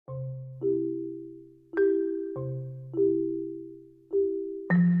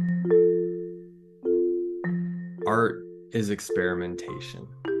art is experimentation.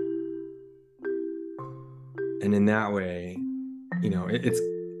 And in that way,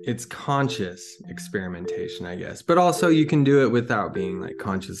 it's conscious experimentation, I guess. But also you can do it without being like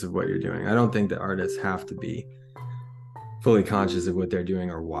conscious of what you're doing. I don't think that artists have to be fully conscious of what they're doing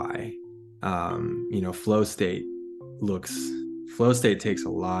or why. Flow state takes a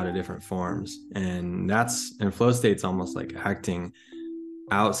lot of different forms, and flow state's almost like acting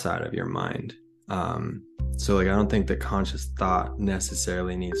outside of your mind. So like I don't think that conscious thought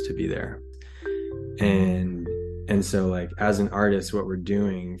necessarily needs to be there. And so like as an artist, what we're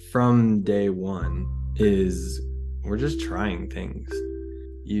doing from day one is we're just trying things.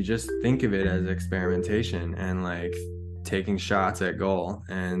 You just think of it as experimentation and like taking shots at goal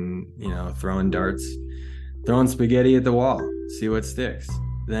and, throwing darts, throwing spaghetti at the wall, see what sticks.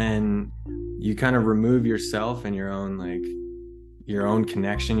 Then you kind of remove yourself and your own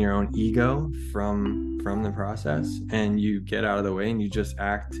connection, your own ego from the process, and you get out of the way and you just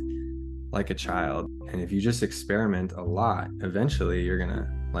act like a child. And if you just experiment a lot, eventually you're gonna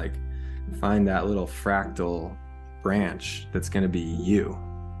like find that little fractal branch that's gonna be you.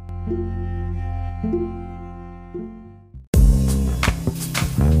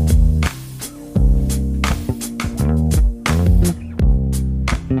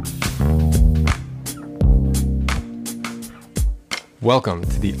 Welcome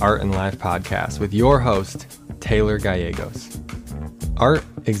to the Art and Life podcast with your host, Taylor Gallegos. Art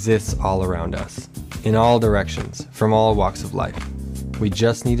exists all around us, in all directions, from all walks of life. We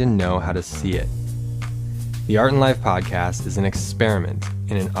just need to know how to see it. The Art and Life podcast is an experiment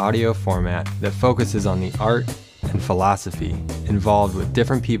in an audio format that focuses on the art and philosophy involved with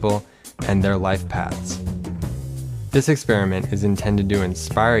different people and their life paths. This experiment is intended to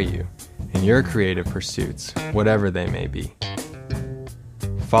inspire you in your creative pursuits, whatever they may be.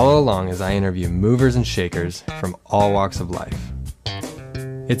 Follow along as I interview movers and shakers from all walks of life.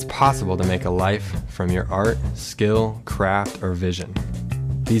 It's possible to make a life from your art, skill, craft, or vision.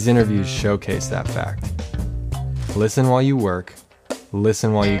 These interviews showcase that fact. Listen while you work.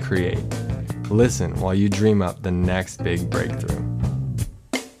 Listen while you create. Listen while you dream up the next big breakthrough.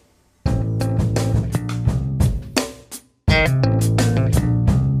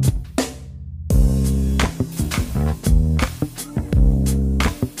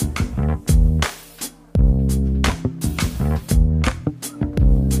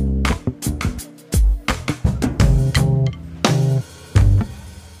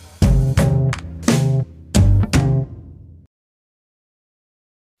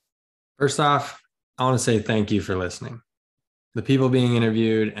 First off, I want to say thank you for listening. The people being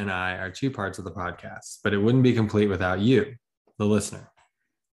interviewed and I are two parts of the podcast, but it wouldn't be complete without you, the listener.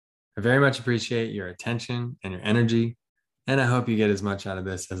 I very much appreciate your attention and your energy, and I hope you get as much out of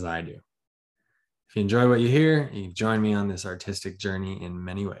this as I do. If you enjoy what you hear, you can join me on this artistic journey in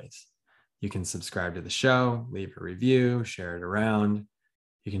many ways. You can subscribe to the show, leave a review, share it around.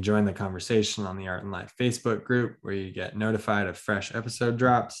 You can join the conversation on the Art and Life Facebook group where you get notified of fresh episode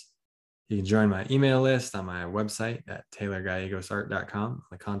drops. You can join my email list on my website at taylorgallegosart.com,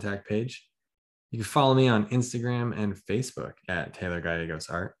 the contact page. You can follow me on Instagram and Facebook at Taylor Gallegos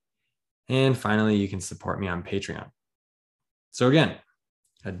Art. And finally, you can support me on Patreon. So again,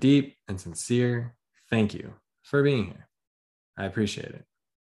 a deep and sincere thank you for being here. I appreciate it.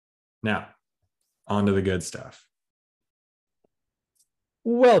 Now, on to the good stuff.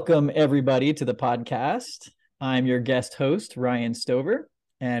 Welcome, everybody, to the podcast. I'm your guest host, Ryan Stover.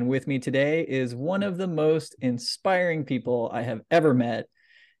 And with me today is one of the most inspiring people I have ever met,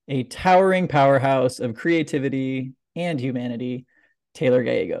 a towering powerhouse of creativity and humanity, Taylor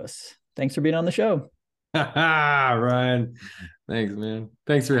Gallegos. Thanks for being on the show. Ryan, thanks, man.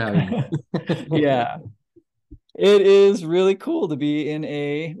 Thanks for having me. Yeah, it is really cool to be in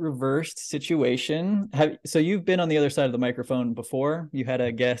a reversed situation. So you've been on the other side of the microphone before. You had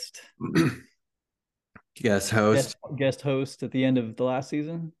a guest host at the end of the last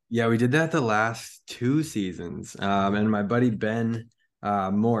season. Yeah, we did that the last two seasons. And my buddy Ben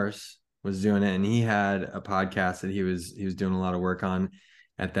Morse was doing it, and he had a podcast that he was doing a lot of work on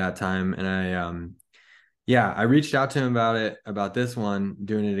at that time. And I reached out to him about this one,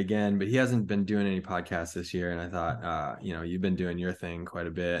 doing it again, but he hasn't been doing any podcasts this year. And I thought, you've been doing your thing quite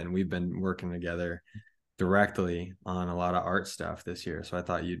a bit, and we've been working together directly on a lot of art stuff this year. So I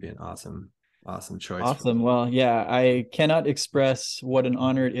thought you'd be an awesome choice. Awesome. Well, yeah, I cannot express what an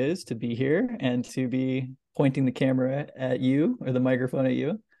honor it is to be here and to be pointing the camera at you, or the microphone at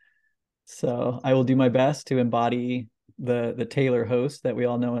you. So I will do my best to embody the Taylor host that we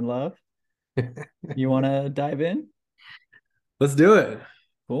all know and love. You want to dive in? Let's do it.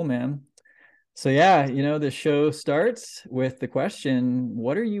 Cool, man. So yeah, the show starts with the question,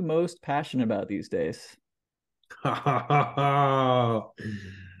 what are you most passionate about these days? Oh,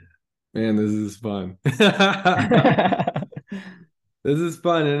 man, this is fun. This is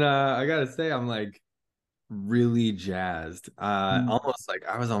fun. And I gotta say, I'm like really jazzed. Mm. Almost like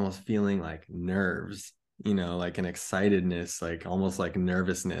I was almost feeling like nerves, like an excitedness, like almost like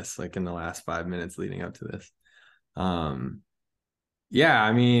nervousness, like in the last 5 minutes leading up to this. Um, yeah,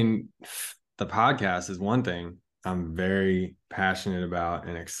 I mean, the podcast is one thing I'm very passionate about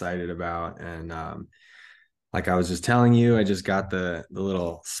and excited about. And like I was just telling you, I just got the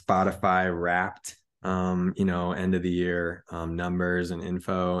little Spotify wrapped end of the year numbers and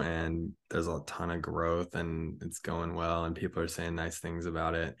info, and there's a ton of growth and it's going well and people are saying nice things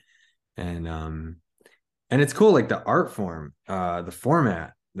about it. And it's cool, like the art form, the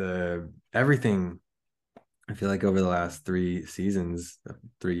format, the everything. I feel like over the last 3 seasons,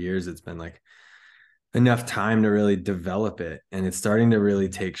 3 years, it's been like enough time to really develop it, and it's starting to really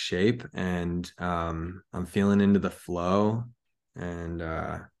take shape, and I'm feeling into the flow. And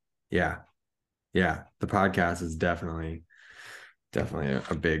yeah, yeah, the podcast is definitely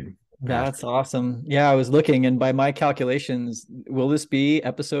a big passion. That's awesome. Yeah, I was looking, and by my calculations, will this be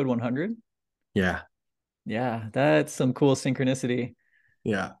episode 100? Yeah, Yeah, that's some cool synchronicity.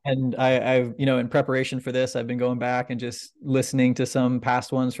 yeah. And I've, in preparation for this, I've been going back and just listening to some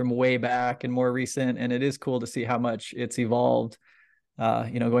past ones from way back and more recent. And it is cool to see how much it's evolved.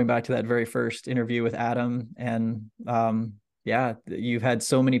 Going back to that very first interview with Adam. And yeah, you've had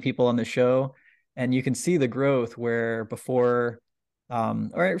so many people on the show, and you can see the growth where before,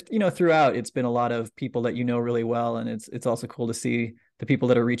 or throughout, it's been a lot of people that really well. And it's also cool to see the people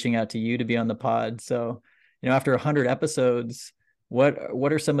that are reaching out to you to be on the pod. So, after 100 episodes, what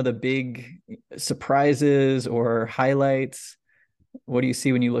are some of the big surprises or highlights? What do you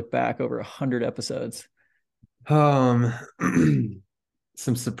see when you look back over 100 episodes? um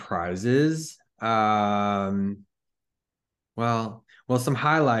some surprises. Well, some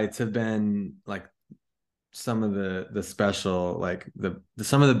highlights have been like some of the special, like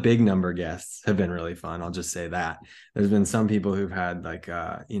some of the big number guests have been really fun. I'll just say that there's been some people who've had like they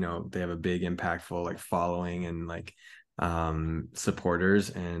have a big impactful like following and like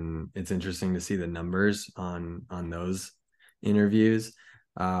supporters, and it's interesting to see the numbers on those interviews.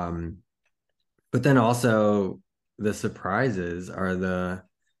 But then also the surprises are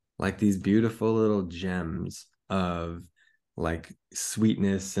like these beautiful little gems of like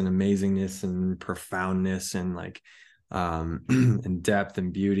sweetness and amazingness and profoundness and like and depth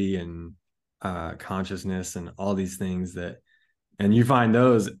and beauty and consciousness and all these things and you find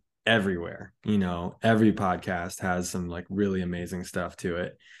those everywhere. Every podcast has some like really amazing stuff to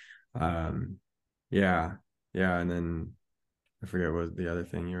it. Yeah, yeah. And then I forget what the other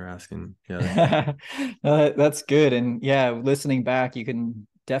thing you were asking. Yeah. No, that's good. And yeah, listening back, you can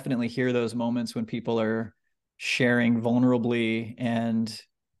definitely hear those moments when people are sharing vulnerably, and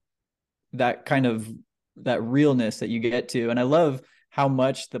that kind of that realness that you get to. And I love how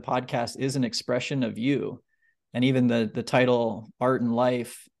much the podcast is an expression of you. And even the title Art and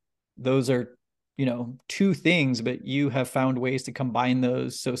Life, those are, two things, but you have found ways to combine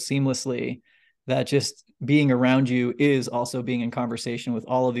those so seamlessly that just being around you is also being in conversation with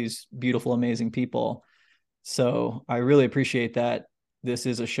all of these beautiful, amazing people. So I really appreciate that this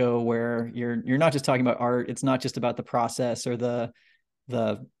is a show where you're not just talking about art. It's not just about the process or the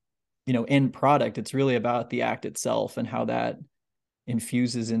end product. It's really about the act itself and how that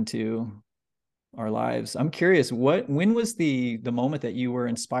infuses into our lives. I'm curious, when was the moment that you were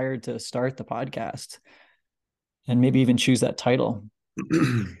inspired to start the podcast and maybe even choose that title?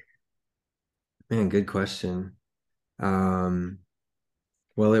 Man, good question. Um,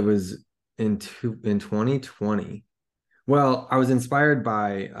 well, it was in 2020. Well, I was inspired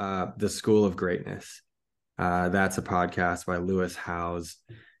by the School of Greatness. That's a podcast by Lewis Howes,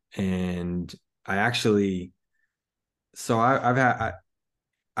 and I actually, so I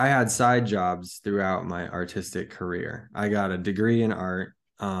had side jobs throughout my artistic career. I got a degree in art,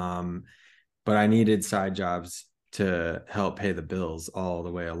 but I needed side jobs to help pay the bills all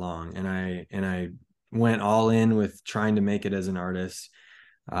the way along. And I went all in with trying to make it as an artist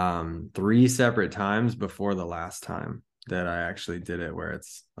 3 separate times before the last time that I actually did it, where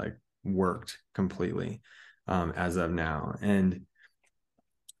it's like worked completely as of now. And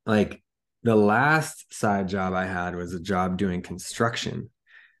like the last side job I had was a job doing construction.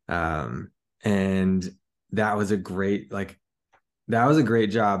 And that was a great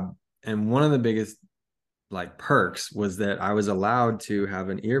job. And one of the biggest like perks was that I was allowed to have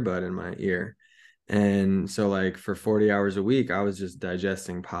an earbud in my ear. And so like for 40 hours a week, I was just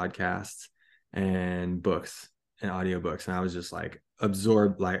digesting podcasts and books and audiobooks. And I was just like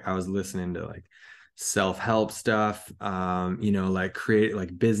absorbed, like I was listening to like self-help stuff, like create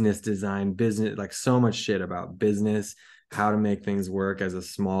like business design, business, like so much shit about business, how to make things work as a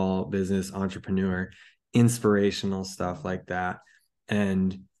small business entrepreneur, inspirational stuff like that.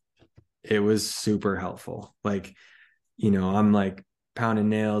 And it was super helpful. Like, I'm like pounding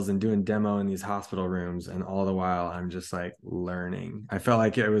nails and doing demo in these hospital rooms, and all the while I'm just like learning. I felt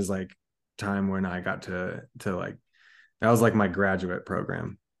like it was like time when I got to like, that was like my graduate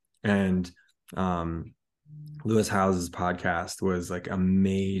program. And Lewis Howes's podcast was like a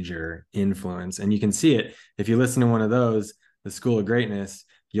major influence, and you can see it if you listen to one of those, The School of Greatness.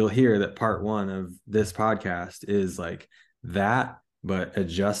 You'll hear that part one of this podcast is like that, but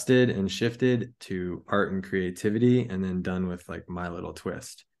adjusted and shifted to art and creativity, and then done with like my little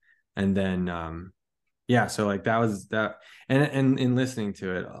twist. And then yeah, so like that was that. And in listening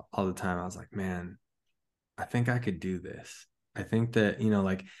to it all the time, I was like, man, I think I could do this. I think that,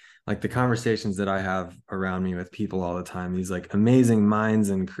 like the conversations that I have around me with people all the time, these like amazing minds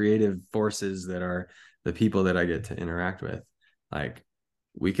and creative forces that are the people that I get to interact with, like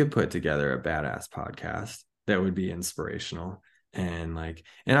we could put together a badass podcast that would be inspirational. And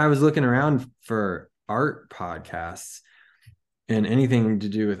I was looking around for art podcasts and anything to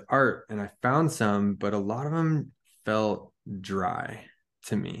do with art, and I found some, but a lot of them felt dry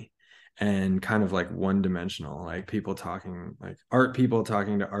to me and kind of like one dimensional, like people talking, like art people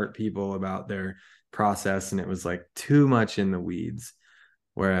talking to art people about their process, and it was like too much in the weeds.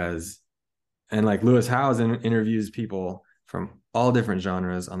 Whereas, and like Lewis Howes interviews people from all different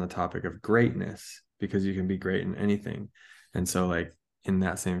genres on the topic of greatness, because you can be great in anything. And so like in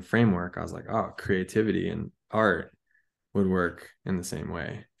that same framework, I was like, oh, creativity and art would work in the same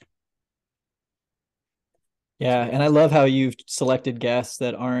way. Yeah, and I love how you've selected guests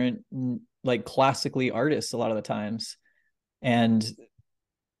that aren't like classically artists a lot of the times. And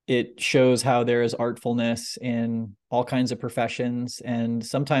it shows how there is artfulness in all kinds of professions. And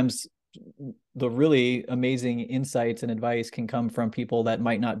sometimes the really amazing insights and advice can come from people that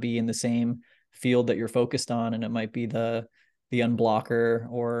might not be in the same field that you're focused on. And it might be the unblocker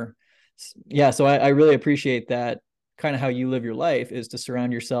or, yeah. So I really appreciate that. Kind of how you live your life is to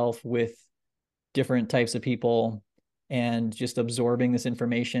surround yourself with different types of people and just absorbing this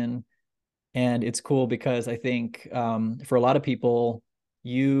information. And it's cool because I think for a lot of people,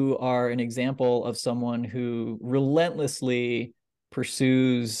 you are an example of someone who relentlessly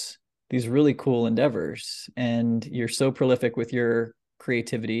pursues these really cool endeavors. And you're so prolific with your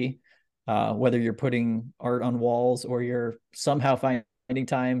creativity, whether you're putting art on walls or you're somehow finding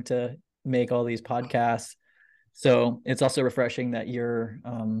time to make all these podcasts. So it's also refreshing that you're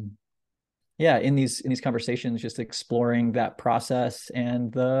in these conversations, just exploring that process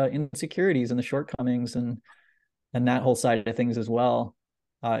and the insecurities and the shortcomings and that whole side of things as well.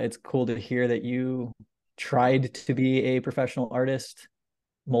 It's cool to hear that you tried to be a professional artist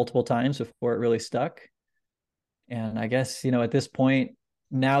multiple times before it really stuck. And I guess, at this point,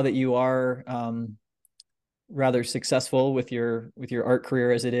 now that you are rather successful with your art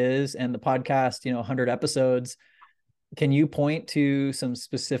career as it is, and the podcast, 100 episodes, can you point to some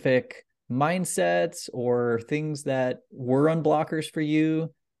specific mindsets or things that were unblockers for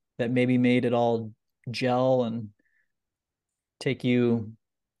you that maybe made it all gel and take you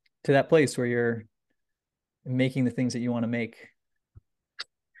to that place where you're making the things that you want to make?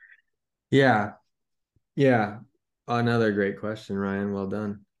 Yeah. Yeah. Another great question, Ryan. Well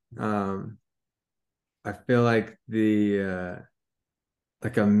done. I feel like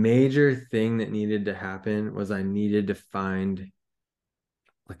like a major thing that needed to happen was I needed to find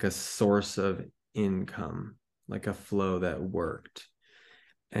like a source of income, like a flow that worked.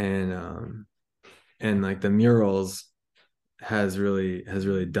 And like the murals has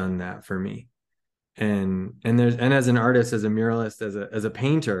really done that for me. And as an artist, as a muralist, as a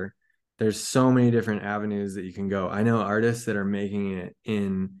painter, there's so many different avenues that you can go. I know artists that are making it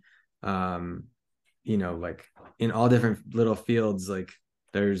in like in all different little fields. Like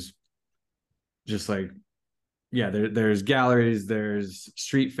there's just like, yeah, there's galleries, there's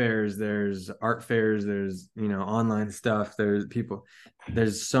street fairs, there's art fairs, there's online stuff,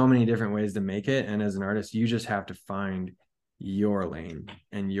 there's so many different ways to make it. And as an artist, you just have to find your lane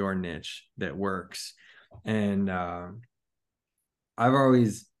and your niche that works. And I've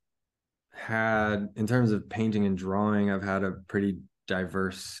always had, in terms of painting and drawing, I've had a pretty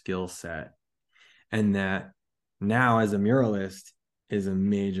diverse skill set, and that now as a muralist is a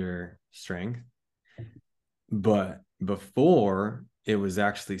major strength. But before, it was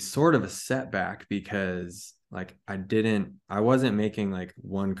actually sort of a setback because like I wasn't making like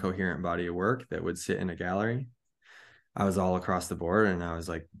one coherent body of work that would sit in a gallery. I was all across the board, and I was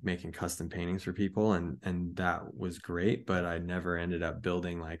like making custom paintings for people, and that was great, but I never ended up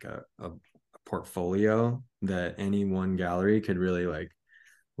building like a portfolio that any one gallery could really like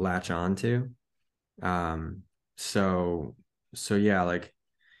latch on to. Um, so so yeah, like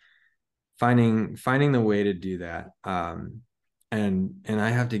finding the way to do that. And I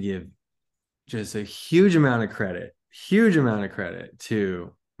have to give just a huge amount of credit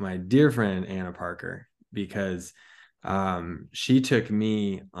to my dear friend Anna Parker, because she took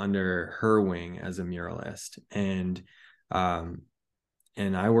me under her wing as a muralist, um,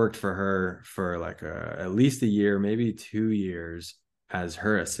 and I worked for her for like at least a year, maybe 2 years as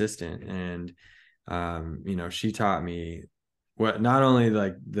her assistant. And she taught me what not only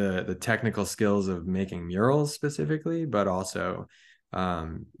like the technical skills of making murals specifically, but also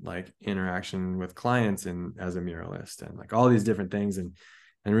like interaction with clients and as a muralist and like all these different things, and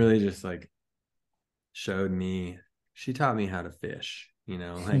really just like showed me, she taught me how to fish,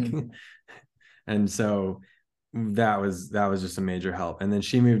 like and so that was just a major help. And then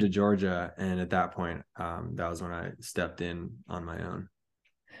she moved to Georgia, and at that point that was when I stepped in on my own.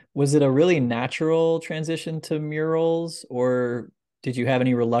 Was it a really natural transition to murals, or did you have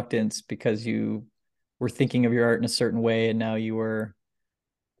any reluctance because you were thinking of your art in a certain way and now you were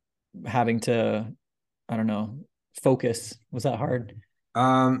having to, I don't know, focus? Was that hard?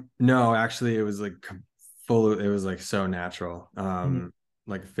 No, actually it was like it was like so natural. Mhm.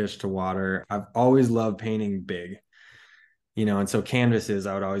 Like fish to water. I've always loved painting big, and so canvases,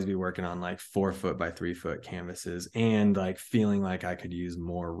 I would always be working on like 4 foot by 3 foot canvases, and like feeling like I could use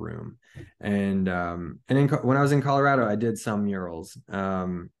more room. When I was in Colorado, I did some murals.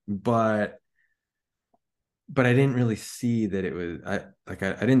 But I didn't really see that it was, I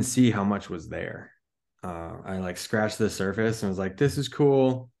didn't see how much was there. I like scratched the surface and was like, this is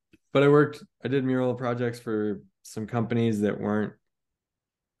cool. But I did mural projects for some companies that weren't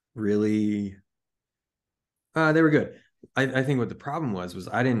really, they were good. I think what the problem was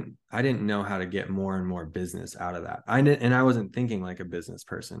I didn't know how to get more and more business out of that. And I wasn't thinking like a business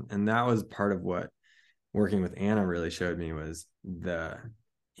person. And that was part of what working with Anna really showed me, was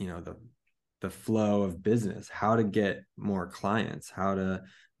you know, the flow of business, how to get more clients, how to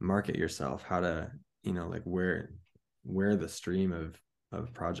market yourself, how to, like where the stream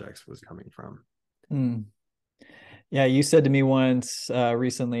of projects was coming from. Mm. Yeah, you said to me once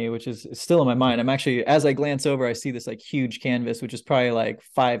recently, which is still in my mind. I'm actually, as I glance over, I see this like huge canvas, which is probably like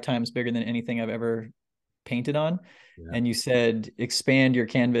 5 times bigger than anything I've ever painted on. Yeah. And you said, expand your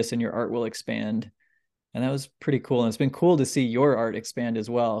canvas and your art will expand. And that was pretty cool. And it's been cool to see your art expand as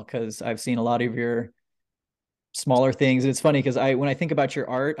well, because I've seen a lot of your smaller things. And it's funny because when I think about your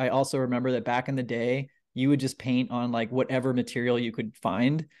art, I also remember that back in the day, you would just paint on like whatever material you could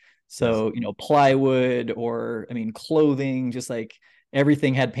find. Yes. So, plywood, or I mean, clothing, just like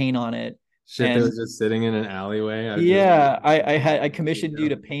everything had paint on it. Shit that And was just sitting in an alleyway. I just yeah, I commissioned you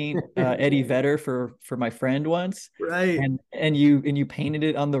to paint Eddie Vedder for my friend once, right. and you painted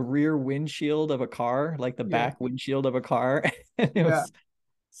it on the rear windshield of a car, like the Yeah. back windshield of a car. And it Yeah. was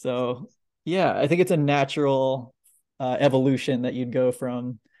so, yeah, I think it's a natural evolution that you'd go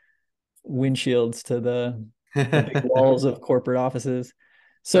from windshields to the big walls of corporate offices.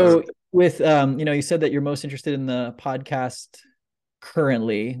 So Totally. with you said that you're most interested in the podcast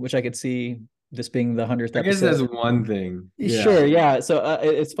currently, which I could see this being the 100th I guess that's episode. one thing. Yeah. Sure, yeah. So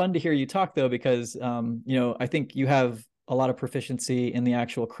it's fun to hear you talk though, because I think you have a lot of proficiency in the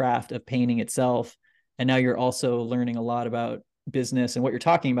actual craft of painting itself, and now you're also learning a lot about business. And what you're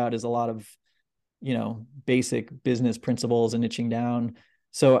talking about is a lot of basic business principles and niching down.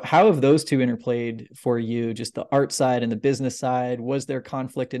 So how have those two interplayed for you? Just the art side and the business side. Was there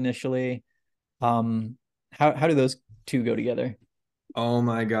conflict initially? How do those two go together? Oh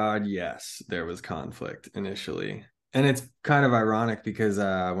my God, yes, there was conflict initially. And it's kind of ironic because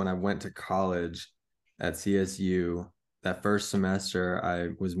when I went to college at CSU, that first semester I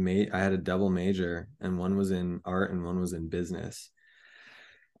had a double major, and one was in art and one was in business.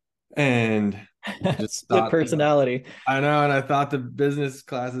 And I just Split thought personality. I know, and I thought the business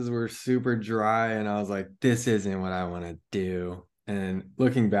classes were super dry, and I was like, this isn't what I want to do. And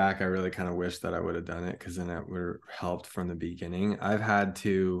looking back, I really kind of wish that I would have done it, because then it would have helped from the beginning. I've had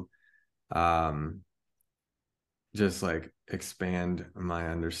to um just like expand my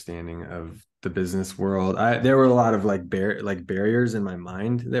understanding of the business world. There were a lot of like barriers in my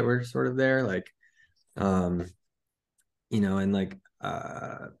mind that were sort of there, like um and like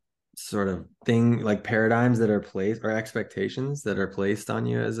sort of thing, like paradigms that are placed, or expectations that are placed on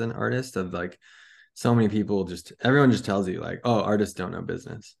you as an artist, of like so many people everyone just tells you like, oh, artists don't know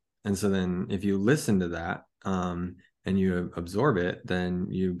business. And so then if you listen to that, and you absorb it, then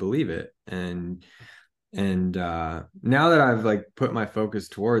you believe it. And now that I've like put my focus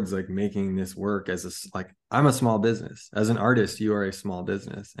towards like making this work like I'm a small business. As an artist, you are a small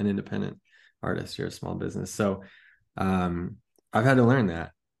business. An independent artist, you're a small business. So I've had to learn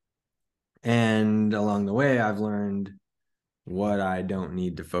that. And along the way, I've learned what I don't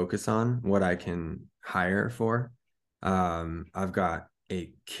need to focus on, what I can hire for. I've got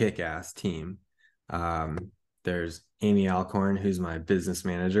a kick-ass team. There's Amy Alcorn, who's my business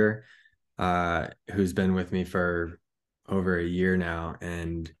manager, who's been with me for over a year now,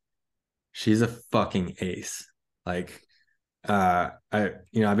 and she's a fucking ace. Like, I've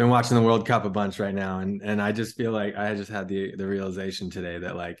been watching the World Cup a bunch right now, and I just feel like I just had the realization today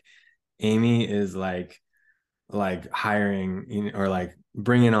that like Amy is like hiring, or like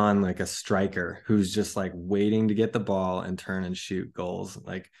bringing on like a striker who's just like waiting to get the ball and turn and shoot goals.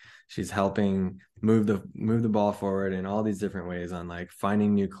 Like she's helping move the ball forward in all these different ways, on like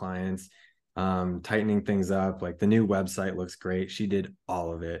finding new clients, tightening things up. Like the new website looks great. She did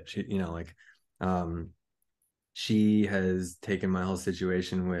all of it. She has taken my whole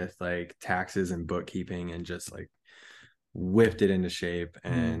situation with like taxes and bookkeeping and just like whipped it into shape.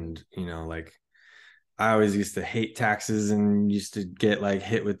 And like I always used to hate taxes and used to get like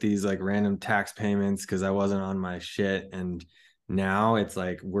hit with these like random tax payments because I wasn't on my shit. And now it's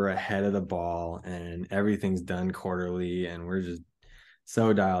like we're ahead of the ball and everything's done quarterly and we're just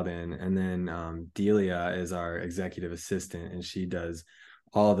so dialed in. And then Delia is our executive assistant, and she does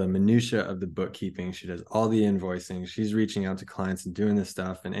all the minutia of the bookkeeping. She does all the invoicing. She's reaching out to clients and doing this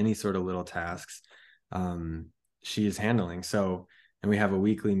stuff, and any sort of little tasks she is handling. So, and we have a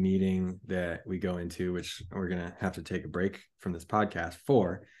weekly meeting that we go into, which we're going to have to take a break from this podcast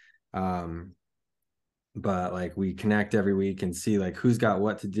for. But like we connect every week and see like who's got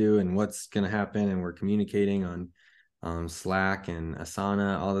what to do and what's going to happen. And we're communicating on Slack and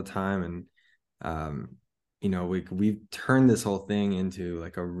Asana all the time. And, we've turned this whole thing into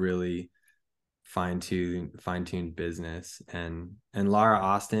like a really fine-tuned business. And Laura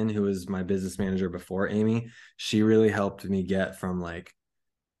Austin, who was my business manager before Amy, she really helped me get from like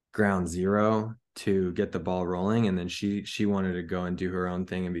ground zero to get the ball rolling. And then she wanted to go and do her own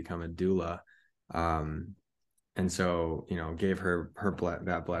thing and become a doula. And so, gave her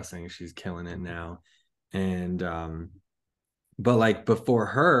that blessing. She's killing it now. And but like before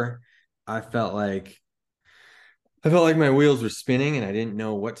her, I felt like my wheels were spinning and I didn't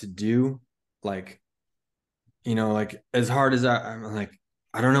know what to do. Like, like as hard as I'm like,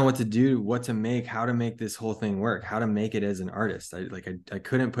 I don't know what to do, what to make, how to make this whole thing work, how to make it as an artist. I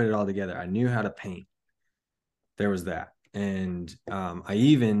couldn't put it all together. I knew how to paint. There was that. And I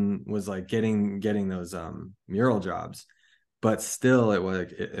even was like getting those mural jobs, but still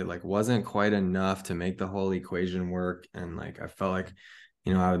it like wasn't quite enough to make the whole equation work. And like I felt like,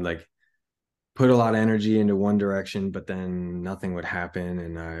 I would like put a lot of energy into one direction, but then nothing would happen.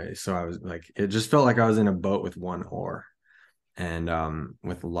 And so I was like, it just felt like I was in a boat with one oar. And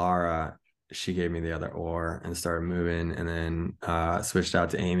with Laura, she gave me the other oar and started moving, and then switched out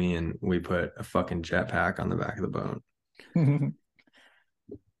to Amy, and we put a fucking jetpack on the back of the boat.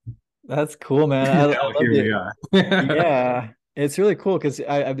 That's cool, man. I love Here it. we are. Yeah, it's really cool because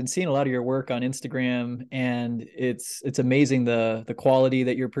I've been seeing a lot of your work on Instagram, and it's amazing the quality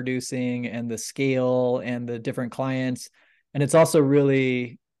that you're producing and the scale and the different clients. And it's also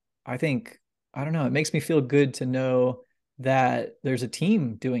really, I think, I don't know, it makes me feel good to know that there's a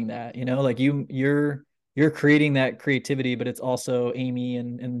team doing that, like you're creating that creativity, but it's also Amy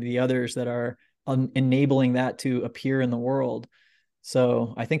and the others that are enabling that to appear in the world.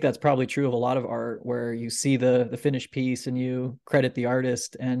 So I think that's probably true of a lot of art, where you see the finished piece and you credit the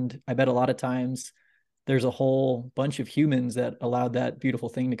artist. And I bet a lot of times there's a whole bunch of humans that allowed that beautiful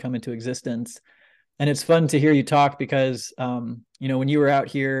thing to come into existence. And it's fun to hear you talk because, when you were out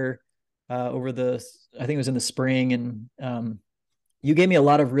here I think it was in the spring, and you gave me a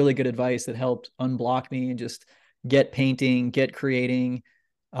lot of really good advice that helped unblock me and just get painting, get creating.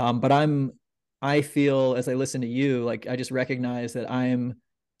 But I feel, as I listen to you, like I just recognize that I'm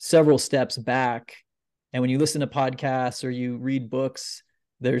several steps back. And when you listen to podcasts or you read books,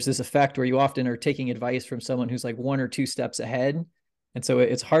 there's this effect where you often are taking advice from someone who's like one or two steps ahead. And so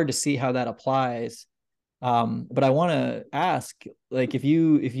it's hard to see how that applies. But I want to ask, like, if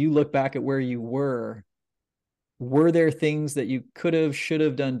you look back at where you were there things that you should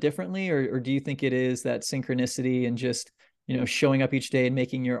have done differently? Or do you think it is that synchronicity and just, showing up each day and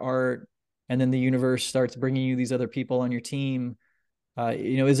making your art, and then the universe starts bringing you these other people on your team?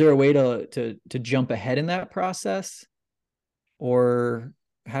 Is there a way to jump ahead in that process, or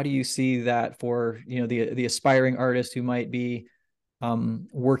how do you see that for the aspiring artist who might be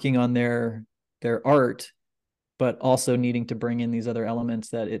working on their art, but also needing to bring in these other elements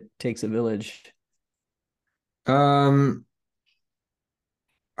that it takes a village? Um,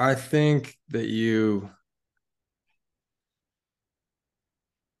 I think that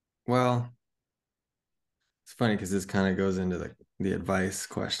well, it's funny because this kind of goes into the advice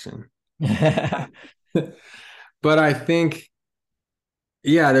question. But I think,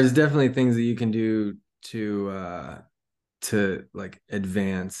 yeah, there's definitely things that you can do to like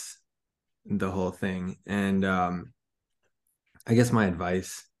advance the whole thing. And I guess my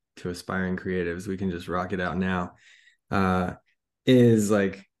advice to aspiring creatives, we can just rock it out now, uh, is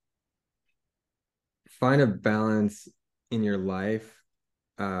like find a balance in your life.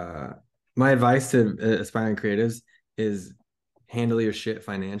 Uh, my advice to aspiring creatives is handle your shit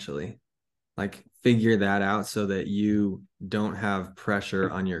financially. Like figure that out so that you don't have pressure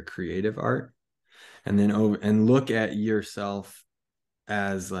on your creative art, and then look at yourself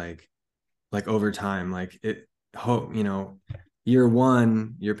as like over time, like it hope, year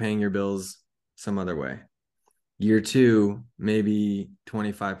one, you're paying your bills some other way. Year two, maybe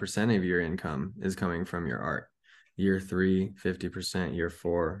 25% of your income is coming from your art. Year three, 50%, year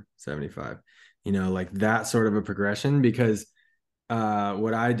four, 75, like that sort of a progression. Because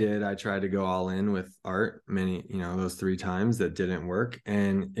what I did, I tried to go all in with art many, those 3 times that didn't work.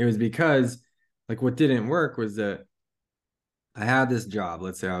 And it was because like what didn't work was that I had this job.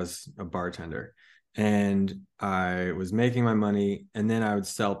 Let's say I was a bartender and I was making my money, and then I would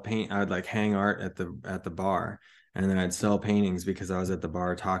sell paint. I would like hang art at the bar, and then I'd sell paintings because I was at the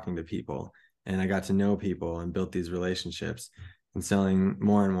bar talking to people, and I got to know people and built these relationships and selling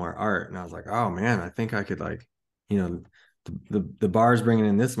more and more art. And I was like, oh man, I think I could like, you know, the bar's bringing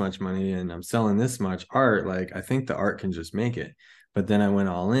in this much money and I'm selling this much art. Like I think the art can just make it. But then I went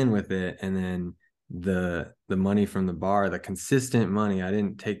all in with it, and then the money from the bar, the consistent money, I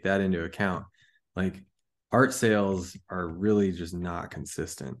didn't take that into account. Like art sales are really just not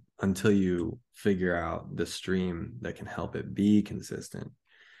consistent until you figure out the stream that can help it be consistent.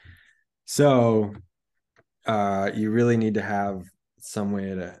 So you really need to have some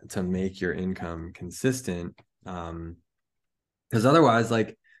way to make your income consistent. Because otherwise,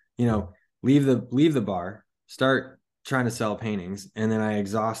 like, leave the bar, start trying to sell paintings, and then I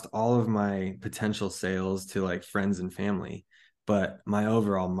exhaust all of my potential sales to like friends and family. But my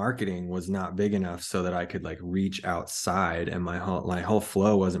overall marketing was not big enough so that I could like reach outside, and my whole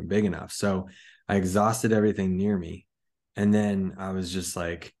flow wasn't big enough. So I exhausted everything near me. And then I was just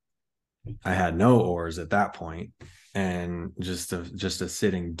like, I had no oars at that point, and just a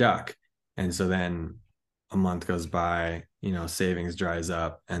sitting duck. And so then a month goes by, savings dries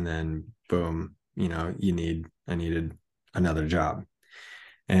up, and then boom, I needed another job.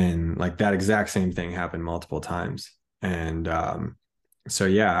 And like that exact same thing happened multiple times. And so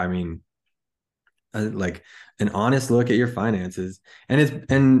yeah, I mean, like an honest look at your finances.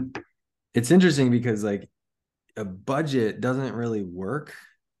 And it's interesting because like a budget doesn't really work.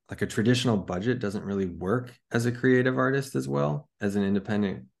 Like a traditional budget doesn't really work as a creative artist as well as an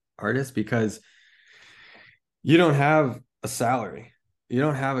independent artist, because you don't have a salary. You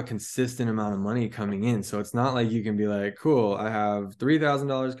don't have a consistent amount of money coming in. So it's not like you can be like, cool, I have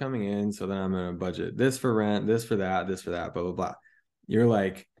 $3,000 coming in. So then I'm going to budget this for rent, this for that, blah, blah, blah. You're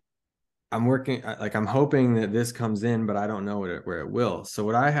like, I'm working, like, I'm hoping that this comes in, but I don't know where it will. So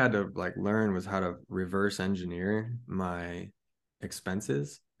what I had to like learn was how to reverse engineer my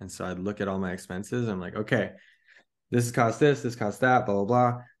expenses. And so I'd look at all my expenses. I'm like, okay, this costs this costs that, blah, blah,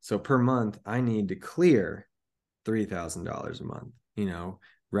 blah. So per month, I need to clear $3,000 a month,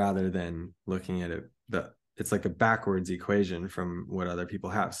 rather than looking at it's like a backwards equation from what other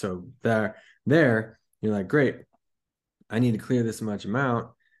people have. So there, you're like, great, I need to clear this much amount.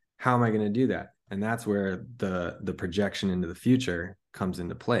 How am I going to do that? And that's where the projection into the future comes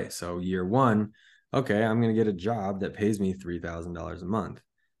into play. So year one, okay, I'm going to get a job that pays me $3,000 a month,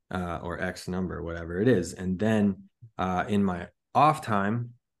 or X number, whatever it is. And then in my off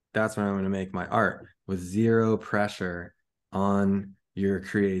time, that's when I'm going to make my art with zero pressure on your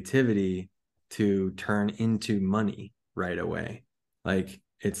creativity to turn into money right away. Like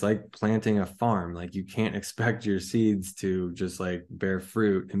it's like planting a farm. Like you can't expect your seeds to just like bear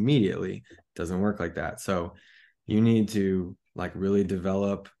fruit immediately. It doesn't work like that. So you need to like really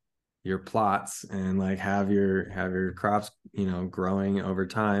develop your plots and like have your crops, growing over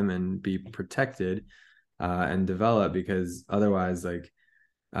time and be protected, and develop, because otherwise like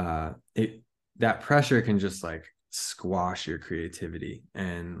it that pressure can just like squash your creativity.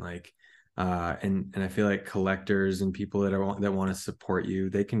 And like and I feel like collectors and people that want to support you,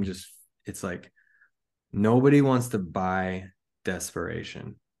 they can just, it's like nobody wants to buy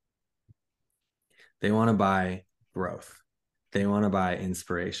desperation. They want to buy growth. They want to buy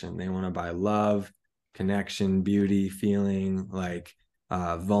inspiration. They want to buy love, connection, beauty, feeling, like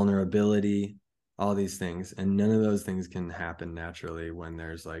vulnerability, all these things. And none of those things can happen naturally when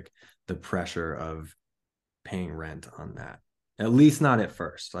there's like the pressure of paying rent on that. At least not at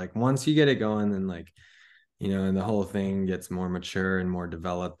first. Like once you get it going, then like, you know, and the whole thing gets more mature and more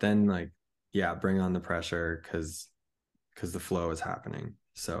developed, then like, yeah, bring on the pressure because the flow is happening.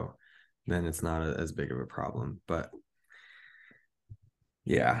 So then it's not as big of a problem. But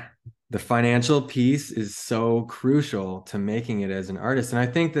yeah, the financial piece is so crucial to making it as an artist. And I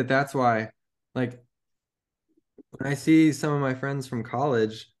think that that's why, like, when I see some of my friends from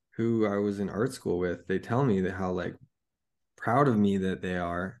college who I was in art school with, they tell me that how like proud of me that they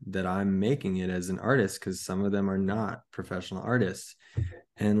are that I'm making it as an artist, because some of them are not professional artists.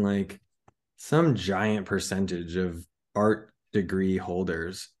 And like some giant percentage of art degree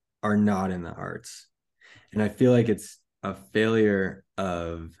holders are not in the arts. And I feel like it's a failure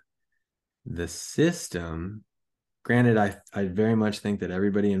of the system. Granted, I very much think that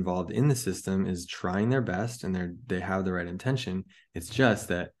everybody involved in the system is trying their best and they have the right intention. It's just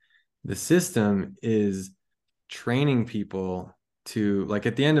that the system is training people to, like,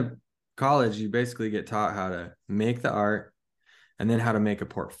 at the end of college, you basically get taught how to make the art and then how to make a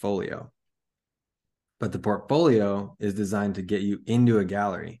portfolio. But the portfolio is designed to get you into a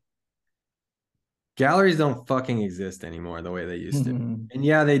gallery. Galleries don't fucking exist anymore the way they used to. And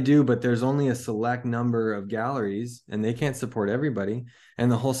yeah, they do, but there's only a select number of galleries and they can't support everybody. And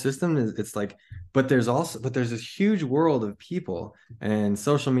the whole system is, it's like, but there's this huge world of people, and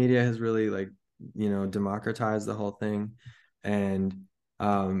social media has really like, you know, democratized the whole thing. And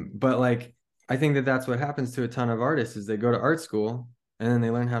but like I think that that's what happens to a ton of artists is they go to art school and then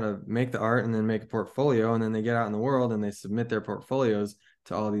they learn how to make the art and then make a portfolio, and then they get out in the world and they submit their portfolios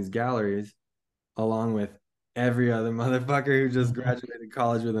to all these galleries along with every other motherfucker who just graduated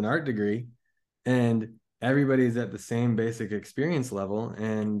college with an art degree, and everybody's at the same basic experience level.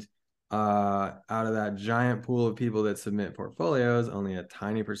 And out of that giant pool of people that submit portfolios, only a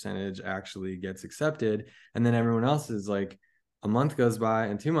tiny percentage actually gets accepted. And then everyone else is like, a month goes by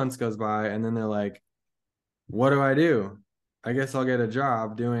and 2 months goes by, and then they're like, what do I do? I guess I'll get a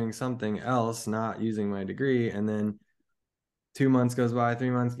job doing something else, not using my degree. And then 2 months goes by, 3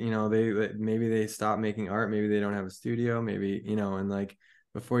 months, you know, they maybe they stop making art, maybe they don't have a studio, maybe, you know, and like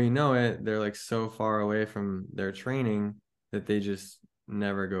before you know it, they're like so far away from their training that they just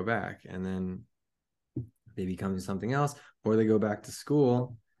never go back. And then they become something else, or they go back to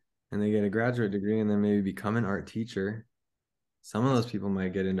school and they get a graduate degree and then maybe become an art teacher. Some of those people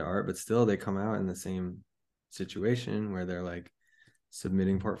might get into art, but still they come out in the same situation where they're like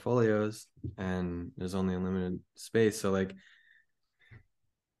submitting portfolios and there's only a limited space. So like,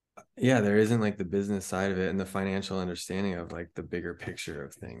 yeah, there isn't like the business side of it and the financial understanding of like the bigger picture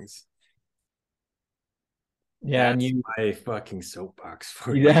of things. Yeah, and That's you my fucking soapbox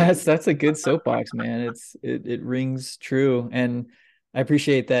for you. that's a good soapbox, man. It rings true. And I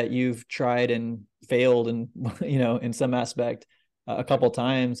appreciate that you've tried and failed and you know, in some aspect a couple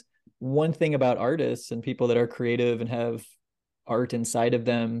times. One thing about artists and people that are creative and have art inside of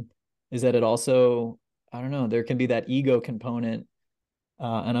them is that it also, I don't know, there can be that ego component.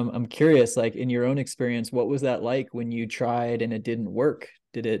 And I'm curious, like in your own experience, what was that like when you tried and it didn't work?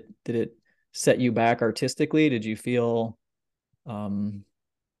 Did it set you back artistically? Did you feel um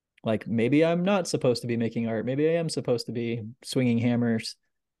like maybe I'm not supposed to be making art, maybe I am supposed to be swinging hammers?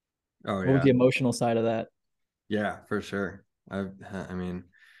 Oh What was yeah. the emotional side of that? Yeah, for sure. I mean,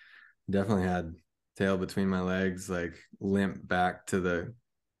 definitely had tail between my legs, like limp back to the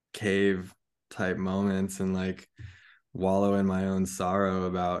cave type moments and like wallow in my own sorrow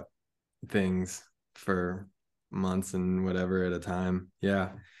about things for months and whatever at a time. Yeah.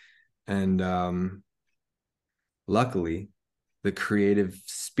 And luckily, the creative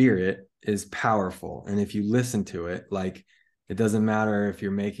spirit is powerful. And if you listen to it, like it doesn't matter if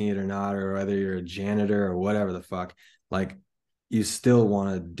you're making it or not, or whether you're a janitor or whatever the fuck, like you still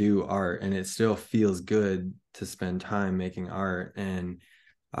want to do art and it still feels good to spend time making art. And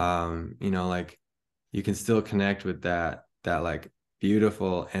you know, like you can still connect with that like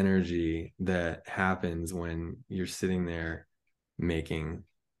beautiful energy that happens when you're sitting there making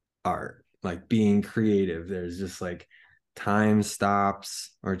art, like being creative. There's just like time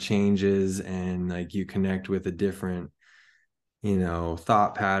stops or changes and like you connect with a different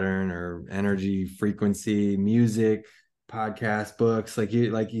thought pattern or energy frequency, music, podcast, books. Like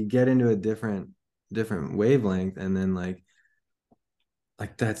you get into a different wavelength, and then like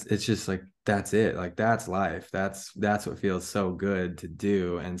it's just like that's it. Like that's life. That's what feels so good to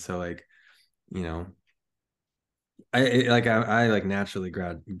do. And so like, you know, I like naturally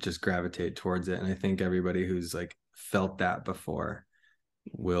just gravitate towards it. And I think everybody who's like felt that before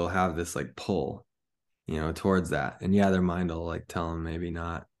will have this like pull, towards that. And yeah, their mind will like tell them maybe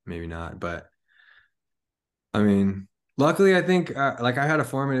not, maybe not. But I mean, luckily, I think like I had a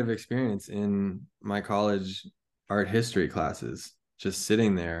formative experience in my college art history classes, just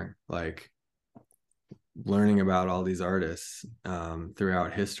sitting there, like learning about all these artists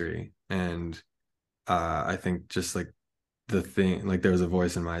throughout history. And I think just like the thing, like there was a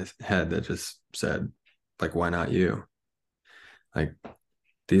voice in my head that just said, like, why not you? Like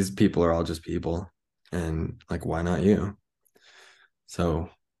these people are all just people, and like, why not you? So,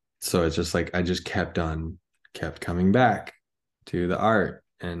 so it's just like I just kept coming back to the art,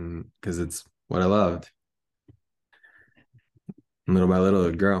 and because it's what I loved. Little by little, it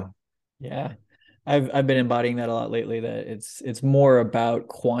would grow. Yeah. I've been embodying that a lot lately, that it's more about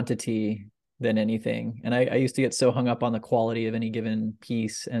quantity than anything. And I used to get so hung up on the quality of any given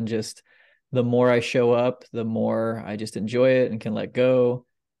piece, and just the more I show up, the more I just enjoy it and can let go.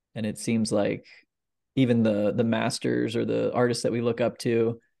 And it seems like even the masters or the artists that we look up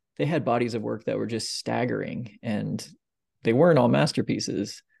to, they had bodies of work that were just staggering, and they weren't all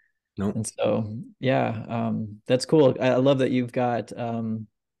masterpieces. Nope. And so, yeah, that's cool. I love that you've got,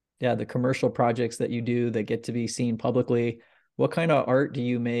 yeah, the commercial projects that you do that get to be seen publicly. What kind of art do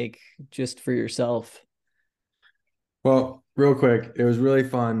you make just for yourself? Well, real quick, it was really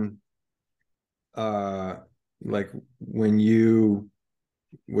fun. Uh, like when you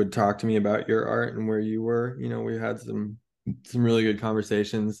would talk to me about your art and where you were, we had some really good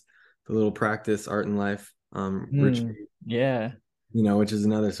conversations. The little practice art and life retreat, Yeah. which is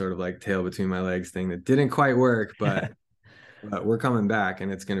another sort of like tail between my legs thing that didn't quite work, but we're coming back,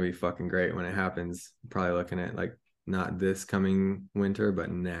 and it's gonna be fucking great when it happens. Probably looking at like not this coming winter, but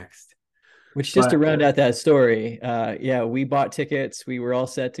next. Which, just to But round out that story, yeah, we bought tickets. We were all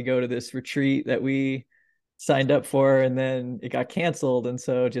set to go to this retreat that we signed up for, and then it got canceled. And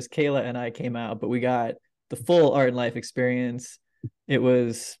so just Kayla and I came out, but we got the full art and life experience. It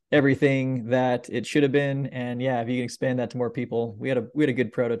was everything that it should have been. And yeah, if you can expand that to more people, we had a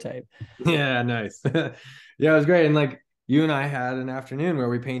good prototype. yeah, nice. Yeah, it was great. And like you and I had an afternoon where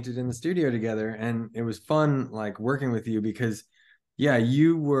we painted in the studio together, and it was fun like working with you because yeah,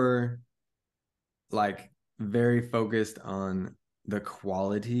 you were like very focused on the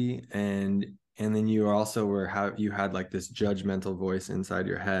quality, and then you also were how you had like this judgmental voice inside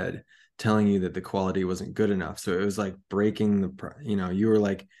your head telling you that the quality wasn't good enough. So it was like breaking you were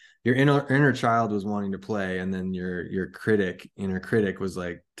like your inner child was wanting to play, and then your inner critic was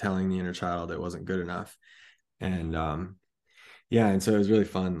like telling the inner child it wasn't good enough. And yeah, and so it was really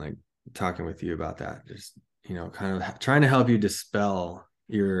fun like talking with you about that, just kind of trying to help you dispel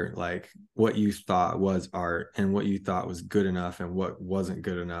your like what you thought was art and what you thought was good enough and what wasn't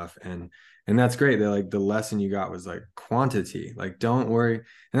good enough. And that's great that like the lesson you got was like quantity. Like don't worry.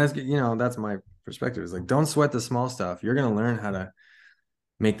 And that's my perspective, is like don't sweat the small stuff. You're going to learn how to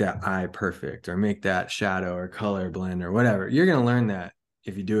make that eye perfect or make that shadow or color blend or whatever. You're going to learn that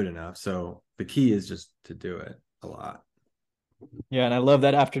if you do it enough. So the key is just to do it a lot. Yeah, and I love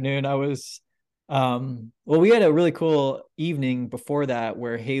that afternoon. Well, we had a really cool evening before that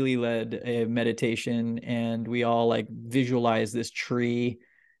where Haley led a meditation, and we all like visualized this tree,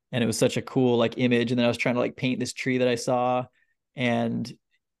 and it was such a cool like image. And then I was trying to like paint this tree that I saw, and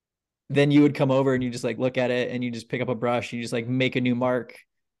then you would come over and you just like look at it, and you just pick up a brush, you just like make a new mark,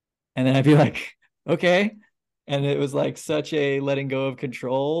 and then I'd be like, okay. And it was like such a letting go of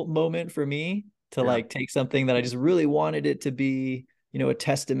control moment for me to Yeah. like take something that I just really wanted it to be, a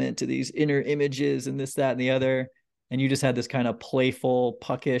testament to these inner images and this, that, and the other. And you just had this kind of playful,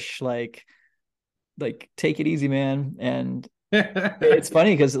 puckish, like take it easy, man. And it's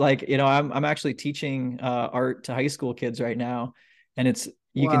funny because like, I'm actually teaching art to high school kids right now. And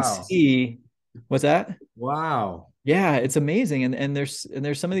you can Wow. see, what's that? Wow. Yeah, it's amazing. And there's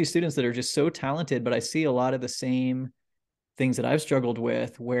some of these students that are just so talented, but I see a lot of the same things that I've struggled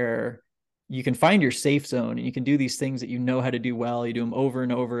with, where you can find your safe zone and you can do these things that you know how to do well. You do them over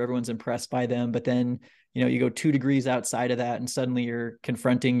and over, everyone's impressed by them, but then, you go 2 degrees outside of that and suddenly you're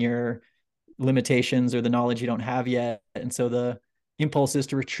confronting your limitations or the knowledge you don't have yet. And so the impulse is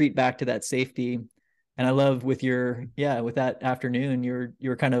to retreat back to that safety. And I love with with that afternoon,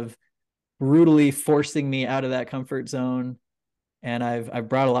 you're kind of brutally forcing me out of that comfort zone And I've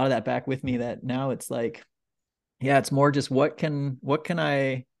brought a lot of that back with me, that now it's like, yeah, it's more just what can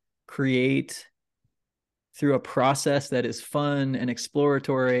I create through a process that is fun and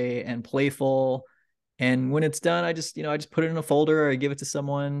exploratory and playful. And when it's done, I just put it in a folder or I give it to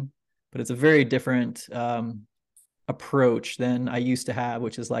someone. But it's a very different approach than I used to have,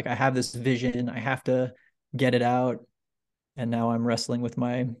 which is like, I have this vision, I have to get it out. And now I'm wrestling with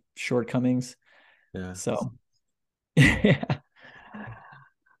my shortcomings. Yeah. So, yeah.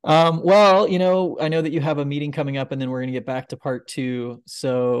 Well, I know that you have a meeting coming up, and then we're going to get back to part two.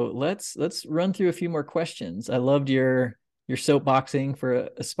 So let's run through a few more questions. I loved your soapboxing for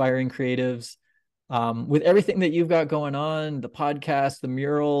aspiring creatives. With everything that you've got going on, the podcast, the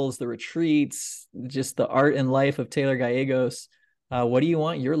murals, the retreats, just the art and life of Taylor Gallegos, what do you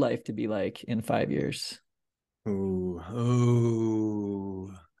want your life to be like in 5 years? Ooh.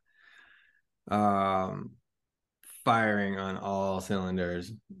 Um, firing on all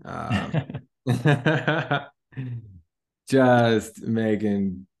cylinders. Just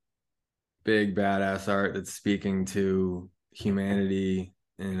making big badass art that's speaking to humanity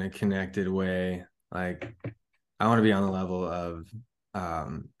in a connected way. Like, I want to be on the level of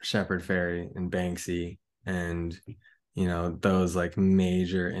Shepard Fairey and Banksy and those like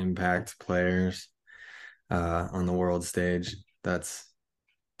major impact players on the world stage. That's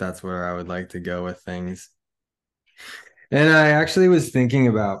where I would like to go with things. And I actually was thinking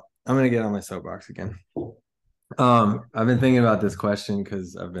about, I'm gonna get on my soapbox again. I've been thinking about this question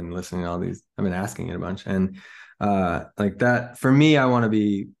because I've been listening to all these, I've been asking it a bunch. And like that, for me, I want to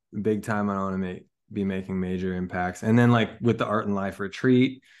be big time. I want to be making major impacts. And then like with the Art and Life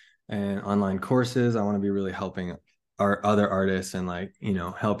retreat and online courses, I want to be really helping our other artists and like,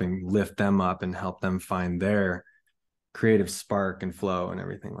 helping lift them up and help them find their creative spark and flow and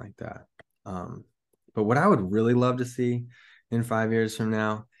everything like that. But what I would really love to see in 5 years from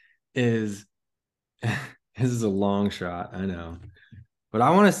now is this is a long shot, I know, but I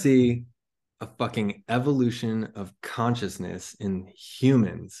want to see a fucking evolution of consciousness in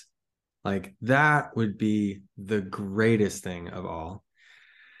humans. Like that would be the greatest thing of all.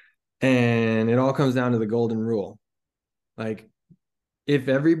 And it all comes down to the golden rule. Like if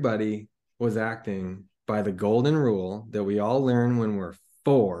everybody was acting by the golden rule that we all learn when we're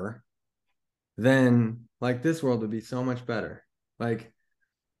 4, then like this world would be so much better. Like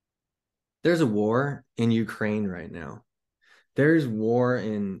there's a war in Ukraine right now. There's war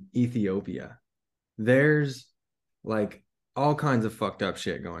in Ethiopia. There's like all kinds of fucked up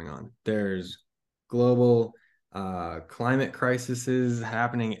shit going on. There's global climate crises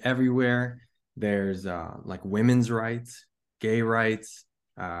happening everywhere. There's like women's rights, gay rights,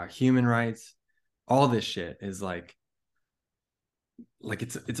 human rights. All this shit is like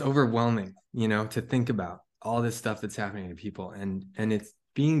it's overwhelming, to think about all this stuff that's happening to people, and it's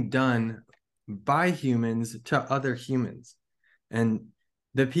being done by humans to other humans. And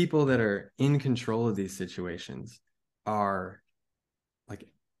the people that are in control of these situations are like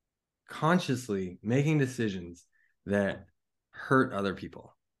consciously making decisions that hurt other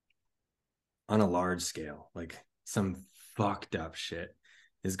people on a large scale. Like some fucked up shit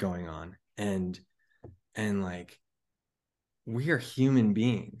is going on. And like we are human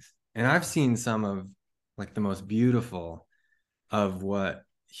beings. And I've seen some of like the most beautiful of what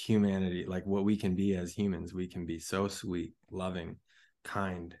humanity, like what we can be as humans. We can be so sweet, loving,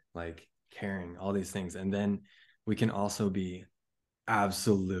 kind, like caring, all these things. And then we can also be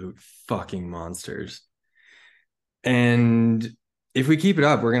absolute fucking monsters. And if we keep it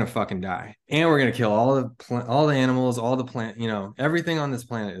up, we're gonna fucking die, and we're gonna kill all the animals, all the plant, everything on this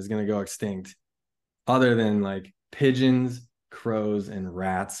planet is gonna go extinct, other than like pigeons, crows, and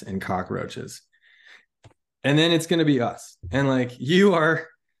rats and cockroaches. And then it's gonna be us, and like you are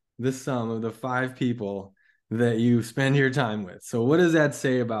the sum of the 5 people that you spend your time with. So what does that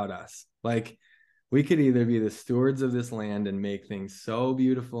say about us? Like we could either be the stewards of this land and make things so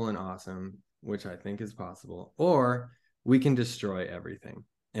beautiful and awesome, which I think is possible, or we can destroy everything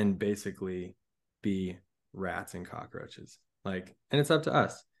and basically be rats and cockroaches. Like, and it's up to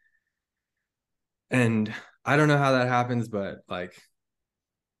us. And I don't know how that happens, but like,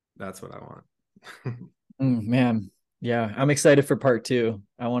 that's what I want. Man, yeah, I'm excited for part two.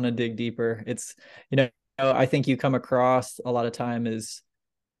 I want to dig deeper. It's, I think you come across a lot of time as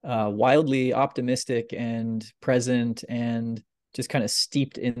wildly optimistic and present and just kind of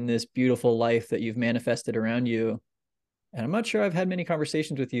steeped in this beautiful life that you've manifested around you. And I'm not sure I've had many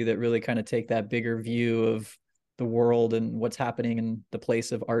conversations with you that really kind of take that bigger view of the world and what's happening and the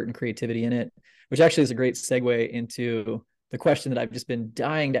place of art and creativity in it, which actually is a great segue into the question that I've just been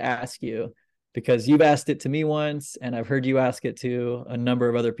dying to ask you. because you've asked it to me once, and I've heard you ask it to a number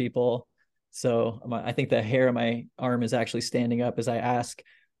of other people. So I think the hair on my arm is actually standing up as I ask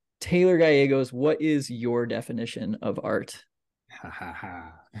Taylor Gallegos, what is your definition of art?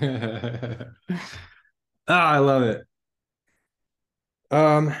 I love it.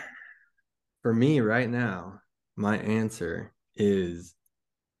 Um, for me right now, my answer is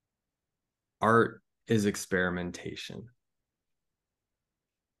art is experimentation.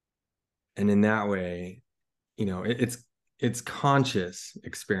 And in that way, it's conscious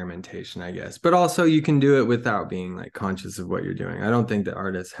experimentation, I guess. But also you can do it without being like conscious of what you're doing. I don't think that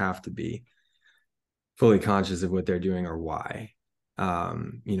artists have to be fully conscious of what they're doing or why.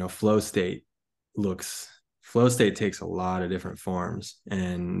 Flow state flow state takes a lot of different forms,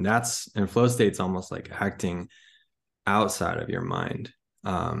 and flow state's almost like acting outside of your mind.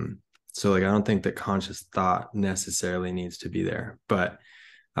 So like I don't think that conscious thought necessarily needs to be there, but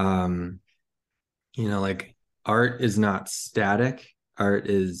like art is not static. Art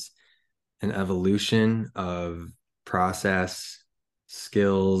is an evolution of process,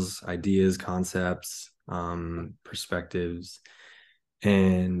 skills, ideas, concepts, perspectives.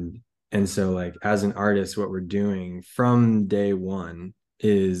 And so like as an artist, what we're doing from day one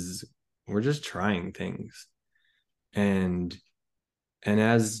is we're just trying things. And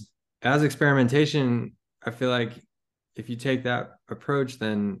as experimentation, I feel like if you take that approach,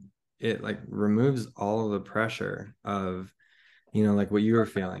 then it like removes all of the pressure of like what you were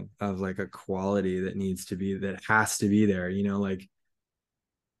feeling of like a quality that has to be there, like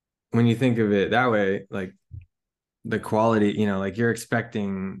when you think of it that way, like the quality, like you're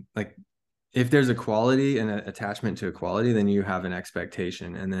expecting, like if there's a quality and an attachment to a quality, then you have an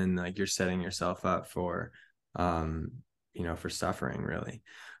expectation, and then like you're setting yourself up for for suffering, really.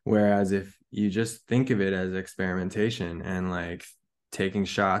 Whereas if you just think of it as experimentation and like taking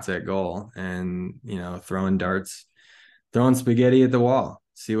shots at goal and throwing darts, throwing spaghetti at the wall,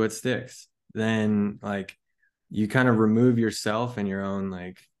 see what sticks, then like you kind of remove yourself and your own,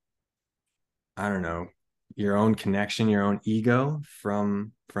 like, I don't know, your own connection, your own ego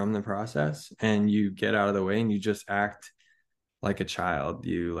from the process, and you get out of the way and you just act like a child.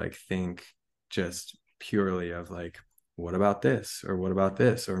 You like think just purely of like, what about this, or what about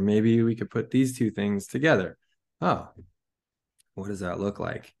this, or maybe we could put these two things together. Oh, what does that look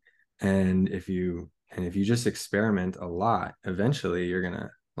like? And if you just experiment a lot, eventually you're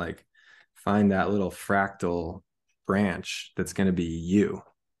gonna like find that little fractal branch that's gonna be you.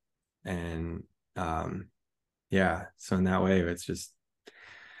 And yeah, so in that way, it's just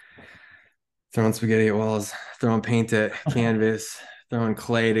throwing spaghetti at walls, throwing paint at canvas, throwing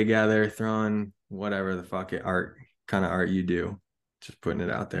clay together, throwing whatever the fuck kind of art you do, just putting it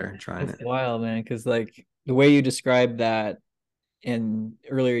out there and trying That's it. wild, man. Because like the way you described that, and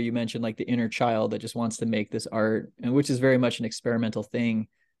earlier you mentioned like the inner child that just wants to make this art, and which is very much an experimental thing.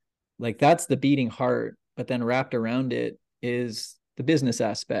 Like that's the beating heart, but then wrapped around it is the business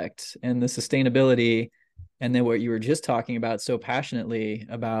aspect and the sustainability, and then what you were just talking about so passionately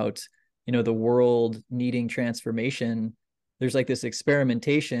about, the world needing transformation. There's like this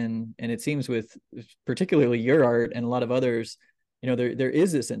experimentation, and it seems with particularly your art and a lot of others, there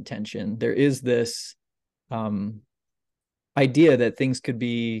is this intention, there is this um idea that things could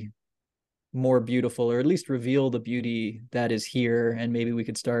be more beautiful, or at least reveal the beauty that is here, and maybe we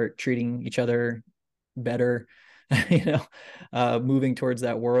could start treating each other better, you know moving towards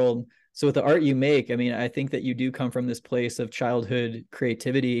that world. So with the art you make, I mean, I think that you do come from this place of childhood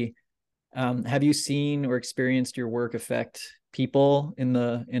creativity. Have you seen or experienced your work affect people in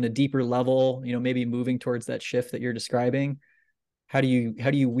a deeper level, maybe moving towards that shift that you're describing? How do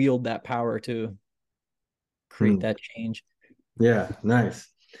you wield that power to create Hmm. that change? Yeah, nice.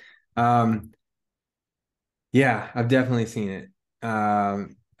 Um, yeah, I've definitely seen it.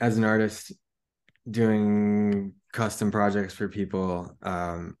 As an artist doing custom projects for people,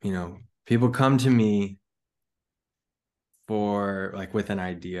 people come to me for like with an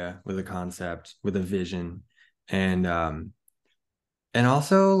idea, with a concept, with a vision, and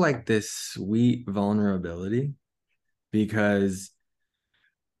also like this sweet vulnerability, because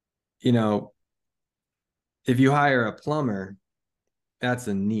you know if you hire a plumber, that's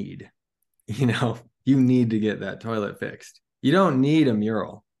a need. You need to get that toilet fixed. You don't need a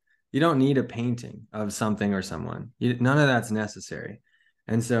mural, you don't need a painting of something or someone. None of that's necessary.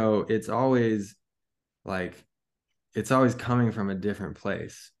 And so like it's always coming from a different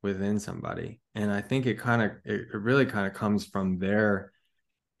place within somebody, and I think it really kind of comes from their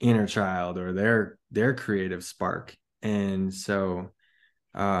inner child or their creative spark. And so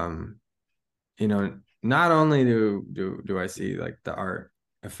um not only do I see like the art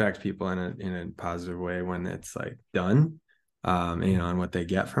affect people in a positive way when it's like done, and what they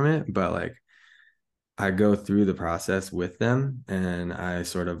get from it. But like I go through the process with them, and I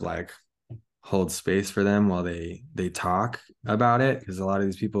sort of like hold space for them while they talk about it, because a lot of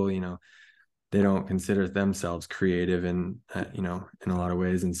these people, they don't consider themselves creative in in a lot of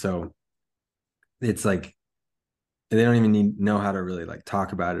ways, and so it's like they don't even know how to really like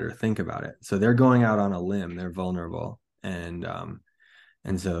talk about it or think about it. So they're going out on a limb, they're vulnerable, and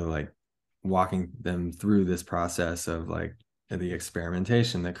so like walking them through this process of like the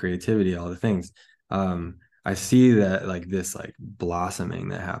experimentation, the creativity, all the things, I see that like this like blossoming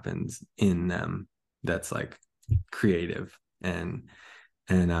that happens in them, that's like creative, and I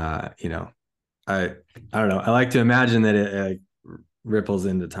don't know, I like to imagine that it ripples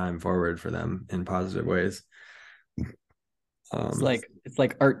into time forward for them in positive ways. It's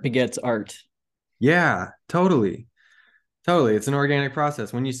like art begets art. Yeah, totally. Totally. It's an organic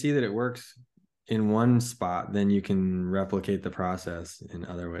process. When you see that it works in one spot, then you can replicate the process in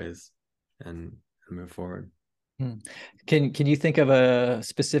other ways and move forward. Hmm. Can you think of a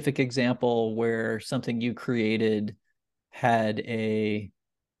specific example where something you created had a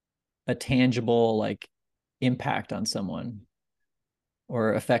tangible like impact on someone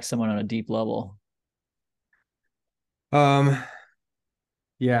or affect someone on a deep level? Um,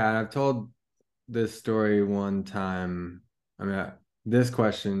 yeah, I've told this story one time. I mean, this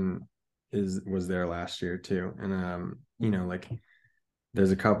question was there last year too. And like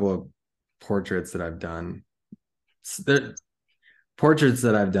there's a couple of portraits that I've done. There portraits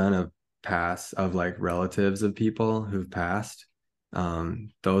that I've done of like relatives of people who've passed.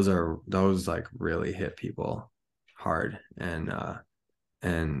 Those like really hit people hard, and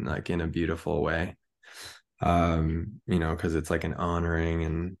like in a beautiful way. Because it's like an honoring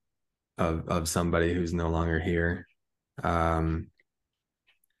and of somebody who's no longer here. Um,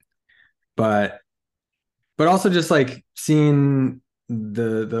 but also just like seeing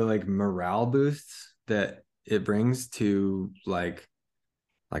the like morale boosts that it brings to like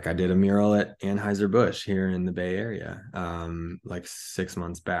I did a mural at Anheuser-Busch here in the Bay Area, like 6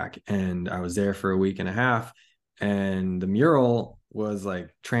 months back. And I was there for a week and a half. And the mural was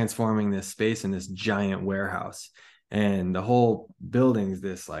like transforming this space in this giant warehouse. And the whole building's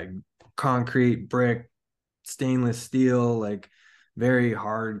this like concrete, brick, stainless steel, like very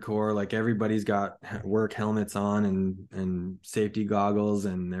hardcore. Like everybody's got work helmets on and safety goggles.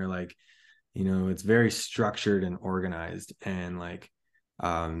 And they're like, it's very structured and organized, and like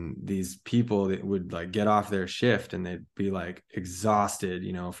these people that would like get off their shift and they'd be like exhausted,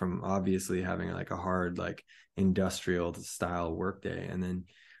 from obviously having like a hard like industrial style workday, and then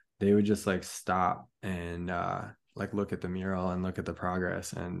they would just like stop and like look at the mural and look at the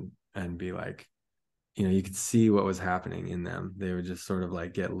progress and be like, you could see what was happening in them. They would just sort of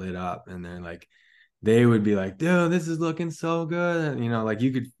like get lit up, and they're like, they would be like, dude, this is looking so good, and, like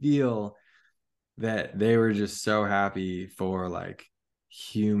you could feel that they were just so happy for like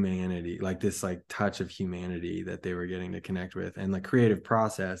humanity, like this like touch of humanity that they were getting to connect with. And like creative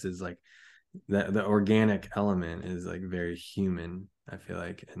process is like the organic element is like very human, I feel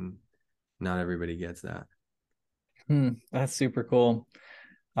like, and not everybody gets that. That's super cool.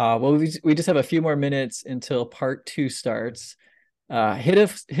 Well, we just have a few more minutes until part 2 starts. Hit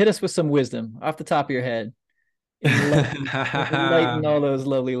us with some wisdom off the top of your head. Enlighten all those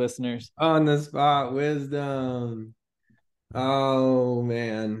lovely listeners. On the spot wisdom. Oh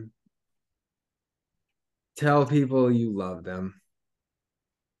man. Tell people you love them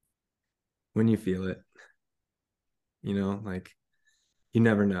when you feel it. Like you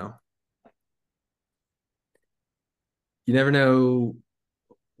never know. You never know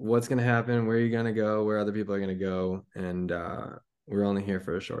what's going to happen, where you're going to go, where other people are going to go. And we're only here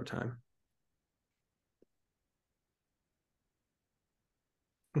for a short time.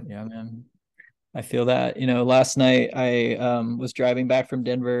 Yeah, man. I feel that. Last night I was driving back from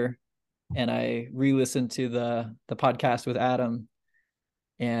Denver and I re-listened to the podcast with Adam,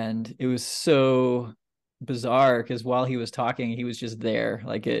 and it was so bizarre because while he was talking, he was just there.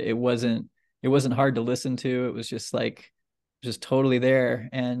 Like it wasn't hard to listen to. It was just like just totally there.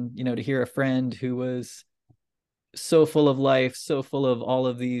 And to hear a friend who was so full of life, so full of all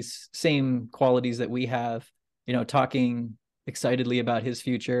of these same qualities that we have, talking excitedly about his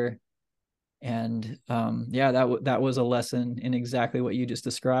future. And yeah, that was a lesson in exactly what you just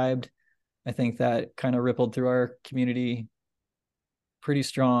described. I think that kind of rippled through our community pretty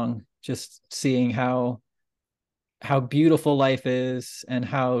strong, just seeing how beautiful life is and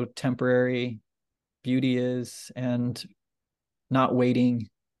how temporary beauty is, and not waiting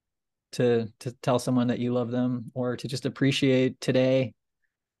to tell someone that you love them or to just appreciate today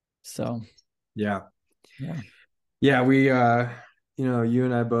So Yeah. yeah. Yeah, we you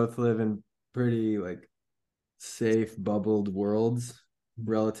and I both live in pretty like safe bubbled worlds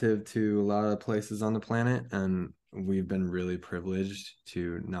relative to a lot of places on the planet, and we've been really privileged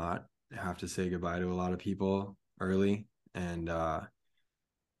to not have to say goodbye to a lot of people early. And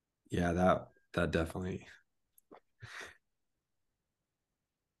yeah, that definitely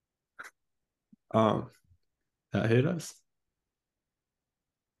um that hit us.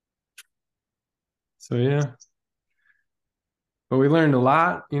 So yeah. But we learned a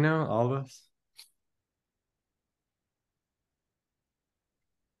lot, all of us.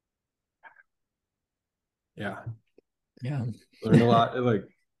 Yeah. Yeah. Learned a lot. It like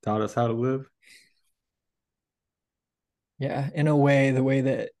taught us how to live. Yeah, in a way, the way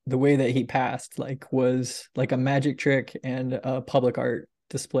that he passed like was like a magic trick and a public art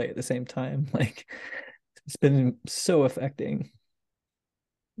display at the same time. Like it's been so affecting,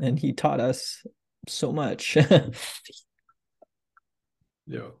 and he taught us so much.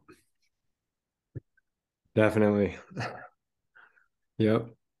 Yeah. Definitely. Yep.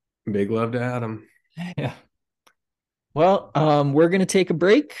 Big love to Adam. Yeah. Well, we're gonna take a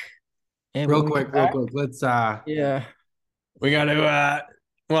break, and when we come Real back, quick, let's yeah. we gotta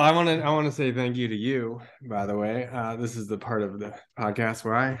well, I wanna say thank you to you, by the way. This is the part of the podcast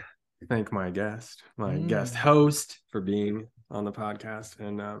where I thank my guest Mm. host for being on the podcast.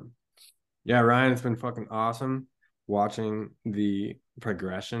 And yeah, Ryan, it's been fucking awesome watching the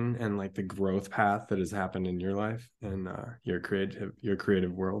progression and like the growth path that has happened in your life and your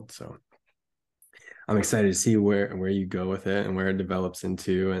creative world. So I'm excited to see where you go with it and where it develops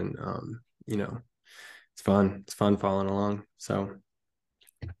into. And it's fun. It's fun following along. So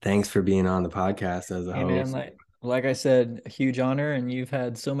thanks for being on the podcast as a Hey man, host. like I said, a huge honor, and you've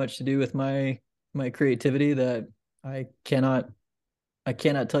had so much to do with my creativity that I cannot I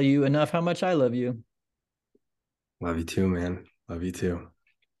cannot tell you enough how much I love you. Love you too, man. Love you too.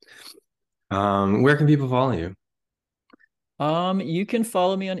 Where can people follow you? You can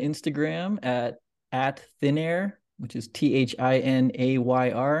follow me on Instagram at thinair, which is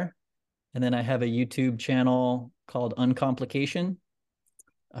THINAYR. And then I have a YouTube channel called Uncomplication.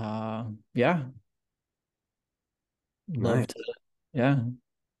 Yeah, love Nice. to, yeah.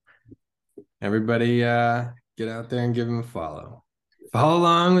 Everybody get out there and give him a follow. Follow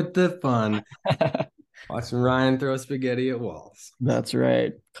along with the fun. Watching Ryan throw spaghetti at walls. That's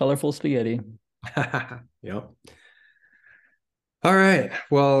right. Colorful spaghetti. Yep. All right.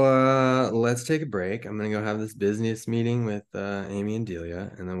 Well, let's take a break. I'm gonna go have this business meeting with Amy and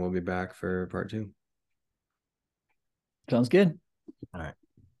Delia, and then we'll be back for part two. Sounds good. All right.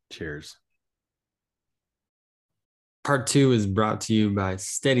 Cheers. Part two is brought to you by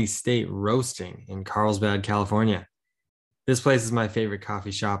Steady State Roasting in Carlsbad, California. This place is my favorite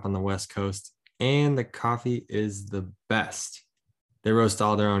coffee shop on the West Coast, and the coffee is the best. They roast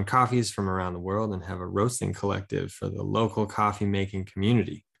all their own coffees from around the world and have a roasting collective for the local coffee making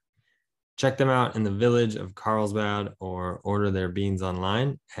community. Check them out in the village of Carlsbad or order their beans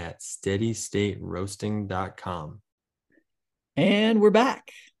online at steadystateroasting.com. And we're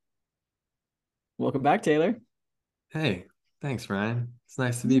back. Welcome back, Taylor. Hey, thanks, Ryan. It's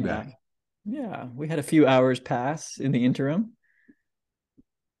nice to be Yeah. back. Yeah. We had a few hours pass in the interim,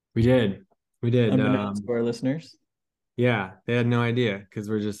 We did. We did. unbeknownst to our listeners. Yeah, they had no idea because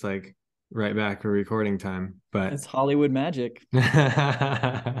we're just like right back for recording time. But It's Hollywood magic.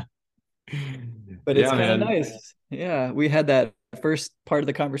 yeah, But it's kind of man. nice. Yeah, we had that first part of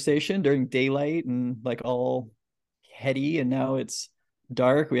the conversation during daylight and like all heady, and now it's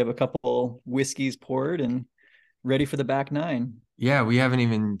dark. We have a couple whiskeys poured and ready for the back nine. Yeah, we haven't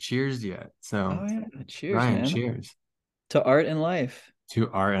even cheersed yet. So, Oh yeah, cheers, Ryan, man, cheers to art and life. to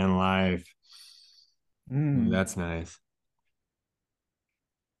art and life. Ooh, Mm. that's nice.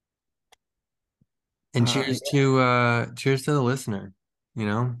 And cheers to the listener.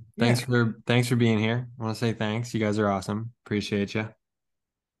 Yeah, Thanks for being here. I want to say thanks. You guys are awesome. Appreciate you.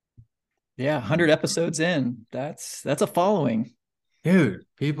 yeah, 100 episodes in. That's a following, Dude,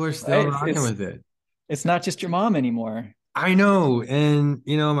 people are still right? rocking with it. It's not just your mom anymore. I know. And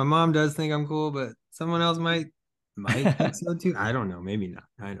my mom does think I'm cool, but someone else might think so too. I don't know. Maybe not.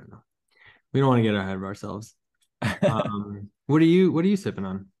 I don't know. We don't want to get ahead of ourselves. What are you sipping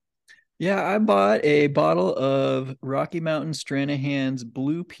on? Yeah, I bought a bottle of Rocky Mountain Stranahan's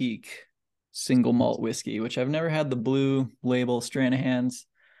Blue Peak single malt whiskey, which I've never had the blue label Stranahan's.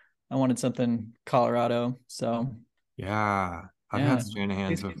 I wanted something Colorado. So Yeah, I've had yeah,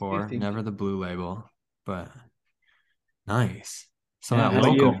 Stranahan's tasty, before, tasty. never the blue label, but nice. Some Yeah, of that how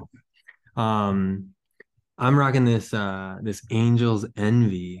about you? local. Um, I'm rocking this Angel's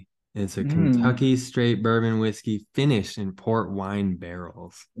Envy It's a Mm. Kentucky straight bourbon whiskey finished in port wine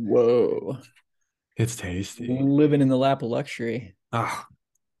barrels. Whoa. It's tasty. Living in the lap of luxury. Oh,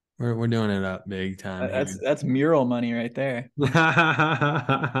 we're doing it up big time That's here. that's mural money right there. No,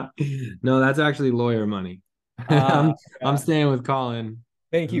 that's actually lawyer money. Ah, I'm yeah. staying with Colin,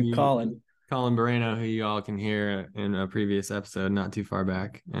 Thank you, who Colin. Colin Moreno, who you all can hear in a previous episode not too far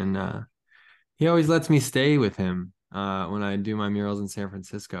back. And he always lets me stay with him when I do my murals in San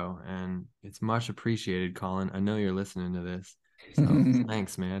Francisco. And it's much appreciated, Colin. I know you're listening to this. So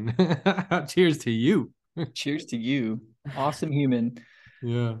thanks, man. Cheers to you. Cheers to you. Awesome human.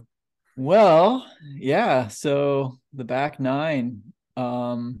 Yeah. Well, yeah, so the back nine.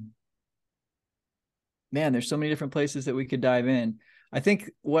 Um, Man, there's so many different places that we could dive in. I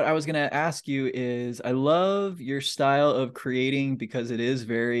think what I was going to ask you is I love your style of creating because it is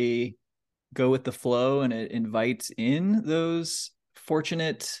very go with the flow and it invites in those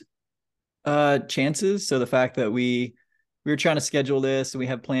fortunate chances. So the fact that we were trying to schedule this and we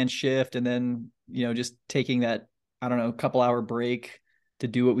have planned shift and then, just taking that, I don't know, couple hour break to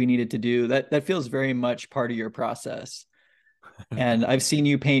do what we needed to do, that feels very much part of your process. And I've seen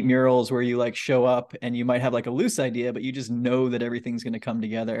you paint murals where you like show up and you might have like a loose idea, but you just know that everything's going to come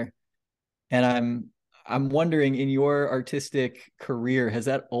together. And I'm wondering, in your artistic career, has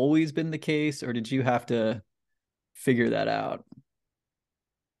that always been the case, or did you have to figure that out?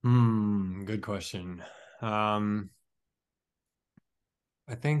 Good question. Um,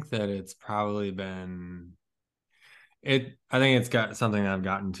 I think that it's probably been I think it's got something that I've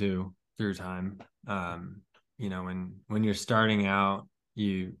gotten to through time. When you're starting out,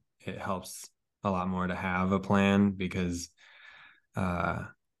 it helps a lot more to have a plan because uh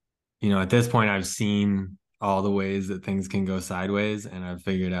at this point I've seen all the ways that things can go sideways and I've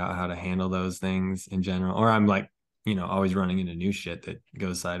figured out how to handle those things in general. Or I'm like, always running into new shit that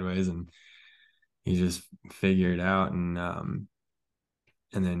goes sideways and you just figure it out and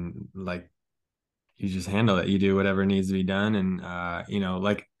then like you just handle it. You do whatever needs to be done. And,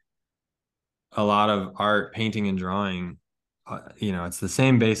 like a lot of art, painting and drawing, it's the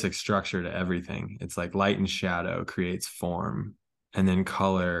same basic structure to everything. It's like light and shadow creates form, and then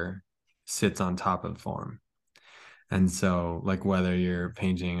color sits on top of form. And so, like, whether you're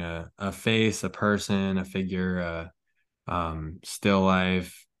painting a face, a person, a figure, still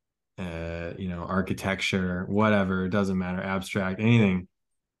life, architecture, whatever, it doesn't matter, abstract, anything,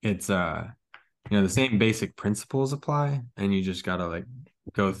 it's the same basic principles apply, and you just gotta like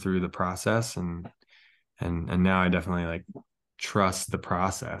go through the process and now I definitely like trust the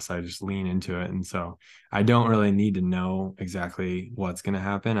process. I just lean into it. And so I don't really need to know exactly what's gonna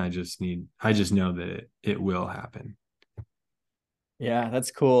happen. I just know that it will happen. Yeah,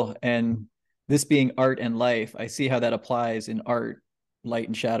 that's cool. And this being art and life, I see how that applies in art, light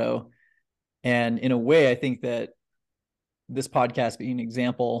and shadow. And in a way, I think that this podcast being an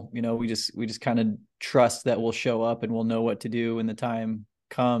example, we just kind of trust that we'll show up and we'll know what to do when the time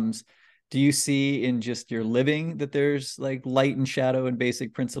comes. Do you see in just your living that there's like light and shadow and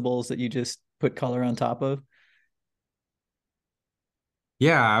basic principles that you just put color on top of?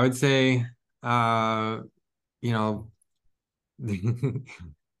 Yeah, I would say uh you know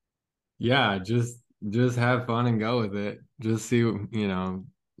yeah, just have fun and go with it. Just see,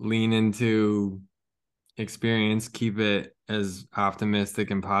 lean into experience, keep it as optimistic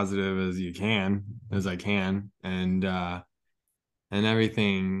and positive as you can, as I can, and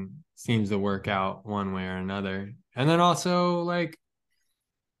everything seems to work out one way or another. And then also like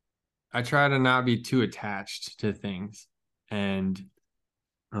I try to not be too attached to things and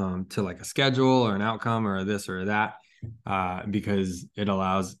to like a schedule or an outcome or this or that because it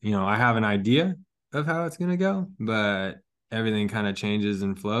allows, I have an idea of how it's going to go, but everything kind of changes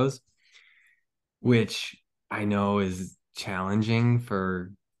and flows, which I know is challenging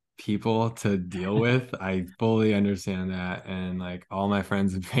for people to deal with. I fully understand that. And like all my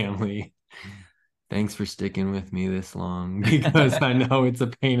friends and family, thanks for sticking with me this long because I know it's a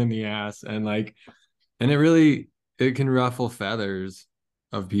pain in the ass. And it can ruffle feathers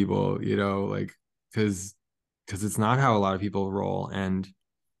of people, like, because it's not how a lot of people roll.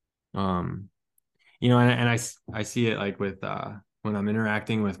 Um, I see it like with, when I'm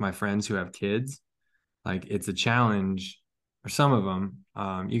interacting with my friends who have kids, like it's a challenge for some of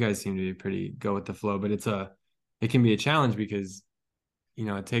them. You guys seem to be pretty go with the flow, but it can be a challenge because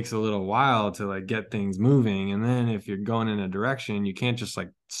it takes a little while to like get things moving, and then if you're going in a direction, you can't just like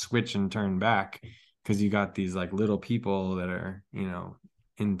switch and turn back because you got these like little people that are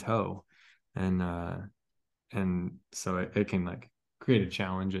in tow, and so it can like create a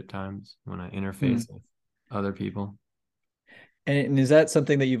challenge at times when I interface Hmm. with other people. And is that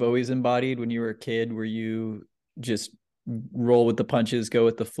something that you've always embodied when you were a kid, where you just roll with the punches, go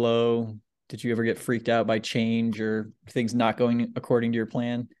with the flow? Did you ever get freaked out by change or things not going according to your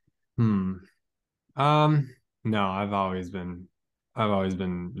plan? Hmm. Um, no, I've always been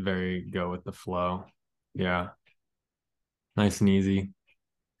very go with the flow. Yeah. Nice and easy.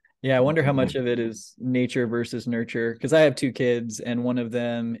 Yeah, I wonder how much of it is nature versus nurture. Because I have two kids, and one of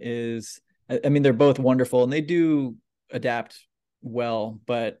them is, I mean, they're both wonderful and they do adapt well.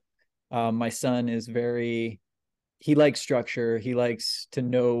 But my son is he likes structure, he likes to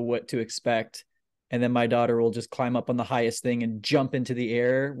know what to expect. And then my daughter will just climb up on the highest thing and jump into the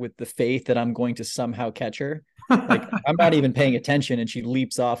air with the faith that I'm going to somehow catch her. Like I'm not even paying attention, and she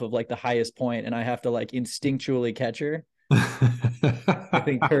leaps off of like the highest point, and I have to like instinctually catch her. I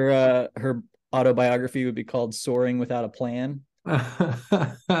think her autobiography would be called "Soaring Without a Plan."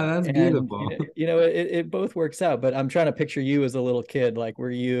 That's And beautiful. it both works out. But I'm trying to picture you as a little kid. Like,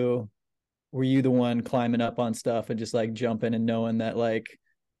 were you the one climbing up on stuff and just like jumping and knowing that like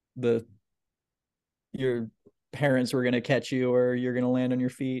the your parents were gonna catch you or you're gonna land on your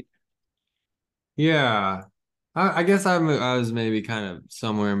feet? Yeah. I guess I was maybe kind of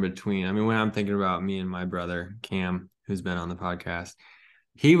somewhere in between. I mean, when I'm thinking about me and my brother, Cam, who's been on the podcast,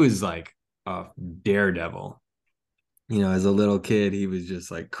 he was like a daredevil. As a little kid, he was just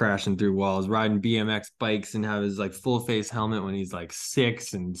like crashing through walls, riding BMX bikes, and have his like full face helmet when he's like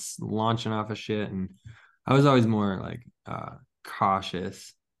 6 and launching off of shit. And I was always more like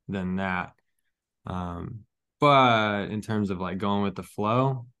cautious than that. Um, but in terms of like going with the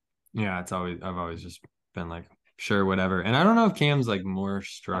flow, yeah, I've always just been like, sure, whatever. And I don't know if Cam's like more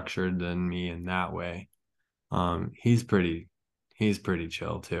structured than me in that way. He's pretty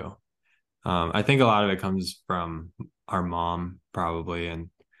chill too. I think a lot of it comes from our mom probably, and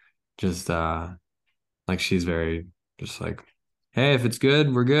just like she's very just like, hey, if it's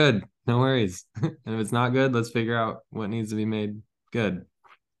good, we're good. No worries. And if it's not good, let's figure out what needs to be made good.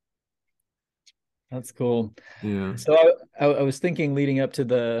 That's cool. Yeah. So I was thinking leading up to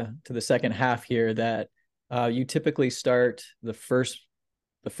the second half here that you typically start the first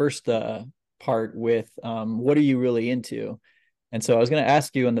part with what are you really into? And so I was going to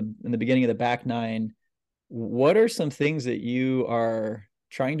ask you in the beginning of the back nine, what are some things that you are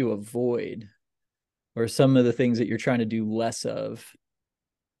trying to avoid, or some of the things that you're trying to do less of?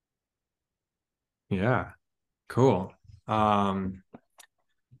 Yeah. Cool. Trying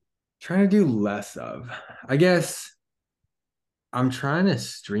to do less of. I guess I'm trying to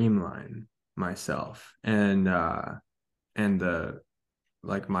streamline myself and the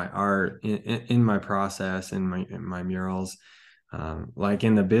like my art in my process in my murals, like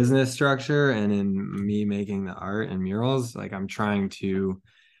in the business structure and in me making the art and murals. Like I'm trying to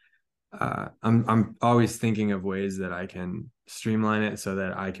I'm always thinking of ways that I can streamline it so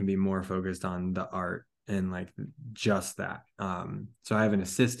that I can be more focused on the art and like just that. So I have an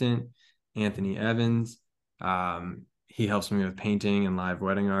assistant, Anthony Evans. He helps me with painting and live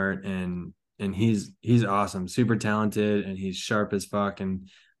wedding art, and he's awesome, super talented, and he's sharp as fuck, and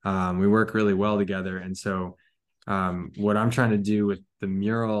we work really well together. And so what I'm trying to do with the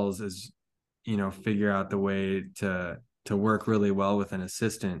murals is, figure out the way to work really well with an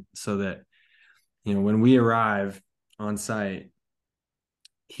assistant so that, when we arrive on site,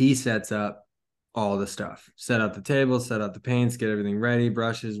 he sets up all the stuff, set up the table, set up the paints, get everything ready,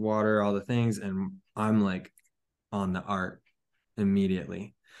 brushes, water, all the things. And I'm like on the art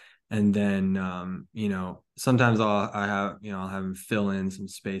immediately. And then, sometimes I'll have him fill in some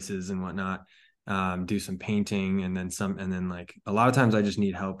spaces and whatnot, do some painting and then like a lot of times I just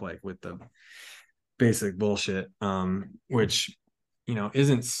need help like with the basic bullshit, which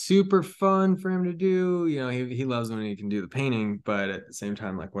isn't super fun for him to do. He loves when he can do the painting, but at the same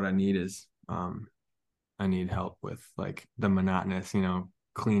time, like what I need is I need help with like the monotonous,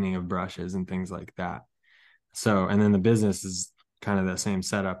 cleaning of brushes and things like that. So, and then the business is kind of the same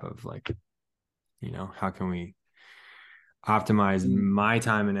setup of like, how can we optimize my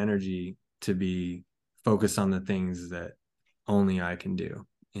time and energy to be focused on the things that only I can do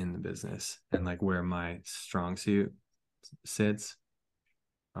in the business and like where my strong suit sits.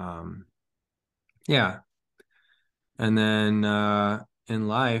 Um, yeah. And then in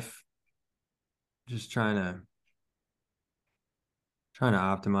life, just trying to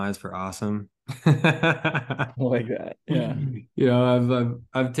optimize for awesome. Like that. Yeah.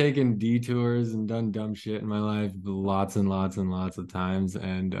 I've taken detours and done dumb shit in my life lots and lots and lots of times,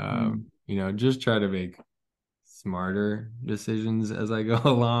 and Mm. just try to make smarter decisions as I go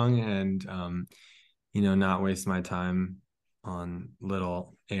along, and not waste my time on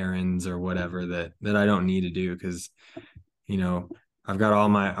little errands or whatever that I don't need to do, because I've got all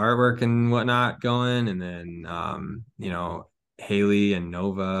my artwork and whatnot going, and then Haley and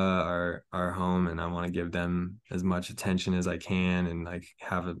Nova are home, and I want to give them as much attention as I can, and like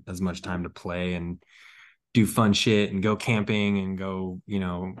have as much time to play and do fun shit and go camping and go,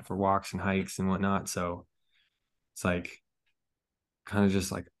 for walks and hikes and whatnot. So it's like kind of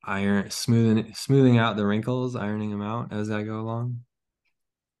just like smoothing out the wrinkles, ironing them out as I go along.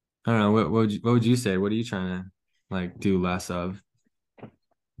 I don't know. What would you say? What are you trying to like do less of?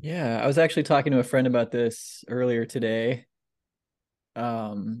 Yeah, I was actually talking to a friend about this earlier today.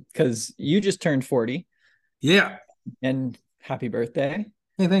 Because you just turned 40 Yeah. and happy birthday.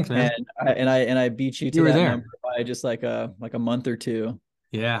 Hey, thanks, man. And I beat you You to were that number there. by just like a month or two.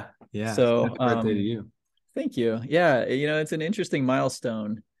 Yeah. Yeah. So Happy birthday to you. thank you. Yeah, it's an interesting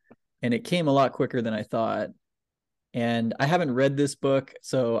milestone and it came a lot quicker than I thought. And I haven't read this book,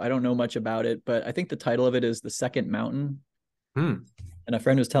 so I don't know much about it, but I think the title of it is The Second Mountain. Hmm. And a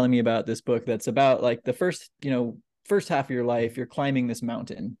friend was telling me about this book that's about like the first half of your life, you're climbing this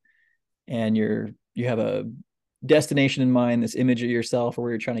mountain and you have a destination in mind, this image of yourself or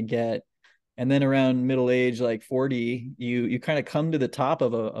where you're trying to get. And then around middle age, like 40, you kind of come to the top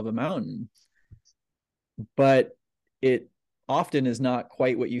of a mountain, but it often is not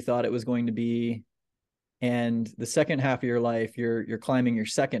quite what you thought it was going to be. And the second half of your life, you're climbing your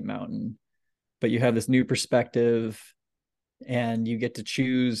second mountain, but you have this new perspective and you get to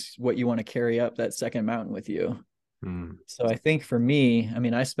choose what you want to carry up that second mountain with you. Hmm. So I think for me, I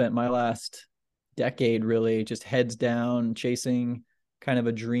mean, I spent my last decade really just heads down, chasing kind of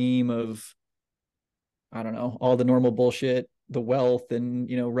a dream of, I don't know, all the normal bullshit, the wealth and,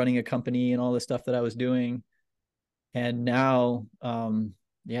 running a company and all the stuff that I was doing. And now,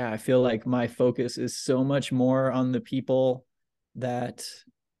 yeah, I feel like my focus is so much more on the people that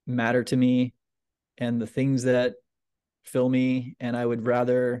matter to me and the things that fill me. And I would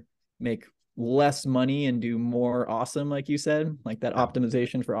rather make less money and do more awesome, like you said, like that Yeah.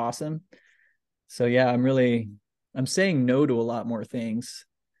 optimization for awesome. So yeah, I'm saying no to a lot more things,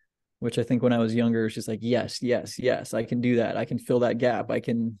 which I think when I was younger, it's just like, yes, yes, yes, I can do that. I can fill that gap. I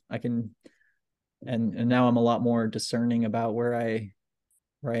can, and now I'm a lot more discerning about where I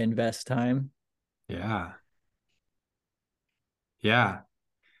invest time. Yeah. Yeah.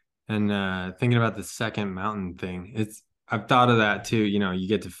 And thinking about the second mountain thing, I've thought of that too. You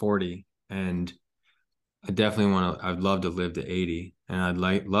get to 40 and I definitely I'd love to live to 80 and I'd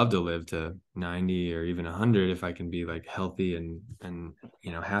love to live to 90 or even 100 if I can be like healthy and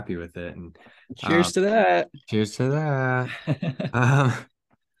happy with it. And um, Cheers to that. cheers to that. Um,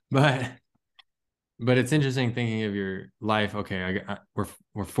 but it's interesting thinking of your life. Okay,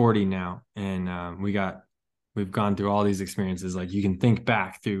 we're 40 now, and we've gone through all these experiences. Like you can think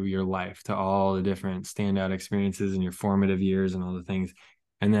back through your life to all the different standout experiences in your formative years and all the things,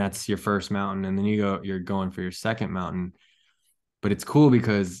 and that's your first mountain, and then you're going for your second mountain. But it's cool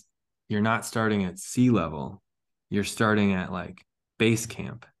because you're not starting at sea level; you're starting at like base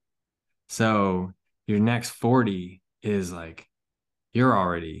camp. So your next 40 is like you're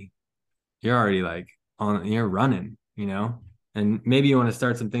already like you're running, and maybe you want to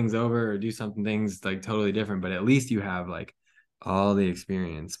start some things over or do something things like totally different, but at least you have like all the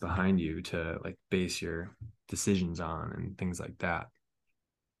experience behind you to like base your decisions on and things like that.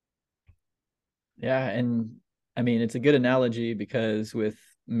 Yeah, and I mean it's a good analogy because with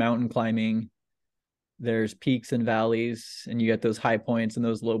mountain climbing, there's peaks and valleys, and you get those high points and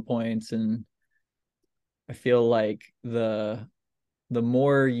those low points. And I feel like the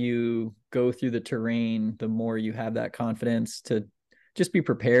more you go through the terrain, the more you have that confidence to just be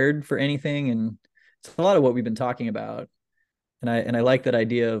prepared for anything. And it's a lot of what we've been talking about. And I like that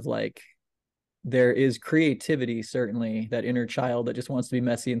idea of like there is creativity, certainly that inner child that just wants to be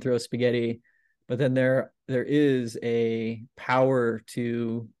messy and throw spaghetti, but then there is a power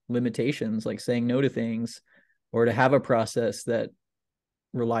to limitations, like saying no to things or to have a process that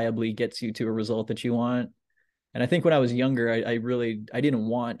reliably gets you to a result that you want. And I think when I was younger, I didn't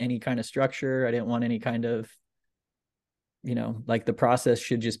want any kind of structure. I didn't want any kind of, like the process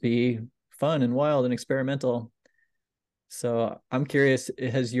should just be fun and wild and experimental. So I'm curious,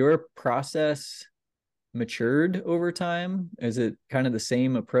 has your process matured over time? Is it kind of the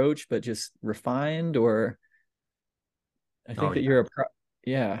same approach, but just refined? Or I Oh think that yeah.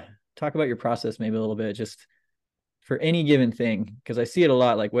 yeah, talk about your process maybe a little bit, just for any given thing. Cause I see it a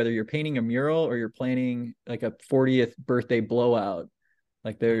lot, like whether you're painting a mural or you're planning like a 40th birthday blowout,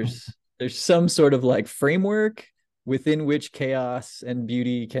 like there's some sort of like framework within which chaos and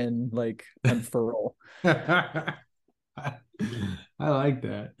beauty can like unfurl. I like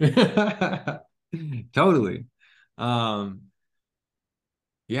that. Totally. Um,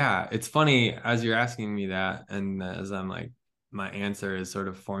 yeah, it's funny as you're asking me that, and as I'm like, my answer is sort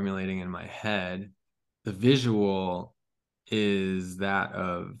of formulating in my head. The visual is that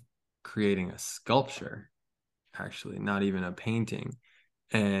of creating a sculpture, actually, not even a painting.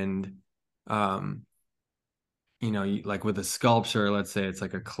 And um, like with a sculpture, let's say it's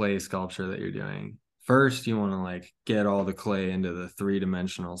like a clay sculpture that you're doing. First, you want to like get all the clay into the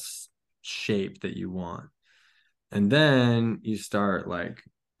three-dimensional shape that you want. And then you start like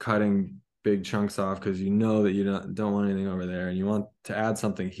cutting big chunks off because you know that you don't want anything over there and you want to add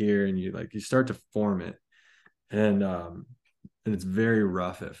something here, and you start to form it. And it's very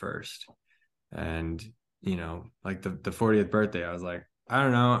rough at first. And like the 40th birthday, I was like, I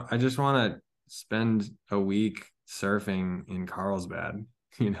don't know, I just want to spend a week surfing in Carlsbad,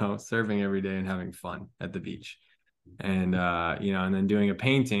 surfing every day and having fun at the beach. And and then doing a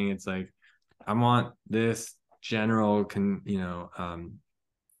painting, it's like I want this general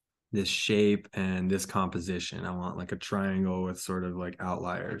this shape and this composition. I want like a triangle with sort of like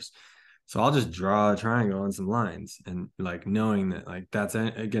outliers. So I'll just draw a triangle and some lines, and like knowing that like that's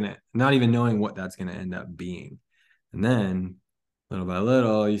gonna, not even knowing what that's gonna end up being. And then little by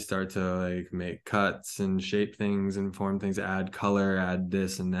little, you start to like make cuts and shape things and form things, add color, add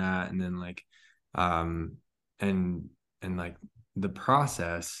this and that. And then like, um, and, and like the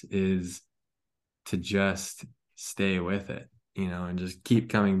process is to just stay with it, and just keep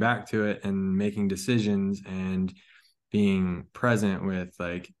coming back to it and making decisions and being present with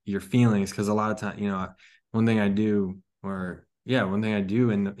like your feelings. Because a lot of time, one thing I do, or yeah, one thing I do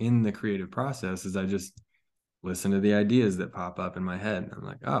in the creative process is I just listen to the ideas that pop up in my head. I'm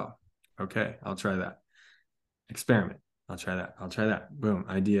like, oh, okay, I'll try that. Experiment. I'll try that. I'll try that. Boom,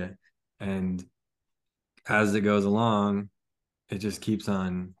 idea. And as it goes along, it just keeps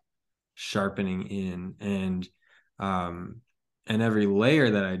on sharpening in. And every layer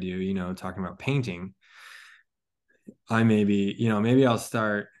that I do, talking about painting, I maybe I'll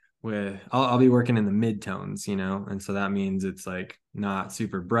start with I'll be working in the mid-tones, and so that means it's like not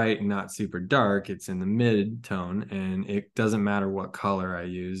super bright and not super dark. It's in the mid-tone, and it doesn't matter what color I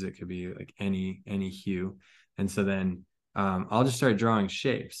use. It could be like any hue. And so then I'll just start drawing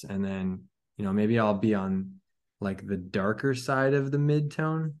shapes, and then maybe I'll be on like the darker side of the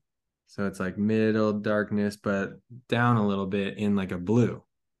mid-tone. So it's like middle darkness, but down a little bit in like a blue.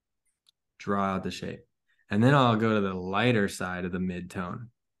 Draw out the shape. And then I'll go to the lighter side of the mid-tone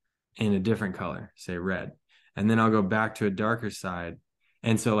in a different color, say red. And then I'll go back to a darker side.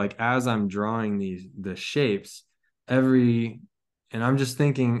 And so like as I'm drawing the shapes, and I'm just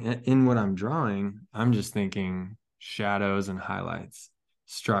thinking in what I'm drawing, I'm just thinking shadows and highlights,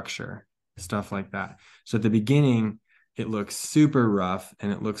 structure, stuff like that. So at the beginning, it looks super rough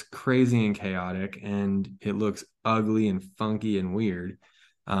and it looks crazy and chaotic and it looks ugly and funky and weird.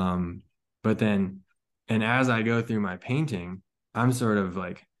 But then, and as I go through my painting, I'm sort of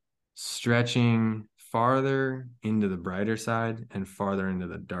like stretching farther into the brighter side and farther into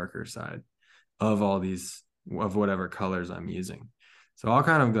the darker side of of whatever colors I'm using. So I'll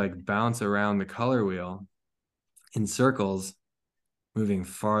kind of like bounce around the color wheel in circles, moving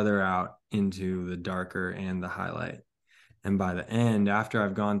farther out into the darker and the highlight. And by the end, after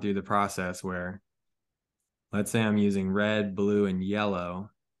I've gone through the process where, let's say I'm using red, blue, and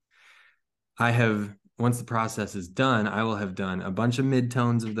yellow, once the process is done, I will have done a bunch of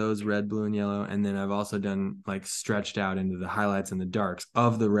mid-tones of those red, blue, and yellow. And then I've also done like stretched out into the highlights and the darks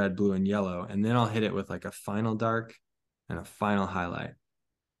of the red, blue, and yellow. And then I'll hit it with like a final dark and a final highlight.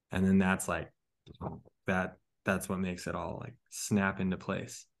 And then that's like that's what makes it all like snap into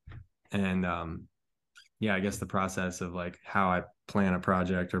place. And yeah, I guess the process of like how I plan a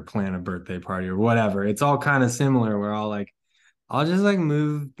project or plan a birthday party or whatever, it's all kind of similar. Where I'll just like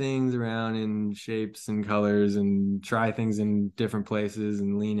move things around in shapes and colors and try things in different places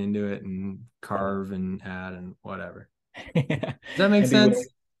and lean into it and carve and add and whatever. Yeah. Does that make And be sense?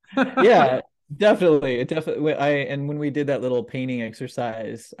 yeah, definitely. It definitely and when we did that little painting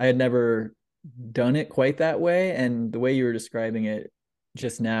exercise, I had never done it quite that way. And the way you were describing it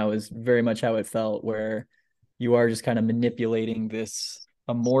just now is very much how it felt, where you are just kind of manipulating this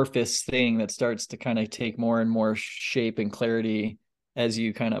amorphous thing that starts to kind of take more and more shape and clarity as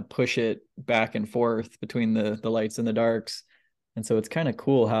you kind of push it back and forth between the lights and the darks. And so it's kind of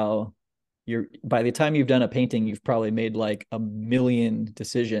cool how by the time you've done a painting, you've probably made like a million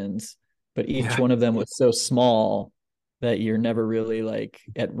decisions, but each Yeah. one of them was so small that you're never really like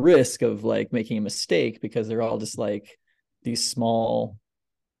at risk of like making a mistake, because they're all just like these small,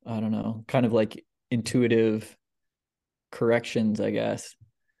 I don't know, kind of like intuitive corrections, I guess.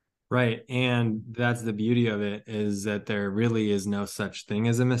 Right. And that's the beauty of it, is that there really is no such thing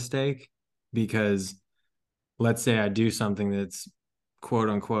as a mistake, because let's say I do something that's quote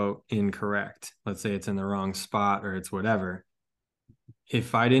unquote incorrect. Let's say it's in the wrong spot or it's whatever.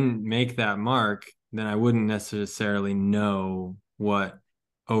 If I didn't make that mark, then I wouldn't necessarily know what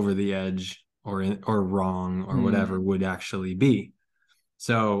over the edge or wrong or whatever would actually be.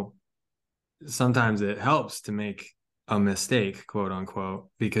 So sometimes it helps to make a mistake, quote unquote,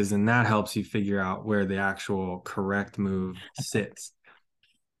 because then that helps you figure out where the actual correct move sits.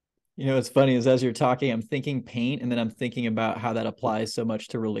 You know, what's funny is as you're talking, I'm thinking paint, and then I'm thinking about how that applies so much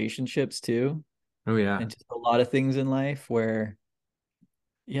to relationships too, Oh yeah. and just a lot of things in life where,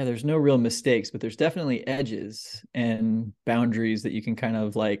 yeah, there's no real mistakes, but there's definitely edges and boundaries that you can kind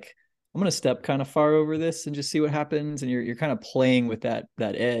of like, I'm going to step kind of far over this and just see what happens. And you're kind of playing with that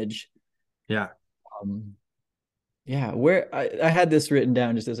edge. Yeah. Um, yeah, where I had this written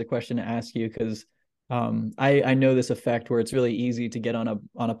down just as a question to ask you, because I know this effect where it's really easy to get on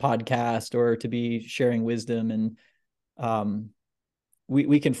a podcast or to be sharing wisdom, and um,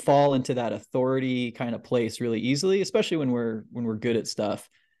 we can fall into that authority kind of place really easily, especially when we're good at stuff.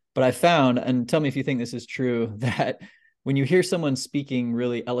 But I found, and tell me if you think this is true, that when you hear someone speaking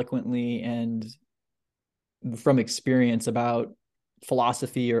really eloquently and from experience about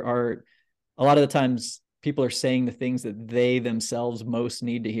philosophy or art, a lot of the times people are saying the things that they themselves most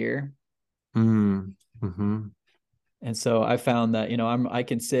need to hear. Mm-hmm. And so I found that, I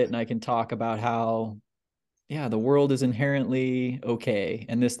can sit and I can talk about how, yeah, the world is inherently okay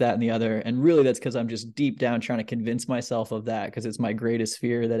and this, that, and the other. And really that's because I'm just deep down trying to convince myself of that, because it's my greatest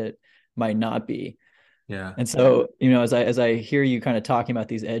fear that it might not be. Yeah. And so, as I hear you kind of talking about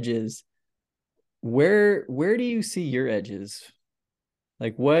these edges, where do you see your edges?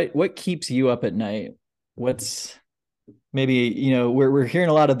 Like what keeps you up at night? What's maybe, we're hearing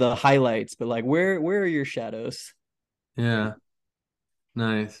a lot of the highlights, but like where are your shadows? Yeah.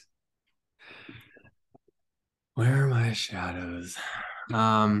 Nice. Where are my shadows?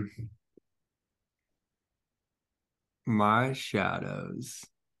 Um, my shadows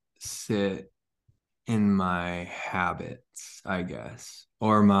sit in my habits, I guess,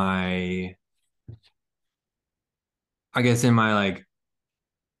 or I guess in my like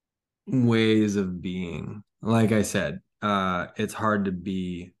ways of being. Like I said, it's hard to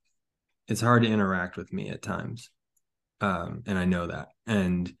interact with me at times. And I know that.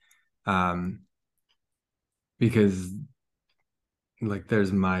 And um, because like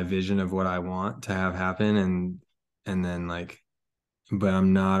there's my vision of what I want to have happen, and then like, but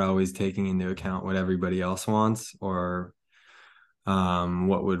I'm not always taking into account what everybody else wants, or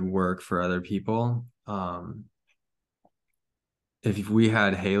what would work for other people. If we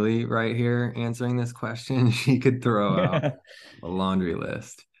had Haley right here answering this question, she could throw out a laundry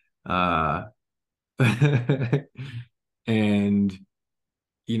list. Uh, and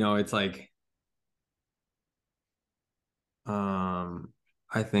it's like,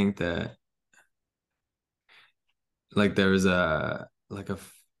 I think that like there was I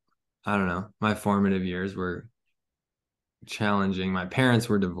don't know, my formative years were challenging. My parents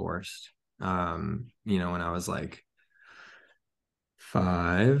were divorced, when I was like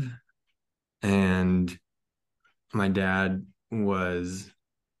 5, and my dad was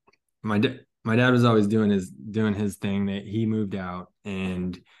my dad was always doing his thing, that he moved out,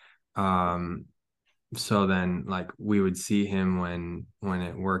 and um so then like we would see him when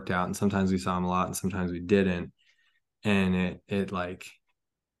it worked out, and sometimes we saw him a lot and sometimes we didn't, and it like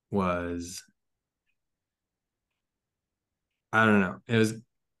was, I don't know,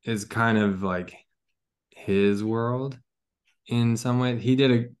 it's kind of like his world in some way.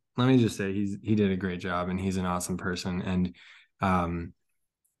 Let me just say, he did a great job, and he's an awesome person, um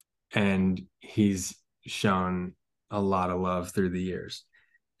and he's shown a lot of love through the years,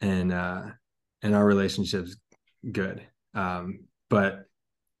 and our relationship's good. But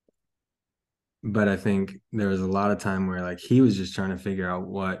I think there was a lot of time where like he was just trying to figure out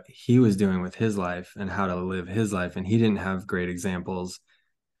what he was doing with his life and how to live his life, and he didn't have great examples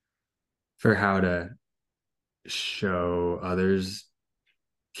for how to show others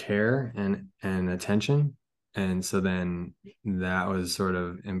care and attention. And so then that was sort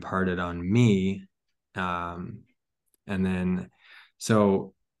of imparted on me, um and then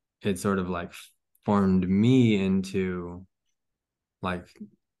so it sort of like formed me into like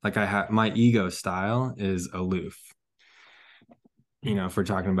I have my ego style is aloof. If we're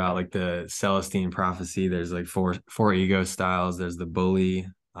talking about like the Celestine prophecy, there's like four ego styles. There's the bully,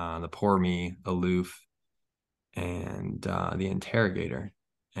 the poor me, aloof, and the interrogator.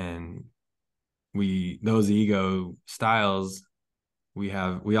 And those ego styles we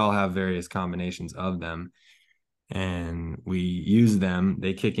all have various combinations of them, and we use them.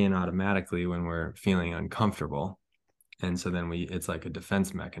 They kick in automatically when we're feeling uncomfortable. And so then it's like a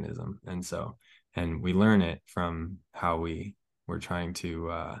defense mechanism. And we learn it from how we're trying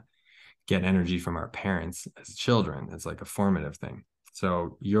to get energy from our parents as children. It's like a formative thing.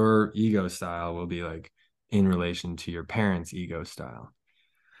 So your ego style will be like in relation to your parents' ego style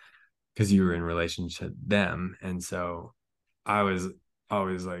because you were in relation to them. And so I was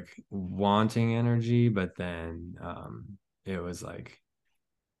always like wanting energy, but then it was like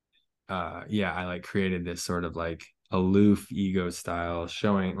I like created this sort of like aloof ego style,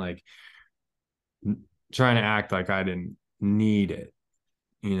 showing like trying to act like I didn't need it,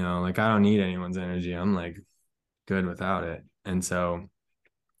 like I don't need anyone's energy. I'm like good without it. And so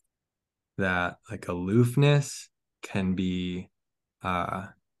that like aloofness can be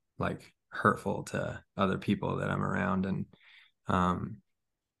like hurtful to other people that I'm around. Um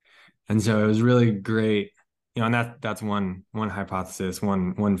and so it was really great, and that's one hypothesis,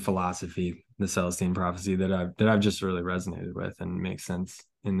 one philosophy, the Celestine prophecy, that I've just really resonated with and makes sense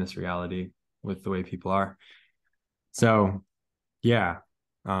in this reality with the way people are. So yeah,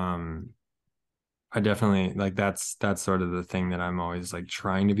 I definitely like that's sort of the thing that I'm always like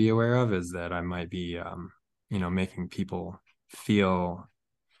trying to be aware of, is that I might be making people feel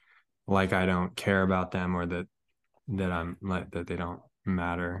like I don't care about them, or that I'm like that they don't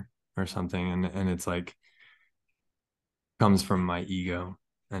matter or something, and it's like comes from my ego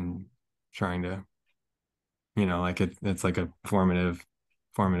and trying to, like it's like a formative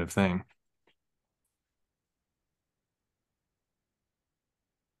thing.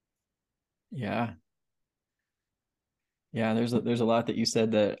 Yeah. Yeah, there's a lot that you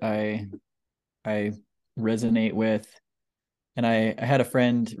said that I resonate with. And I had a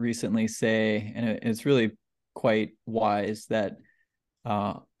friend recently say, and it's really quite wise, that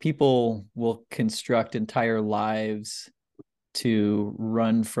people will construct entire lives to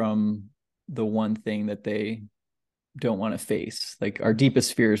run from the one thing that they don't want to face. Like our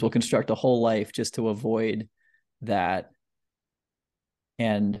deepest fears will construct a whole life just to avoid that.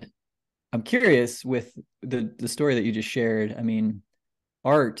 And I'm curious with the story that you just shared. I mean,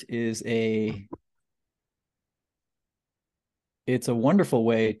 art is it's a wonderful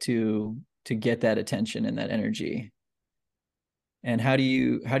way to get that attention and that energy. And how do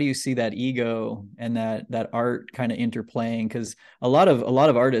you see that ego and that art kind of interplaying? Because a lot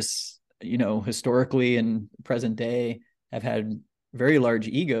of artists, historically and present day, have had very large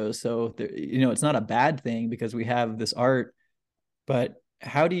egos. So it's not a bad thing because we have this art. But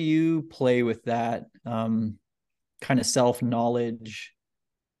how do you play with that kind of self knowledge,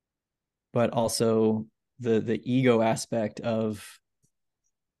 but also the ego aspect of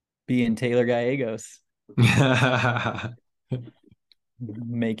being Taylor Gallegos,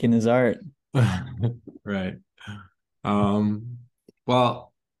 making his art? Right. Um,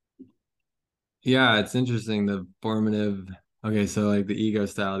 well, yeah, it's interesting. The formative, okay, so like the ego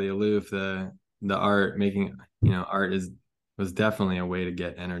style, the aloof, the art, making, art was definitely a way to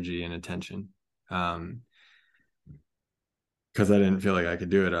get energy and attention. Um, because I didn't feel like I could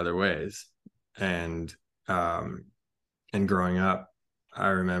do it other ways. And um and growing up, I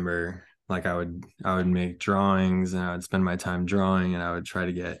remember like I would make drawings, and I would spend my time drawing, and I would try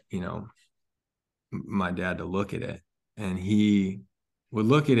to get, my dad to look at it. And he would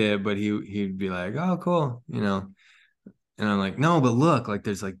look at it, but he'd be like, "Oh, cool," And I'm like, "No, but look, like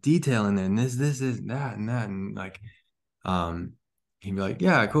there's like detail in there, and this is that and that." And like um he'd be like,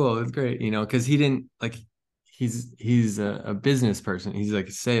 "Yeah, cool, it's great," because he didn't like he's a business person. He's like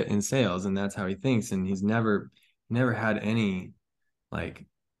in sales, and that's how he thinks. And he's never had any like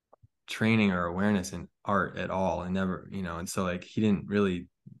training or awareness in art at all, and never, and so like he didn't really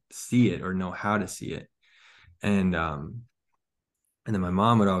see it or know how to see it. And then my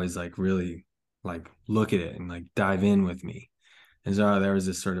mom would always like really like look at it and like dive in with me. And so there was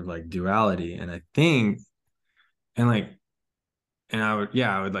this sort of like duality. And I think, and like, and I would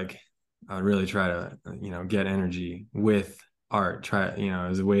really try to, get energy with art, try,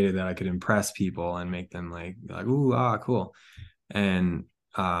 as a way that I could impress people and make them like, ooh, ah, cool. And,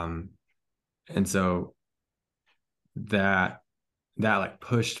 um, and so that, that like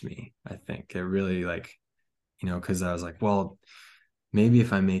pushed me, I think it really like, cause I was like, well, maybe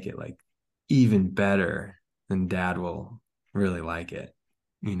if I make it like even better, then dad will really like it,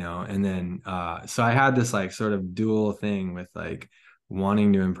 and then so I had this like sort of dual thing with like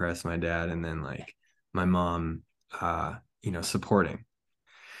wanting to impress my dad, and then like my mom supporting.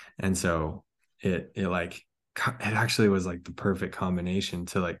 And so it like it actually was like the perfect combination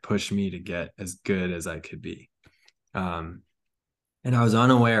to like push me to get as good as I could be. um And I was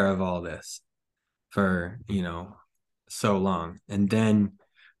unaware of all this for, so long. And then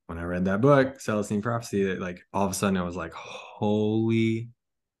when I read that book, Celestine Prophecy, that like all of a sudden I was like, holy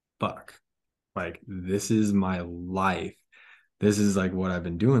fuck. Like this is my life. This is like what I've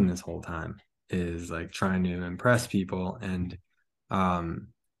been doing this whole time, is like trying to impress people. Um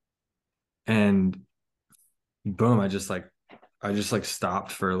and boom, I just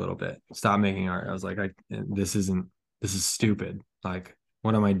stopped for a little bit, stopped making art. I was like, this is stupid. Like,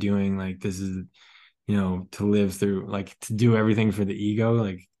 what am I doing? Like, this is, to live through, like, to do everything for the ego,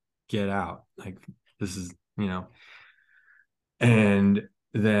 like, get out. Like, this is, and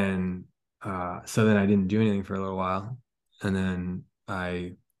then, so then I didn't do anything for a little while. And then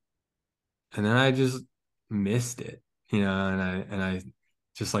I just missed it, and I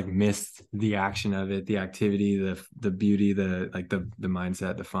just like missed the action of it, the activity, the beauty, the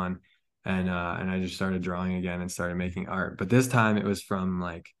mindset, the fun. And I just started drawing again and started making art. But this time it was from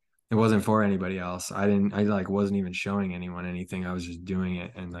like, it wasn't for anybody else. I like wasn't even showing anyone anything. I was just doing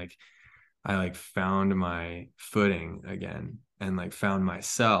it. And like I like found my footing again, and like found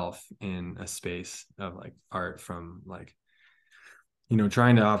myself in a space of like art, from like,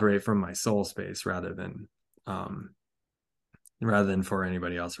 trying to operate from my soul space um rather than for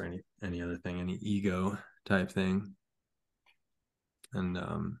anybody else or any other thing, any ego type thing. And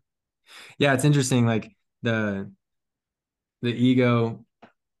yeah, it's interesting, like the ego,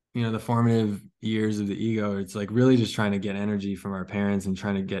 the formative years of the ego, it's like really just trying to get energy from our parents and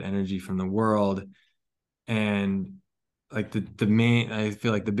trying to get energy from the world. And like the main, I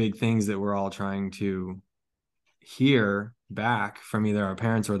feel like the big things that we're all trying to hear back from either our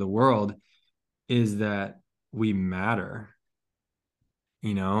parents or the world is that we matter,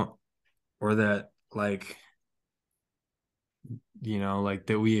 you know, or that like, like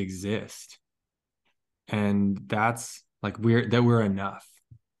that we exist. And that's like we're enough.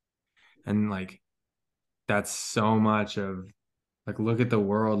 And like that's so much of like, look at the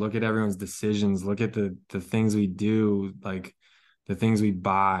world, look at everyone's decisions, look at the things we do, like the things we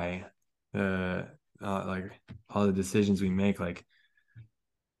buy, like all the decisions we make, like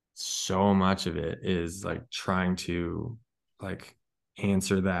so much of it is like trying to like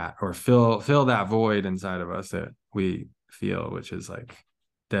answer that or fill that void inside of us that we feel, which is like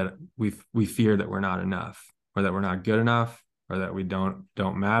that we fear that we're not enough, or that we're not good enough, or that we don't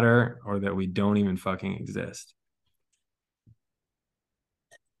matter, or that we don't even fucking exist.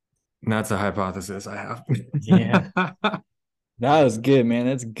 And that's a hypothesis I have. Yeah, that was good, man.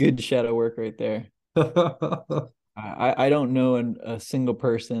 That's good shadow work right there. I don't know a single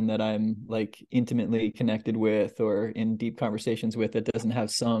person that I'm like intimately connected with or in deep conversations with that doesn't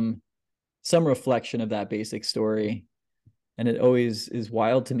have some reflection of that basic story. And it always is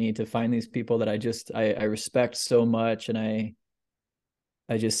wild to me to find these people that I respect so much, and I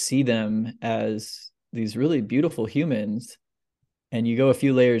just see them as these really beautiful humans. And you go a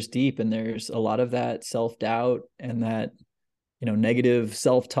few layers deep and there's a lot of that self-doubt and that, negative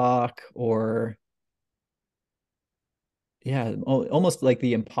self-talk, or yeah, almost like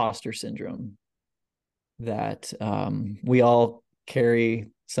the imposter syndrome that we all carry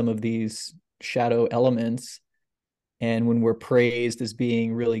some of these shadow elements. And when we're praised as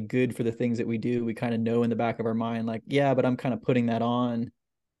being really good for the things that we do, we kind of know in the back of our mind, like, yeah, but I'm kind of putting that on.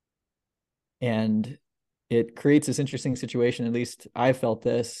 And it creates this interesting situation. At least I felt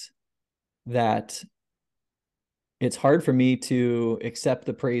this, that it's hard for me to accept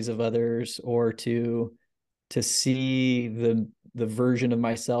the praise of others, or to see the version of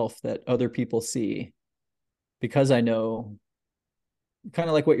myself that other people see, because I know, kind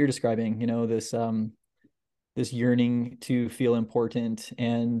of like what you're describing, this yearning to feel important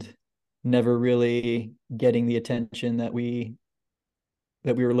and never really getting the attention that we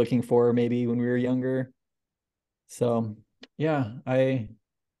were looking for maybe when we were younger. So yeah, I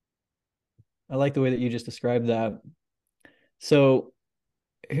like the way that you just described that. So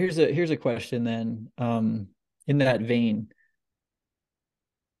here's a question then, in that vein.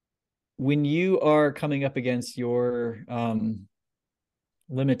 When you are coming up against your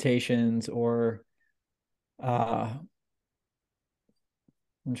limitations, or I'm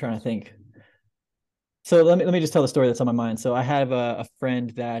trying to think. So let me just tell the story that's on my mind. So I have a friend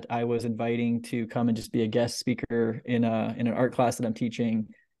that I was inviting to come and just be a guest speaker in an art class that I'm teaching,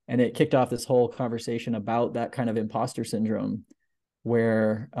 and it kicked off this whole conversation about that kind of imposter syndrome,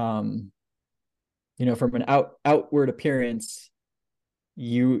 where from an outward appearance,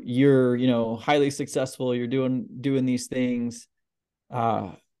 you're highly successful, you're doing these things.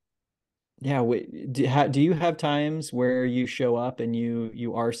 Yeah, do you have times where you show up and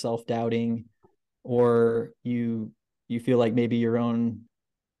you are self-doubting, or you feel like maybe your own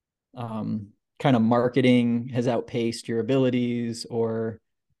um, kind of marketing has outpaced your abilities, or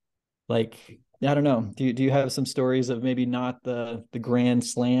like, I don't know. Do you have some stories of maybe not the grand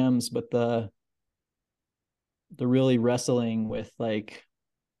slams, but the really wrestling with like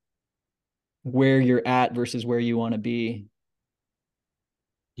where you're at versus where you want to be?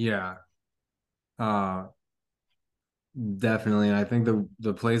 Yeah. Uh Definitely. And I think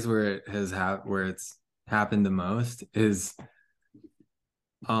the place where where it's happened the most is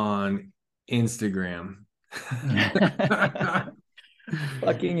on Instagram.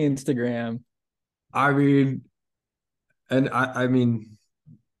 Fucking Instagram. I mean, and I mean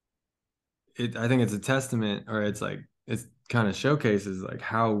I think it's a testament, or it's like it's kind of showcases like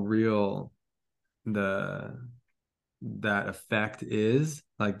how real the that effect is,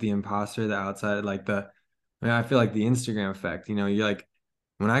 like the imposter, the outside, like I mean, I feel like the Instagram effect, you're like,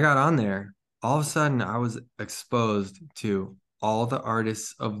 when I got on there, all of a sudden I was exposed to all the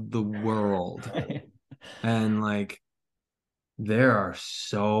artists of the world. And like, there are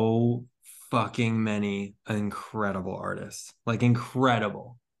so fucking many incredible artists, like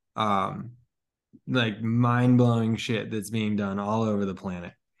incredible, um, like mind-blowing shit that's being done all over the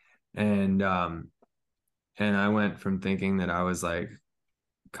planet. And, and I went from thinking that I was like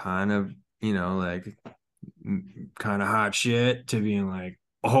kind of, like kind of hot shit to being like,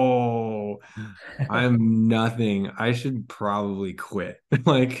 oh, I'm nothing. I should probably quit.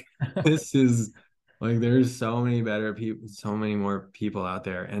 Like, this is like, there's so many better people, so many more people out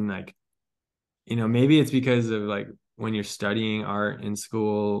there. And like, maybe it's because of like when you're studying art in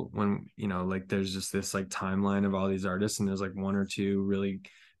school, when, like there's just this like timeline of all these artists, and there's like one or two really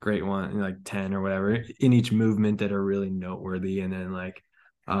great one, like 10 or whatever in each movement that are really noteworthy.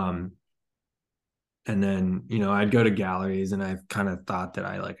 Um, and then, I'd go to galleries, and I kind of thought that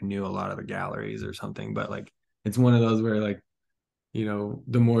I like knew a lot of the galleries or something, but like it's one of those where like,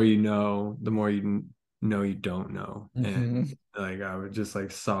 the more you know, the more you know you don't know. And Mhm. like I would just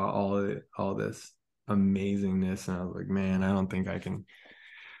like saw all this amazingness, and I was like, man, I don't think I can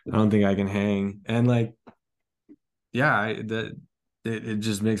hang. And like, yeah, it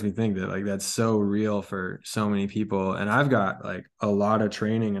just makes me think that like that's so real for so many people. And I've got like a lot of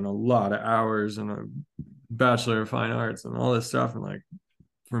training and a lot of hours and a bachelor of fine arts and all this stuff. And like,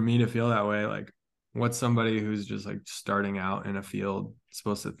 for me to feel that way, like, what's somebody who's just like starting out in a field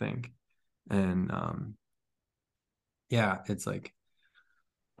supposed to think? And yeah, it's like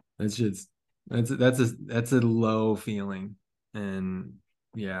it's just that's a low feeling. And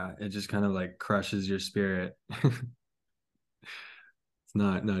yeah, it just kind of like crushes your spirit. It's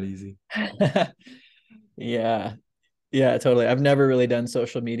not easy. Yeah. Yeah, totally. I've never really done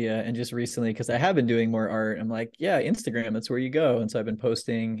social media, and just recently, because I have been doing more art, I'm like, yeah, Instagram, that's where you go. And so I've been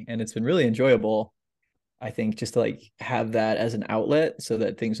posting, and it's been really enjoyable. I think just to like have that as an outlet so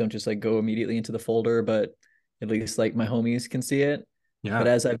that things don't just like go immediately into the folder, but at least like my homies can see it. But Yeah.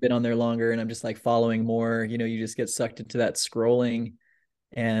 as I've been on there longer and I'm just like following more, you just get sucked into that scrolling.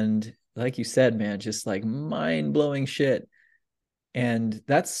 And like you said, man, just like mind blowing shit. And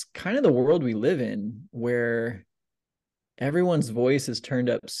that's kind of the world we live in, where everyone's voice is turned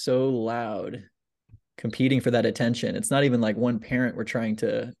up so loud, competing for that attention. It's not even like one parent we're trying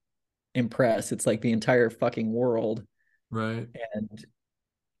to impress, it's like the entire fucking world. Right. And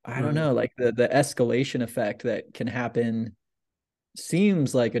I don't Right. know, like the escalation effect that can happen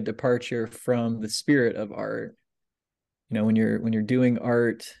seems like a departure from the spirit of art. When you're doing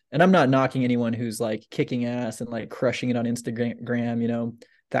art, and I'm not knocking anyone who's like kicking ass and like crushing it on Instagram,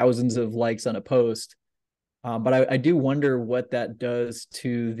 thousands of likes on a post. But I do wonder what that does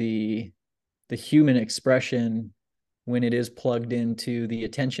to the human expression when it is plugged into the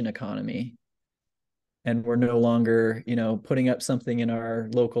attention economy, and we're no longer, putting up something in our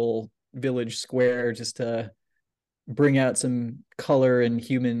local village square just to bring out some color and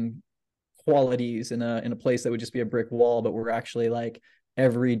human qualities in a place that would just be a brick wall, but we're actually like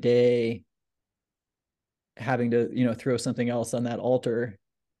every day having to, throw something else on that altar.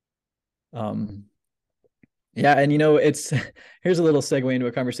 Um, Yeah, and it's here's a little segue into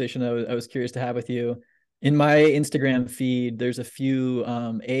a conversation I was curious to have with you. In my Instagram feed, there's a few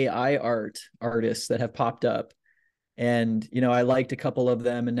AI artists that have popped up, and I liked a couple of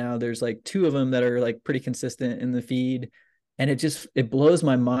them, and now there's like two of them that are like pretty consistent in the feed, and it blows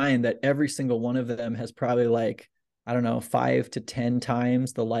my mind that every single one of them has probably like, I don't know, 5 to 10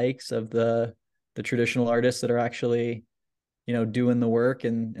 times the likes of the traditional artists that are actually doing the work.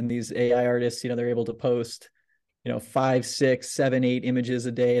 And these AI artists, they're able to post 5, 6, 7, 8 images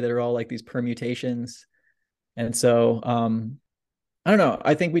a day that are all like these permutations. And so I don't know.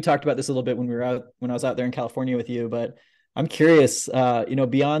 I think we talked about this a little bit when I was out there in California with you, but I'm curious,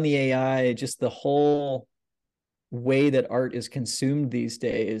 beyond the AI, just the whole way that art is consumed these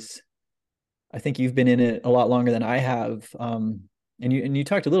days. I think you've been in it a lot longer than I have. And you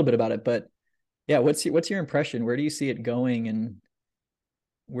talked a little bit about it, but yeah, what's your impression? Where do you see it going, and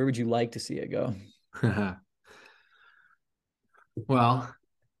where would you like to see it go? Well,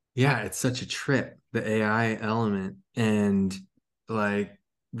 yeah, it's such a trip, the AI element. And like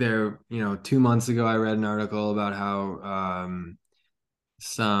 2 months ago, I read an article about how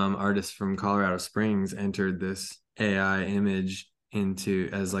some artists from Colorado Springs entered this AI image into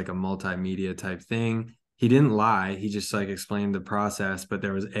as like a multimedia type thing. He didn't lie, he just like explained the process, but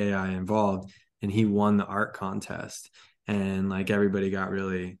there was AI involved and he won the art contest. And like everybody got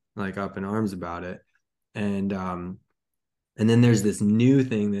really like up in arms about it. And then there's this new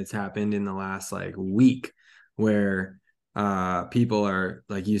thing that's happened in the last like week where people are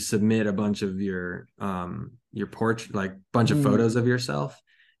like you submit a bunch of your portrait, like bunch of Mm, photos of yourself,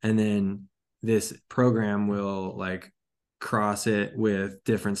 and then this program will like cross it with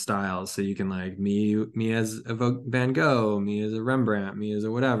different styles, so you can like me as a Van Gogh, me as a Rembrandt, me as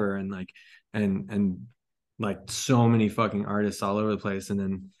a whatever, and like and like so many fucking artists all over the place. And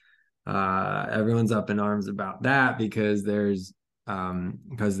then everyone's up in arms about that because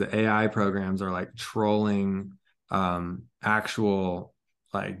the AI programs are like trolling actual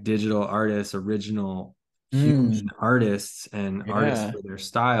like digital artists, original human mm, artists and artists yeah, for their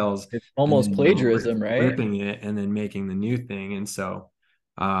styles, it's and almost then like plagiarism, right? ripping it and then making the new thing. And so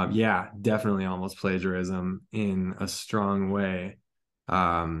yeah, definitely almost plagiarism in a strong way.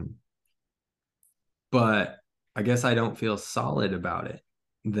 Um, but I guess I don't feel solid about it,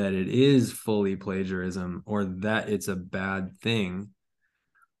 that it is fully plagiarism or that it's a bad thing.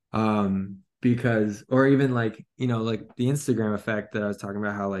 Because, or even like, like the Instagram effect that I was talking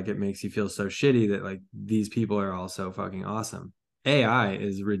about, how like it makes you feel so shitty that like these people are all so fucking awesome. AI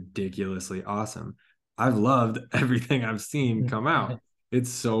is ridiculously awesome. I've loved everything I've seen come out. It's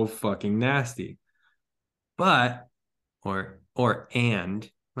so fucking nasty. But,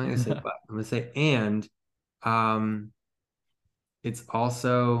 I'm not gonna say but, I'm gonna say um, it's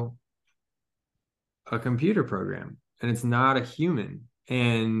also a computer program and it's not a human,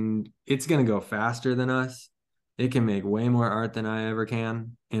 and it's going to go faster than us. It can make way more art than I ever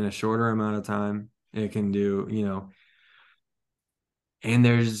can in a shorter amount of time. It can do, and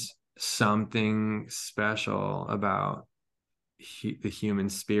there's something special about the human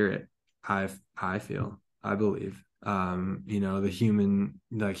spirit. I feel, I believe, the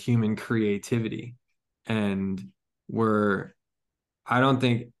human creativity. And we're I don't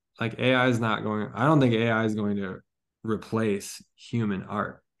think I don't think AI is going to replace human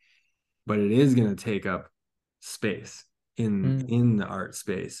art, but it is going to take up space in Mm, in the art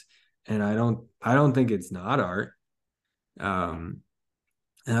space. And I don't think it's not art. Um,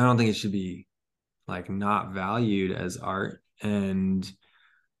 and I don't think it should be like not valued as art. And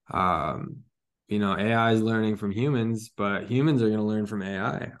um, AI is learning from humans, but humans are going to learn from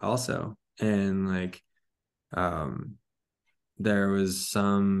AI also. And like there was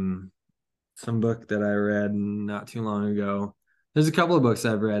some book that I read not too long ago. There's a couple of books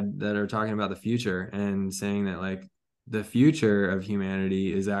I've read that are talking about the future and saying that like the future of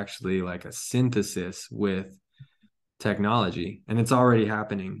humanity is actually like a synthesis with technology, and it's already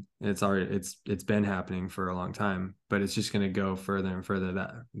happening. It's been happening for a long time, but it's just going to go further and further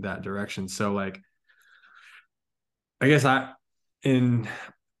that direction. So like I guess in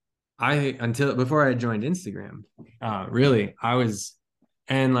I until before I joined Instagram, really I was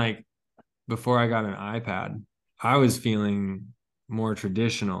and like before I got an iPad, I was feeling more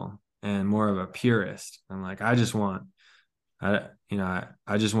traditional and more of a purist. I'm like, I just want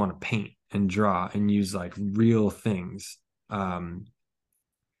to paint and draw and use like real things. Um,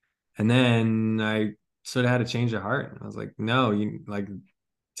 and then I sort of had to change of heart. I was like, no, you like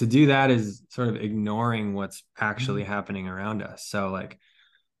to do that is sort of ignoring what's actually mm, happening around us. So like,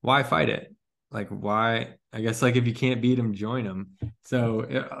 why fight it? Like, why? I guess like if you can't beat them, join them. So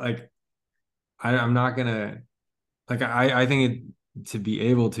like, I'm not gonna like I think to be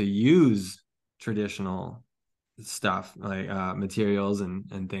able to use traditional stuff like materials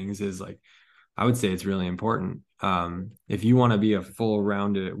and things is like I would say it's really important. If you want to be a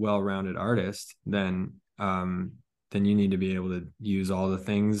well-rounded artist, then you need to be able to use all the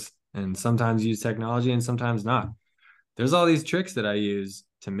things and sometimes use technology and sometimes not. There's all these tricks that I use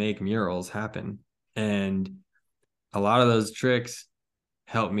to make murals happen, and a lot of those tricks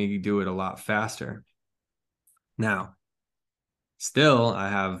help me do it a lot faster. Now, still, I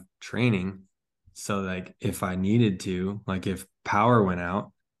have training. So like if I needed to, like if power went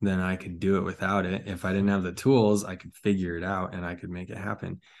out, then I could do it without it. If I didn't have the tools, I could figure it out and I could make it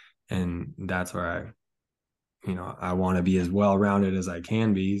happen. And that's where I want to be as well-rounded as I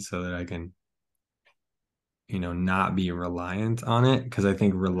can be so that I can, not be reliant on it. Cause I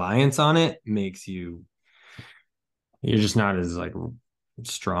think reliance on it makes you're just not as like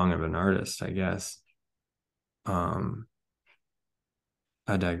strong of an artist, I guess. Um,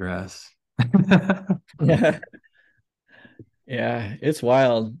 I digress. Yeah. Yeah, it's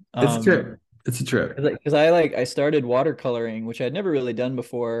wild. It's a trip. It's a trip. Because I started watercoloring, which I'd never really done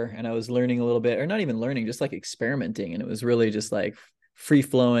before, and I was learning a little bit, or not even learning, just like experimenting, and it was really just like free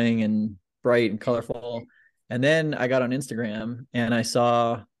flowing and bright and colorful. And then I got on Instagram and I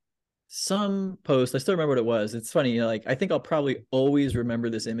saw some post. I still remember what it was. It's funny, like I think I'll probably always remember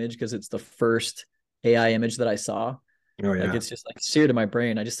this image because it's the first AI image that I saw. Oh Like yeah. it's just like seared in my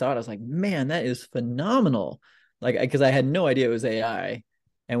brain. I just saw it. I was like, man, that is phenomenal. Like, because I had no idea it was AI.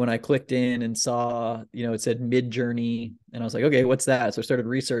 And when I clicked in and saw, it said Mid Journey, and I was like, okay, what's that? So I started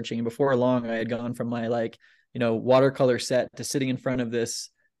researching. And before long, I had gone from my watercolor set to sitting in front of this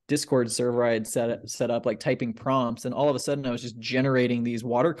Discord server I had set up, like typing prompts. And all of a sudden, I was just generating these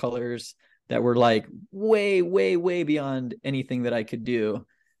watercolors that were like way, way, way beyond anything that I could do.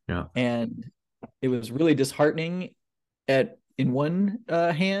 Yeah. And it was really disheartening in one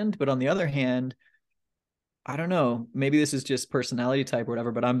hand, but on the other hand, I don't know, maybe this is just personality type or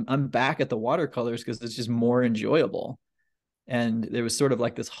whatever, but I'm back at the watercolors because it's just more enjoyable. And there was sort of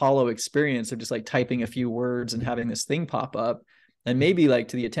like this hollow experience of just like typing a few words and having this thing pop up. And maybe like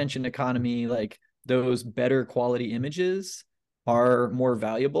to the attention economy, like those better quality images are more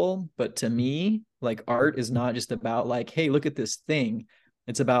valuable. But to me, like art is not just about like, hey, look at this thing.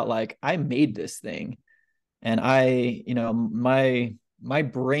 It's about like, I made this thing. And my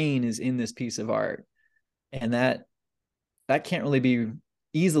brain is in this piece of art. And that can't really be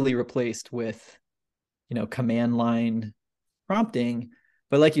easily replaced with, command line prompting.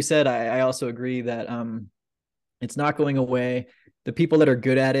 But like you said, I also agree that it's not going away. The people that are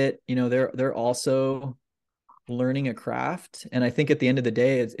good at it, they're also learning a craft. And I think at the end of the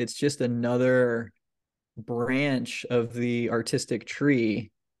day, it's just another branch of the artistic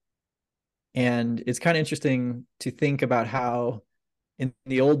tree. And it's kind of interesting to think about how in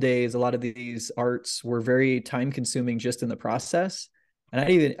the old days, a lot of these arts were very time consuming just in the process. And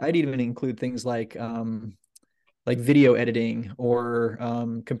I'd even include things like video editing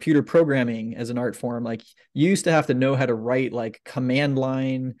or computer programming as an art form. Like you used to have to know how to write like command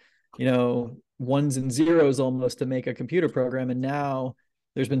line, ones and zeros almost to make a computer program. And now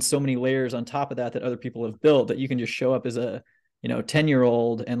there's been so many layers on top of that other people have built that you can just show up as a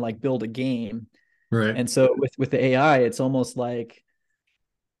 10-year-old and like build a game. Right. And so with the AI, it's almost like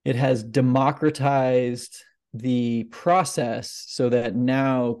it has democratized the process so that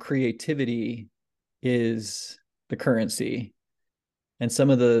now creativity is the currency. And some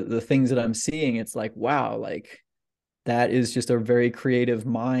of the things that I'm seeing, it's like, wow, like that is just a very creative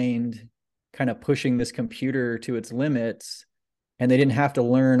mind kind of pushing this computer to its limits. And they didn't have to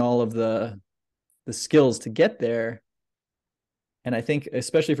learn all of the skills to get there. And I think,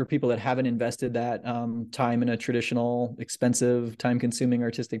 especially for people that haven't invested that time in a traditional, expensive, time-consuming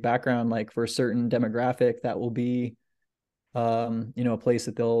artistic background, like for a certain demographic, that will be, a place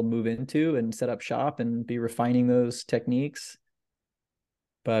that they'll move into and set up shop and be refining those techniques.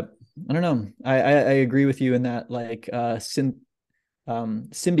 But I don't know. I agree with you in that, like,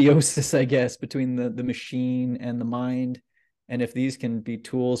 symbiosis, I guess, between the machine and the mind. And if these can be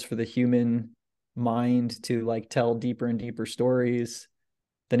tools for the human mind to like tell deeper and deeper stories,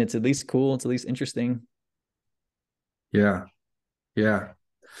 then it's at least cool. It's at least interesting. Yeah. Yeah.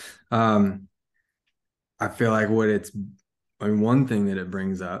 I feel like one thing that it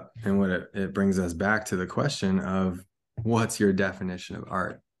brings up and what it brings us back to the question of what's your definition of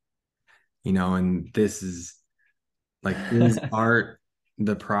art? And this is like, is art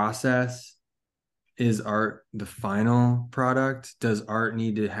the process? Is art the final product? Does art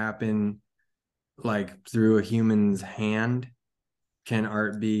need to happen like through a human's hand? Can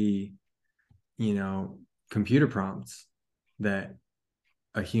art be, computer prompts that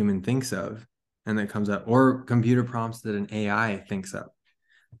a human thinks of and that comes up, or computer prompts that an AI thinks of?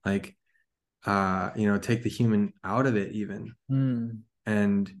 Like, take the human out of it even. Mm.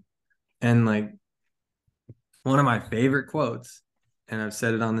 And like one of my favorite quotes, and I've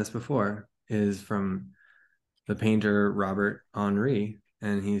said it on this before, is from the painter Robert Henri.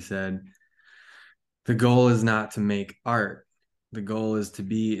 And he said, the goal is not to make art. The goal is to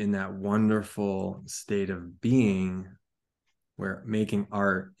be in that wonderful state of being where making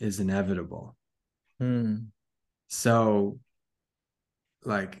art is inevitable. Hmm. So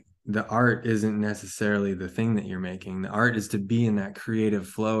like the art isn't necessarily the thing that you're making. The art is to be in that creative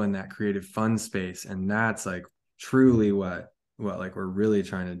flow and that creative fun space. And that's like truly what like we're really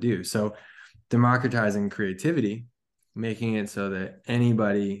trying to do. So democratizing creativity, making it so that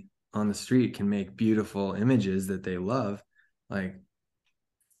anybody on the street can make beautiful images that they love, like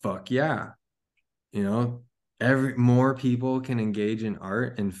fuck yeah. You know, every more people can engage in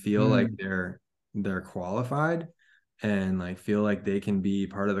art and feel like Hmm. they're qualified and like feel like they can be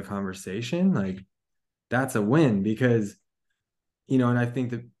part of the conversation. Like that's a win because and I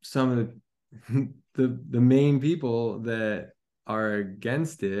think that some of the main people that are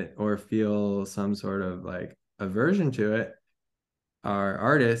against it or feel some sort of like aversion to it are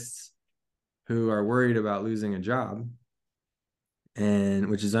artists who are worried about losing a job, and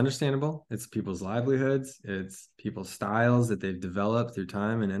which is understandable. It's people's livelihoods, it's people's styles that they've developed through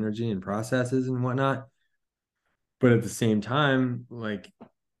time and energy and processes and whatnot. But at the same time, like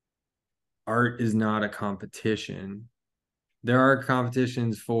art is not a competition. There are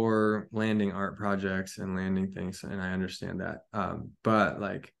competitions for landing art projects and landing things, and I understand that. But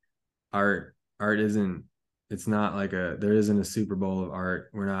like art isn't. It's not like there isn't a Super Bowl of art.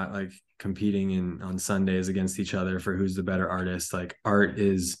 We're not like competing in on Sundays against each other for who's the better artist. Like art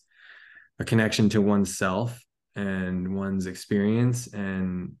is a connection to oneself and one's experience,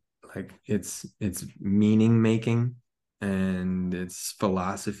 and like it's meaning making, and it's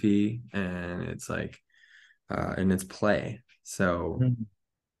philosophy, and it's like and it's play. So, Hmm.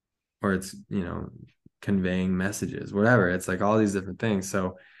 or it's conveying messages, whatever. It's like all these different things.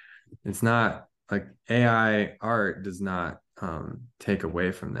 So it's not like AI art does not take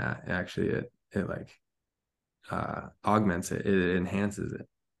away from that. Actually, it like augments it. It enhances it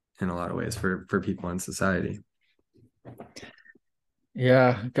in a lot of ways for people in society.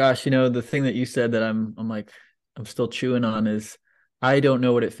 Yeah, gosh, the thing that you said that I'm like I'm still chewing on is I don't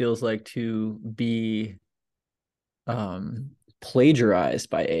know what it feels like to be um plagiarized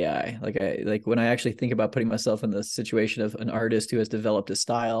by AI. Like when I actually think about putting myself in the situation of an artist who has developed a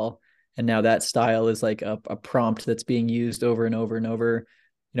style and now that style is like a prompt that's being used over and over and over.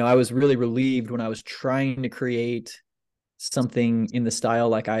 I was really relieved when I was trying to create something in the style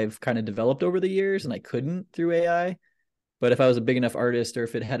like I've kind of developed over the years and I couldn't through AI. But if I was a big enough artist or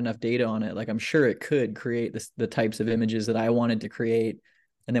if it had enough data on it, like I'm sure it could create the types of images that I wanted to create.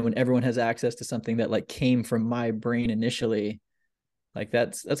 And then when everyone has access to something that like came from my brain initially, like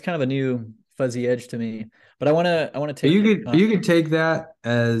that's kind of a new fuzzy edge to me. But I want to But take you could take that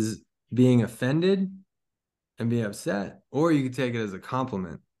as being offended and be upset, or you could take it as a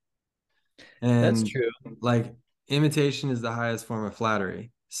compliment. that's And true. like imitation is the highest form of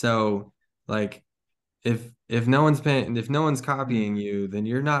flattery. So like if no one's copying you, then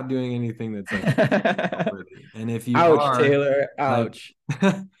you're not doing anything that's like worthy. And if you Ouch, are, Taylor. like, Ouch.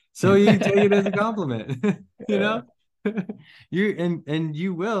 so you take it as a compliment, you Yeah. know? You and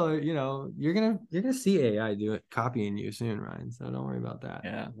you will, you're gonna see AI do it copying you soon, Ryan. So don't worry about that.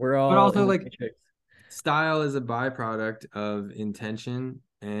 Yeah. We're But all also in the like matrix. style is a byproduct of intention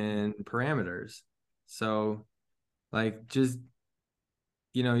and parameters. So like just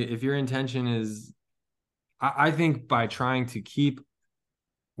if your intention is I think by trying to keep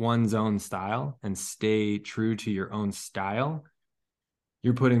one's own style and stay true to your own style,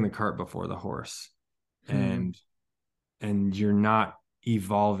 you're putting the cart before the horse. Hmm. And you're not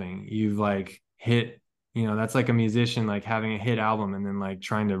evolving. You've like hit, that's like a musician like having a hit album and then like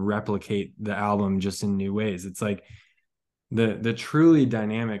trying to replicate the album just in new ways. It's like the truly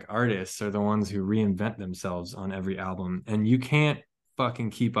dynamic artists are the ones who reinvent themselves on every album, and you can't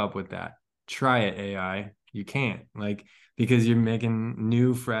fucking keep up with that. Try it, AI. You can't, like, because you're making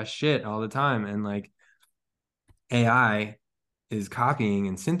new fresh shit all the time, and like AI is copying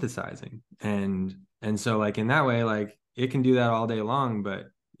and synthesizing, and so like in that way, like it can do that all day long, but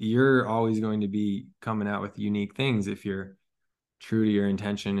you're always going to be coming out with unique things if you're true to your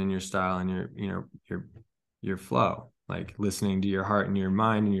intention and your style and your flow, like listening to your heart and your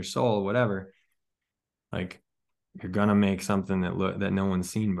mind and your soul, whatever. Like you're gonna make something that no one's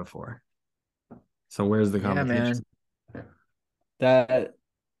seen before. So where's the Yeah, competition? man. That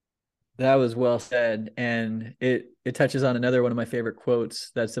that was well said, and it touches on another one of my favorite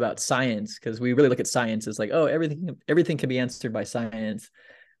quotes that's about science because we really look at science as like, oh, everything can be answered by science.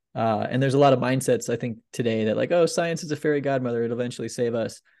 And there's a lot of mindsets I think today that like, oh, science is a fairy godmother; it'll eventually save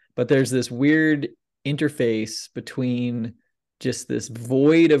us. But there's this weird interface between just this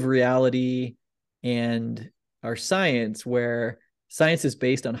void of reality and our science, where science is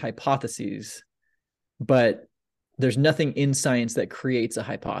based on hypotheses, but there's nothing in science that creates a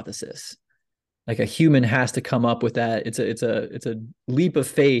hypothesis. like a human has to come up with that. It's a leap of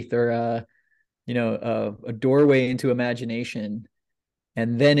faith, or a doorway into imagination,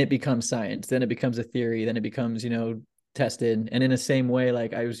 and then it becomes science, then it becomes a theory, then it becomes tested. And in the same way,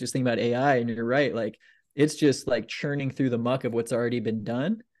 like I was just thinking about AI, and you're right, like it's just like churning through the muck of what's already been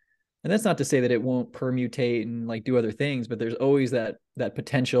done. And that's not to say that it won't permutate and like do other things, but there's always that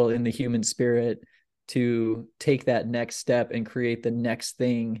potential in the human spirit to take that next step and create the next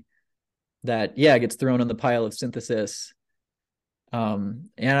thing that gets thrown on the pile of synthesis. And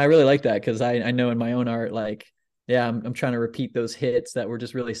I really like that, because I know in my own art, like, I'm trying to repeat those hits that were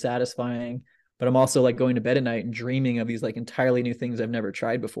just really satisfying, but I'm also like going to bed at night and dreaming of these like entirely new things I've never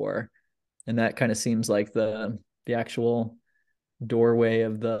tried before. And that kind of seems like the actual doorway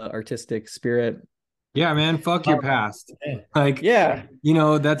of the artistic spirit. Yeah, man, fuck your past. Like, Yeah.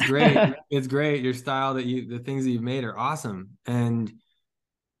 that's great. It's great. Your style, the things that you've made are awesome.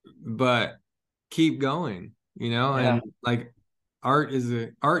 But keep going, Yeah. and like art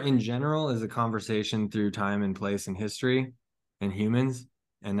in general is a conversation through time and place and history and humans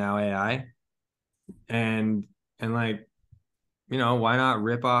and now AI. And like, why not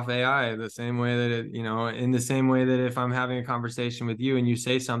rip off AI the same way that in the same way that if I'm having a conversation with you and you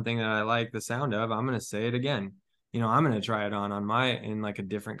say something that I like the sound of, I'm going to say it again. I'm going to try it on in like a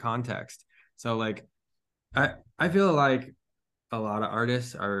different context. So like, I feel like a lot of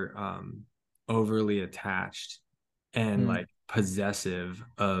artists are overly attached and like possessive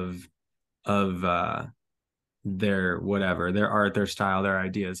of their art, their style, their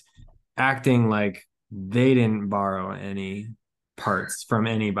ideas, acting like they didn't borrow any parts from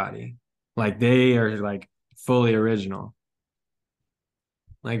anybody. Like they are like fully original.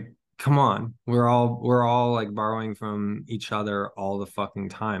 Like, come on. We're all like borrowing from each other all the fucking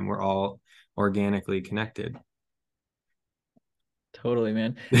time. We're all organically connected. Totally,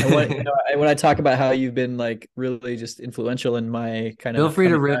 man. And when I talk about how you've been like really just influential in my kind Feel of free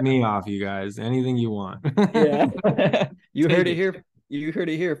to coming rip back. me off, you guys. Anything you want. Yeah. You Take heard it it. here. You heard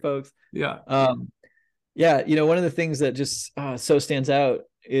it here, folks. Yeah. Um, yeah, one of the things that just so stands out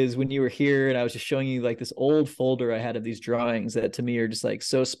is when you were here and I was just showing you like this old folder I had of these drawings that to me are just like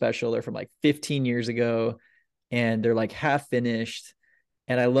so special. They're from like 15 years ago, and they're like half finished.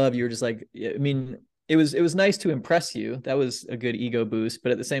 And I love, you were just like, I mean, it was nice to impress you. That was a good ego boost.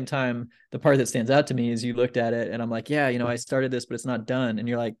 But at the same time, the part that stands out to me is you looked at it and I'm like, yeah, I started this, but it's not done. And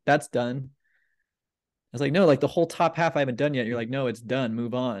you're like, that's done. I was like, no, like the whole top half I haven't done yet. You're like, no, it's done.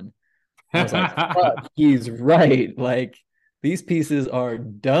 Move on. And I was like, fuck, he's right. Like these pieces are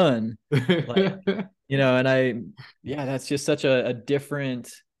done. Like, and that's just such a different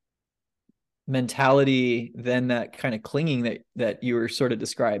mentality than that kind of clinging that you were sort of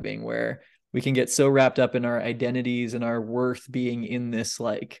describing, where we can get so wrapped up in our identities and our worth being in this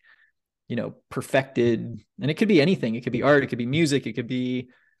like perfected. And it could be anything. It could be art, it could be music, it could be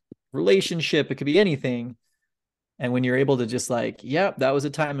relationship, it could be anything. And when you're able to just like, yep, that was a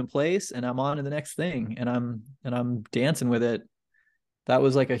time and place, and I'm on to the next thing, and I'm dancing with it, that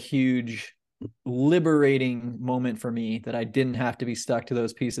was like a huge liberating moment for me, that I didn't have to be stuck to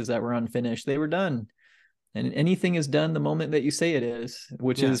those pieces that were unfinished. They were done. And anything is done the moment that you say it is,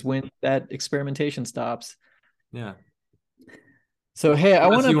 which Yeah. is when that experimentation stops. Yeah. So, hey, I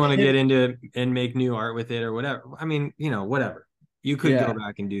want Unless you want to to get into and make new art with it or whatever. I mean, whatever. You could go yeah,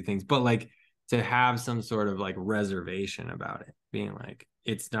 back and do things, but like to have some sort of like reservation about it, being like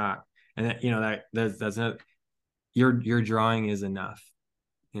it's not, and that's not your drawing is enough.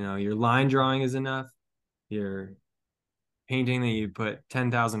 Your line drawing is enough. Your painting that you put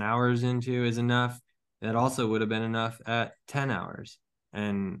 10,000 hours into is enough. That also would have been enough at 10 hours.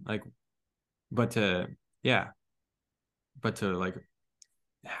 And like, but to, yeah, but to like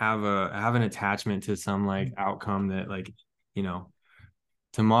have an attachment to some like outcome that like, you know,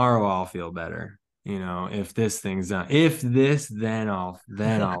 tomorrow I'll feel better. If this thing's done, if this, then I'll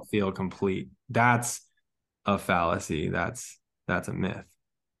feel complete. That's a fallacy. That's a myth.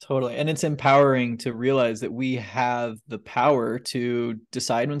 totally. And it's empowering to realize that we have the power to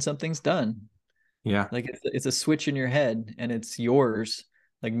decide when something's done. Yeah. Like it's a switch in your head and it's yours.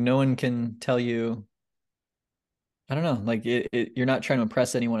 Like no one can tell you, I don't know, like you're not trying to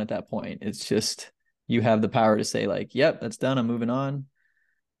impress anyone at that point. It's just you have the power to say like, yep, that's done. I'm moving on.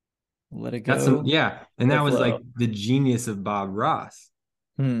 Let it go. Yeah. And Go that was flow. like the genius of Bob Ross.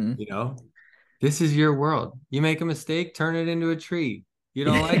 Hmm. You know, this is your world. You make a mistake, turn it into a tree. You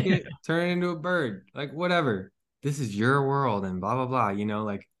don't like it, turn it into a bird. Like whatever. This is your world and blah blah blah.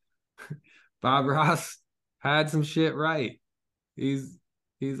 Like Bob Ross had some shit right. He's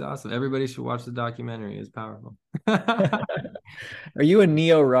He's awesome. Everybody should watch the documentary. It's powerful. Are you a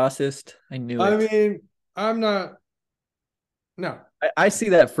neo-Rossist? I knew I it. mean, I'm not. No. I see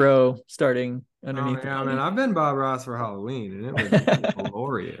that fro starting Oh underneath the yeah, man. hoodie. I've been Bob Ross for Halloween, and it was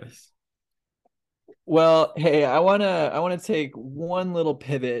glorious. Well, hey, I wanna take one little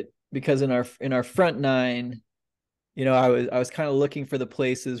pivot because in our front nine, I was kind of looking for the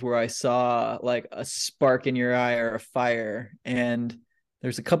places where I saw like a spark in your eye or a fire. And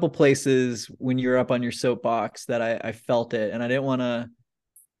there's a couple places when you're up on your soapbox that I felt it. And I didn't want to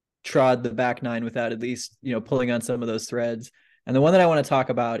trod the back nine without at least, pulling on some of those threads. And the one that I want to talk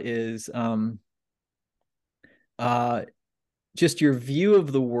about is uh just your view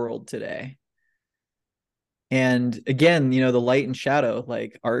of the world today. And again, the light and shadow,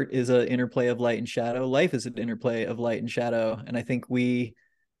 like art is an interplay of light and shadow. Life is an interplay of light and shadow. And I think you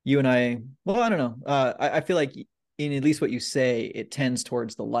and I, well, I don't know. I feel like in at least what you say, it tends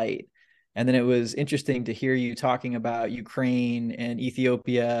towards the light. And then it was interesting to hear you talking about Ukraine and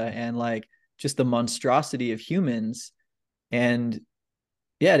Ethiopia and like just the monstrosity of humans. And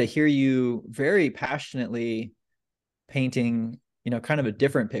yeah, to hear you very passionately painting, kind of a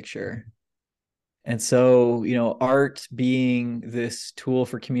different picture. And so, art being this tool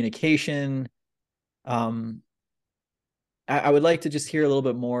for communication, um, I would like to just hear a little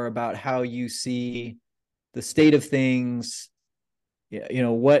bit more about how you see the state of things,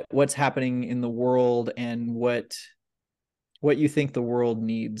 what's happening in the world and what you think the world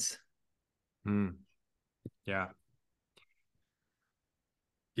needs. Mm, yeah.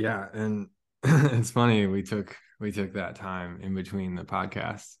 Yeah. And it's funny, we took that time in between the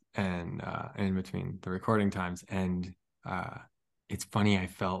podcasts and in between the recording times. And uh it's funny, I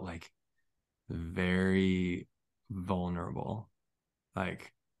felt like very vulnerable.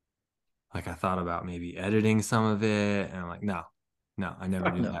 Like I thought about maybe editing some of it, and I'm like, no, I never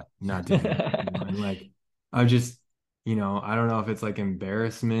Fuck do no. that. Not doing that. And like I'm just, I don't know if it's like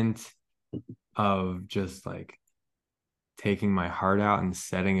embarrassment of just like taking my heart out and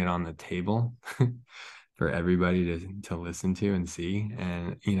setting it on the table for everybody to listen to and see,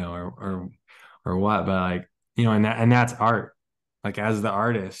 and or what. But like, and that's art. Like as the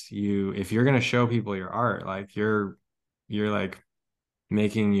artist, if you're gonna show people your art, like you're like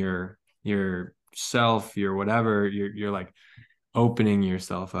making yourself, your whatever, you're like opening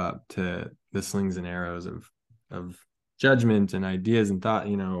yourself up to the slings and arrows of judgment and ideas and thought,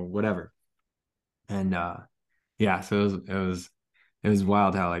 whatever. And yeah, so it was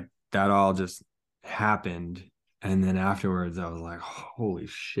wild how like that all just happened. And then afterwards I was like, holy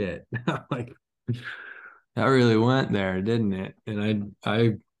shit. Like that really went there, didn't it? And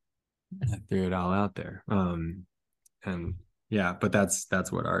I threw it all out there. And yeah, but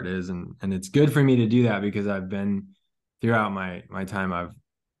that's what art is. And it's good for me to do that because I've been throughout my time,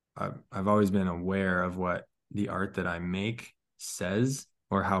 I've always been aware of what the art that I make says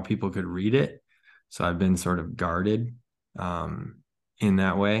or how people could read it. So I've been sort of guarded in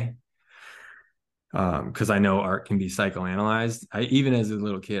that way. Because I know art can be psychoanalyzed. Even as a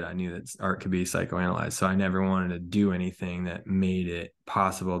little kid, I knew that art could be psychoanalyzed. So I never wanted to do anything that made it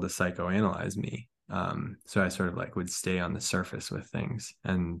possible to psychoanalyze me. So I sort of like would stay on the surface with things.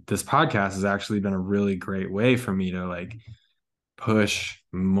 And this podcast has actually been a really great way for me to like push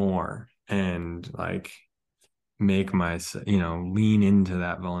more and like make my, lean into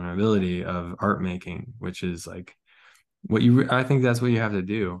that vulnerability of art making, which is like I think that's what you have to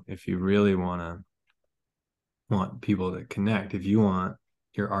do if you really want people to connect, if you want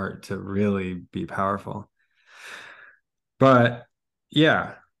your art to really be powerful. But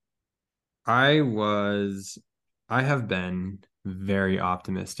yeah, I was, I have been very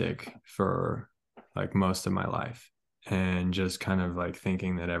optimistic for like most of my life and just kind of like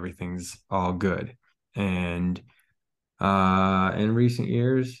thinking that everything's all good. And in recent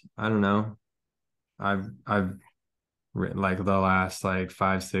years, I don't know, I've written like the last like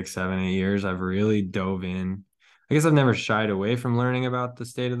 5, 6, 7, 8 years, I've really dove in. I guess I've never shied away from learning about the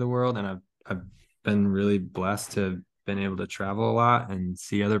state of the world, and I've been really blessed to have been able to travel a lot and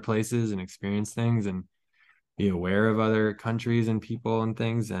see other places and experience things and be aware of other countries and people and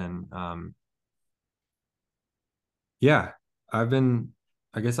things. And yeah, I've been,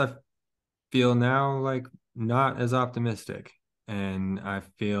 I guess I feel now like not as optimistic, and I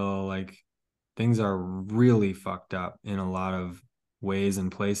feel like things are really fucked up in a lot of ways and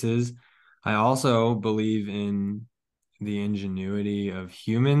places. I also believe in the ingenuity of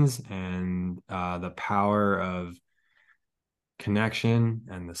humans and the power of connection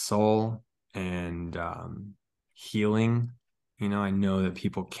and the soul and healing. I know that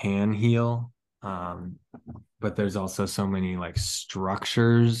people can heal. Um, but there's also so many like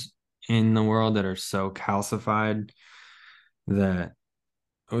structures in the world that are so calcified that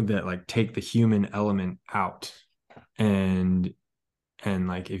like take the human element out. And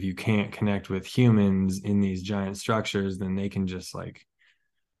like if you can't connect with humans in these giant structures, then they can just like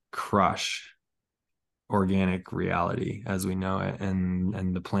crush organic reality as we know it,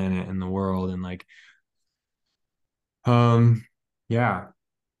 and the planet and the world. And like yeah,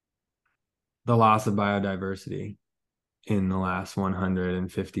 the loss of biodiversity in the last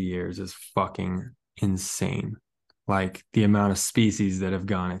 150 years is fucking insane. Like the amount of species that have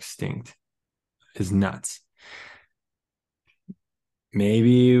gone extinct is nuts.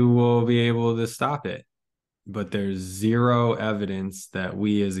 Maybe we'll be able to stop it, but there's zero evidence that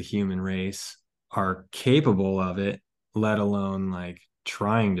we as a human race are capable of it, let alone like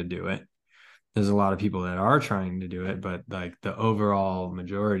trying to do it. There's a lot of people that are trying to do it, but like the overall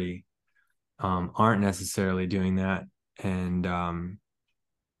majority aren't necessarily doing that. And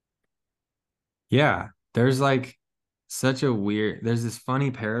yeah, there's like there's this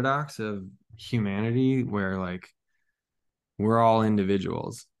funny paradox of humanity where like we're all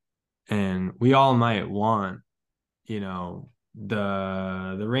individuals and we all might want, you know,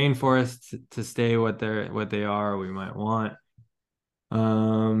 the rainforests to stay what they are. We might want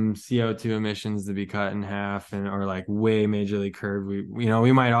CO2 emissions to be cut in half, and or like way majorly curbed.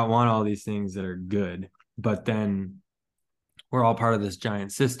 We might not want all these things that are good, but then we're all part of this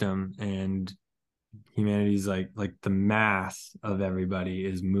giant system, and humanity's like the mass of everybody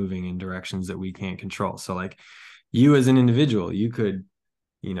is moving in directions that we can't control. So like you as an individual, you could,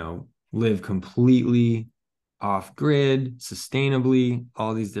 live completely off grid, sustainably,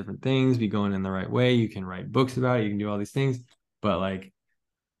 all these different things, be going in the right way. You can write books about it, you can do all these things, but like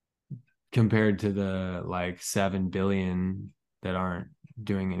compared to the like 7 billion that aren't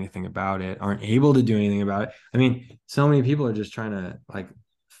doing anything about it, aren't able to do anything about it. I mean, so many people are just trying to like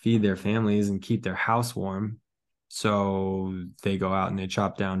feed their families and keep their house warm. So they go out and they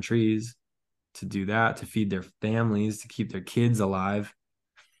chop down trees to do that, to feed their families, to keep their kids alive.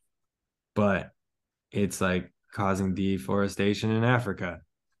 But it's like causing deforestation in Africa.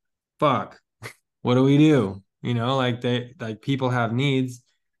 Fuck. What do we do? Like people have needs.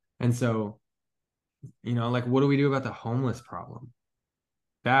 And so, like what do we do about the homeless problem?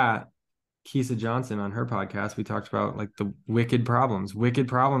 That Kisa Johnson on her podcast, we talked about like the wicked problems. Wicked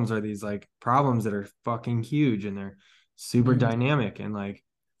problems are these like problems that are fucking huge and they're super dynamic. And like,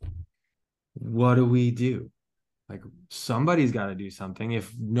 what do we do? Like somebody's got to do something.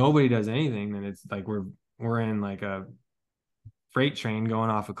 If nobody does anything, then it's like we're in like a freight train going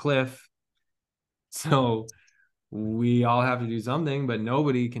off a cliff. So we all have to do something, but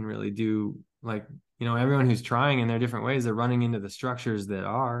nobody can really do like, everyone who's trying in their different ways, they're running into the structures that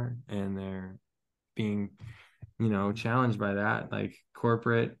are, and they're being, challenged by that. Like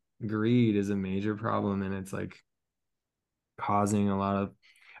corporate greed is a major problem, and it's like causing a lot of,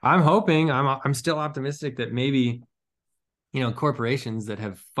 I'm still optimistic that maybe, corporations that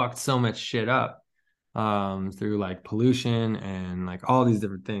have fucked so much shit up through like pollution and like all these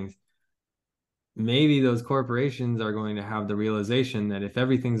different things, maybe those corporations are going to have the realization that if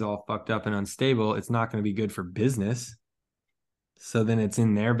everything's all fucked up and unstable, it's not going to be good for business. So then it's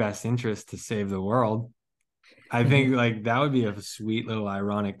in their best interest to save the world. I think like that would be a sweet little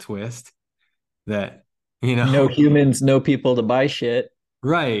ironic twist that, No humans, no people to buy shit.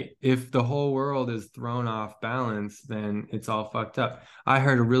 right. If the whole world is thrown off balance, then it's all fucked up. I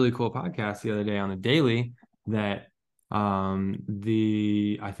heard a really cool podcast the other day on the Daily that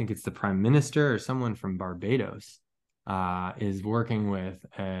I think it's the Prime Minister or someone from Barbados is working with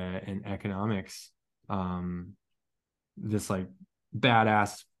an economics this like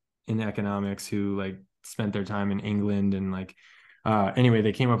badass in economics who like spent their time in England, and like anyway,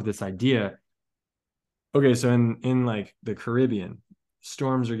 they came up with this idea. Okay, so in like the Caribbean,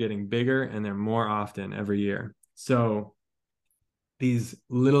 storms are getting bigger and they're more often every year. So these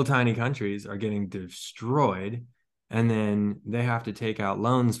little tiny countries are getting destroyed, and then they have to take out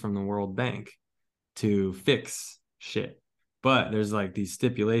loans from the World Bank to fix shit. But there's like these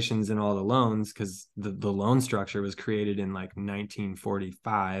stipulations in all the loans because the loan structure was created in like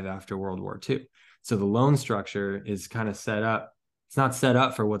 1945 after World War II. So the loan structure is kind of set up. It's not set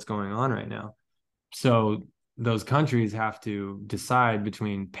up for what's going on right now. So those countries have to decide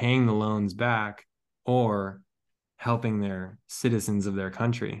between paying the loans back or helping their citizens of their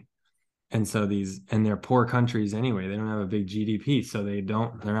country. And so they're poor countries anyway. They don't have a big GDP, so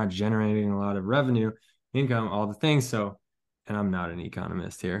they're not generating a lot of revenue, income, all the things. So, and I'm not an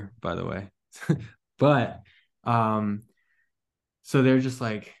economist here, by the way, but so they're just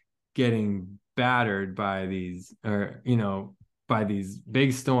like getting battered by these, or by these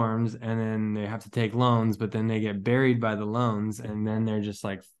big storms, and then they have to take loans, but then they get buried by the loans, and then they're just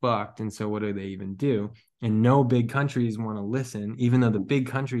like fucked. And so what do they even do? And no big countries want to listen, even though the big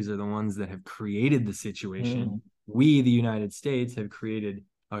countries are the ones that have created the situation. We, the United States, have created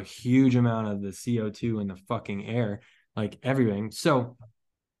a huge amount of the CO2 in the fucking air, like everything.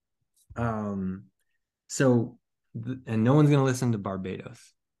 And no one's going to listen to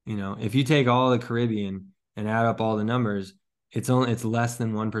Barbados. If you take all the Caribbean and add up all the numbers, it's less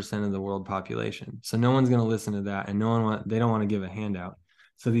than 1% of the world population. So no one's going to listen to that, and they don't want to give a handout.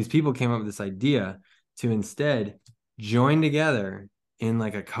 So these people came up with this idea to instead join together in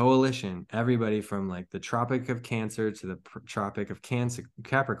like a coalition, everybody from like the Tropic of Cancer to the Tropic of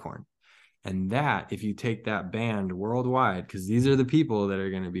Capricorn. And that, if you take that band worldwide, because these are the people that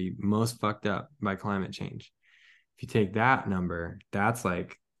are going to be most fucked up by climate change. If you take that number, that's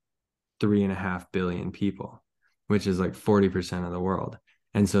like 3.5 billion people, which is like 40% of the world.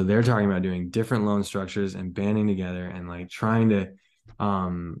 And so they're talking about doing different loan structures and banding together and like trying to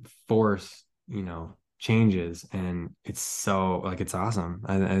force, changes. And it's so like, it's awesome.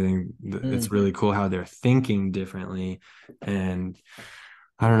 I think it's really cool how they're thinking differently. And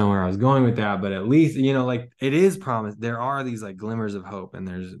I don't know where I was going with that, but at least, like it is promise. There are these like glimmers of hope, and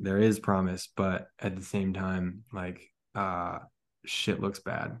there is promise, but at the same time, like shit looks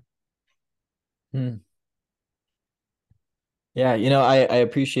bad. Yeah, I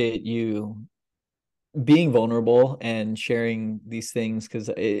appreciate you being vulnerable and sharing these things, because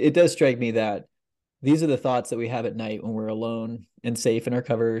it does strike me that these are the thoughts that we have at night when we're alone and safe in our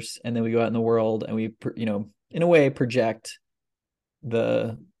covers, and then we go out in the world and we in a way project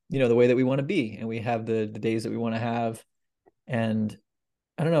the the way that we want to be, and we have the days that we want to have. And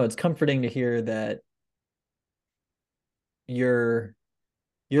I don't know, it's comforting to hear that you're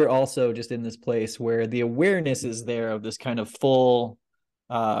also just in this place where the awareness is there of this kind of full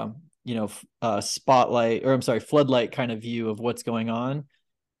spotlight, or I'm sorry, floodlight kind of view of what's going on.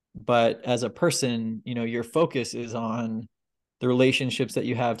 But as a person, your focus is on the relationships that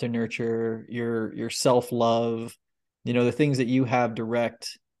you have to nurture, your self-love, the things that you have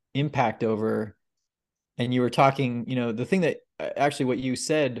direct impact over. And you were talking, the thing that actually what you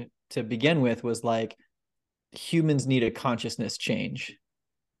said to begin with was like, humans need a consciousness change.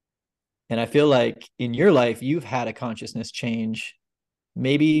 And I feel like in your life, you've had a consciousness change.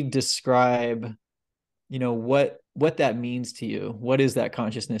 Maybe describe, what that means to you. What is that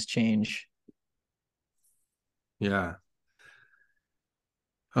consciousness change? Yeah.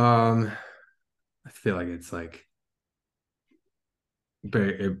 I feel like it's like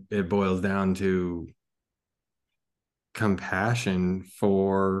it boils down to compassion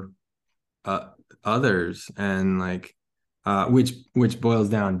for others, and like which boils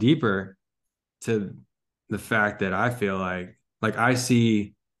down deeper to the fact that I feel like I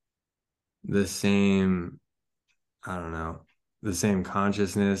see the same, I don't know, the same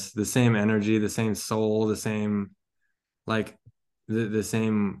consciousness, the same energy, the same soul, the same like the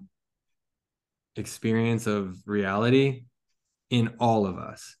same experience of reality in all of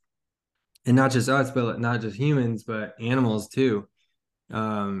us. And not just us, but not just humans, but animals too.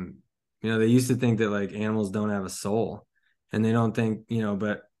 um they used to think that like animals don't have a soul, and they don't think,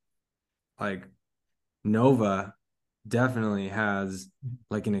 but like Nova definitely has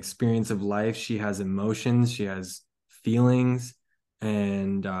like an experience of life. She has emotions, she has feelings,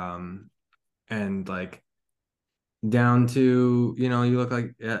 and like down to, you look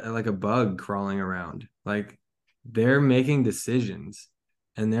like a bug crawling around. Like they're making decisions,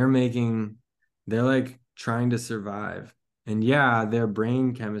 and they're like trying to survive. And yeah, their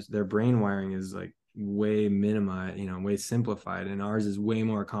brain wiring is like way minimized, way simplified, and ours is way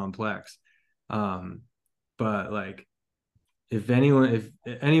more complex. But like if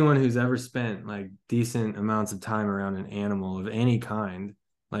anyone who's ever spent like decent amounts of time around an animal of any kind,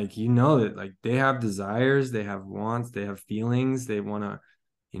 like that like they have desires, they have wants, they have feelings, they want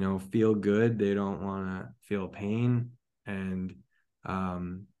to feel good, they don't want to feel pain. And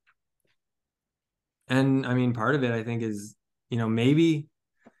and I mean, part of it I think is, maybe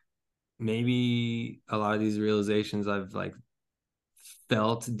a lot of these realizations I've like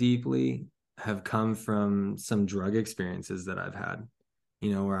felt deeply have come from some drug experiences that I've had,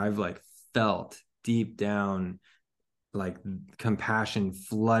 where I've like felt deep down like compassion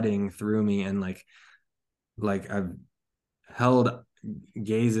flooding through me, and like I've held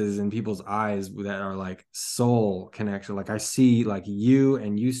gazes in people's eyes that are like soul connection. Like I see like you,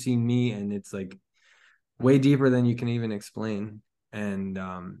 and you see me, and it's like way deeper than you can even explain. And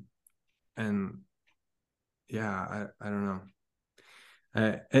yeah, I don't know.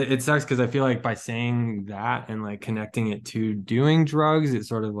 It sucks because I feel like by saying that and like connecting it to doing drugs, it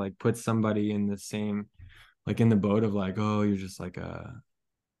sort of like puts somebody in the same, like in the boat of like, oh, you're just like a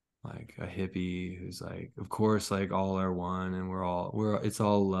hippie who's like, of course, like all are one and it's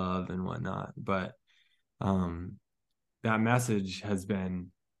all love and whatnot. But um that message has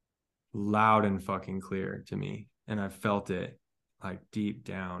been loud and fucking clear to me. And I've felt it like deep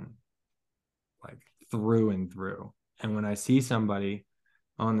down, like through and through. And when I see somebody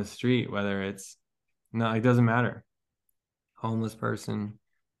on the street, whether it's no, it doesn't matter, homeless person,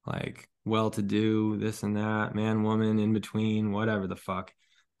 like well to do, this and that, man, woman, in between, whatever the fuck.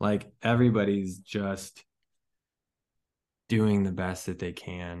 Like everybody's just doing the best that they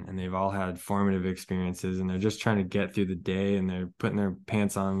can, and they've all had formative experiences, and they're just trying to get through the day, and they're putting their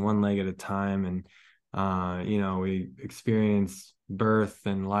pants on one leg at a time. And we experience birth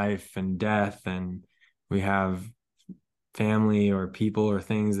and life and death, and we have family or people or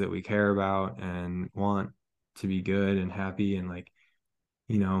things that we care about and want to be good and happy. And like,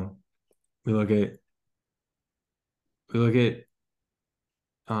 you know, we look at we look at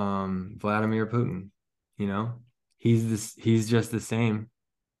Vladimir Putin, you know, he's just the same.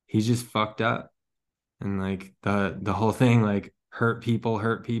 He's just fucked up. And like the whole thing, like hurt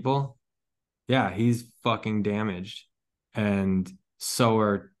people. Yeah, he's fucking damaged. And so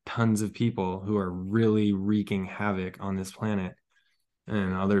are tons of people who are really wreaking havoc on this planet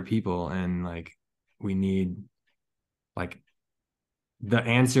and other people. And like we need, like, the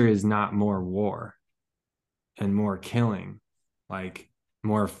answer is not more war and more killing, like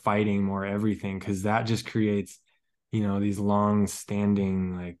more fighting, more everything, because that just creates, these long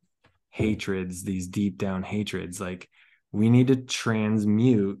standing like hatreds, these deep down hatreds. Like we need to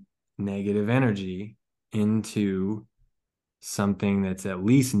transmute negative energy into something that's at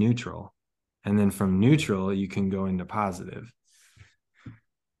least neutral. And then from neutral, you can go into positive.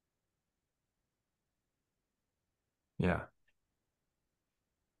 Yeah.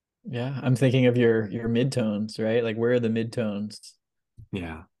 Yeah, I'm thinking of your midtones, right? Like where are the midtones?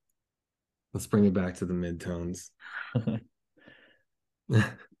 Yeah. Let's bring it back to the midtones.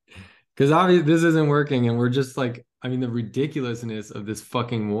 Because obviously this isn't working. And we're just like, I mean, the ridiculousness of this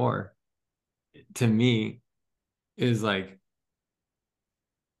fucking war to me is like,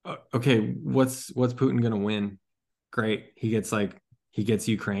 okay, what's Putin gonna win? Great. He gets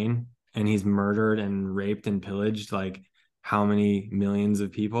Ukraine and he's murdered and raped and pillaged like how many millions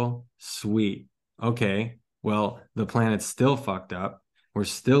of people? Sweet. Okay. Well, the planet's still fucked up. We're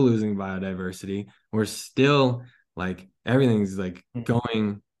still losing biodiversity. We're still like everything's like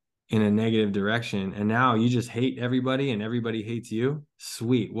going in a negative direction. And now you just hate everybody and everybody hates you.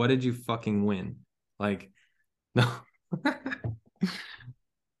 Sweet. What did you fucking win? Like, no.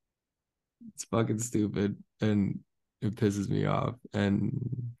 It's fucking stupid and it pisses me off.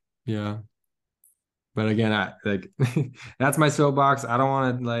 And yeah. But again, I like that's my soapbox. I don't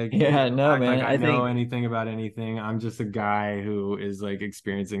want to like Yeah, no, act like man. I I know think, anything about anything. I'm just a guy who is like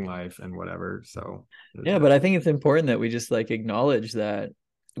experiencing life and whatever. So yeah, but I think it's important that we just like acknowledge that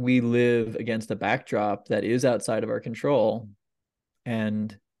we live against a backdrop that is outside of our control.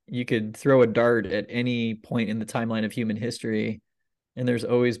 And you could throw a dart at any point in the timeline of human history, and there's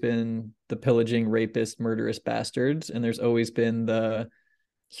always been the pillaging, rapist, murderous bastards, and there's always been the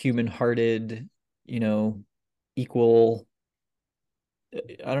human-hearted, you know, equal.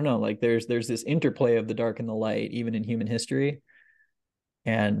 I don't know, like there's this interplay of the dark and the light, even in human history.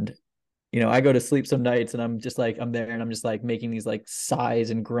 And I go to sleep some nights and I'm just like, I'm there and I'm just like making these like sighs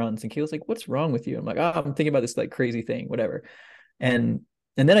and grunts. And Kayla's like, what's wrong with you? I'm like, oh, I'm thinking about this like crazy thing, whatever. And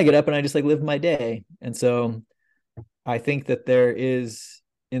then I get up and I just like live my day. And so I think that there is,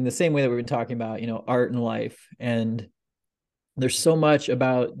 in the same way that we've been talking about, art and life, and there's so much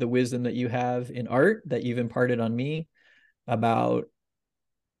about the wisdom that you have in art that you've imparted on me about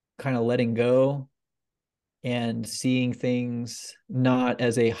kind of letting go and seeing things not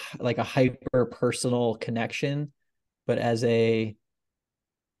as a like a hyper personal connection, but as a,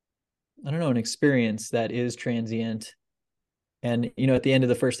 I don't know, an experience that is transient. And at the end of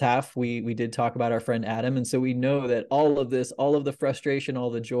the first half, we did talk about our friend Adam, and so we know that all of this, all of the frustration,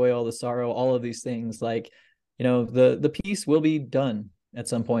 all the joy, all the sorrow, all of these things, like the piece will be done at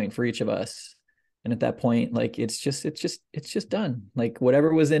some point for each of us. And at that point, like it's just done. Like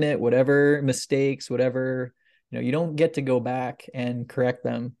whatever was in it, whatever mistakes, whatever, you don't get to go back and correct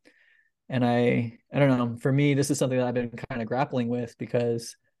them. And I don't know, for me, this is something that I've been kind of grappling with,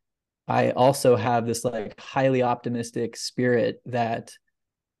 because I also have this like highly optimistic spirit that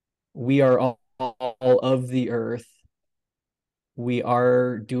we are all of the earth. We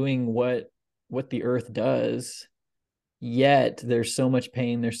are doing what the earth does. yet there's so much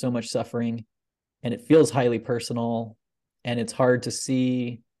pain, there's so much suffering, and it feels highly personal, and it's hard to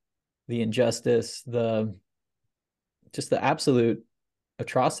see the injustice, the just the absolute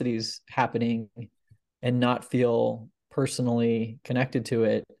atrocities happening and not feel personally connected to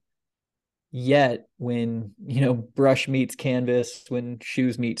it. Yet when, brush meets canvas, when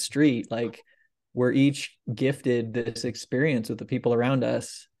shoes meet street, like we're each gifted this experience with the people around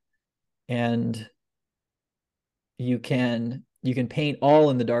us, and you can paint all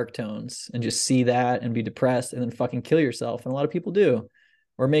in the dark tones and just see that and be depressed and then fucking kill yourself, and a lot of people do,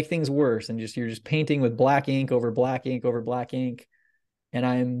 or make things worse, and you're just painting with black ink over black ink over black ink. And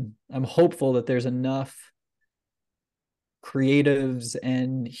I'm hopeful that there's enough creatives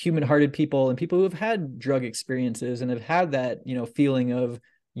and human-hearted people and people who have had drug experiences and have had that, feeling of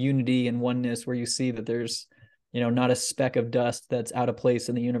unity and oneness, where you see that there's, not a speck of dust that's out of place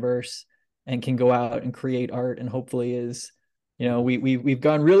in the universe, and can go out and create art. And hopefully is, we've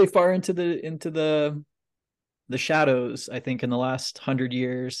gone really far into the shadows, I think, in the last 100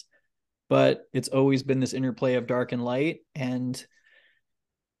 years, but it's always been this interplay of dark and light. And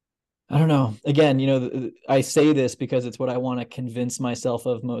I don't know. Again, I say this because it's what I want to convince myself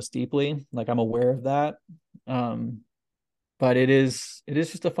of most deeply. Like, I'm aware of that. Um, but it is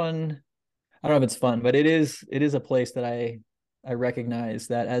just a fun, I don't know if it's fun, but it is a place that I recognize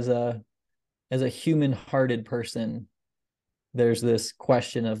that as a human-hearted person, there's this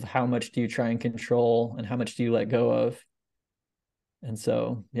question of how much do you try and control and how much do you let go of. And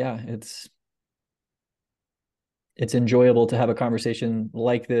so, yeah, it's enjoyable to have a conversation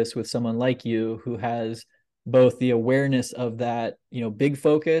like this with someone like you, who has both the awareness of that, big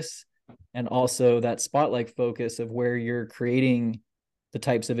focus, and also that spotlight focus of where you're creating the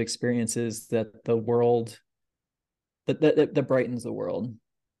types of experiences that the world that brightens the world.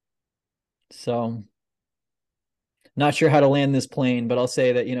 So, not sure how to land this plane, but I'll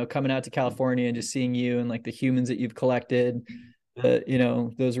say that, coming out to California and just seeing you and like the humans that you've collected,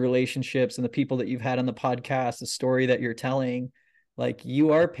 those relationships and the people that you've had on the podcast, the story that you're telling, like,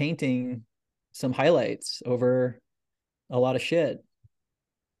 you are painting some highlights over a lot of shit.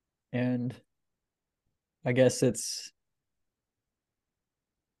 And I guess that's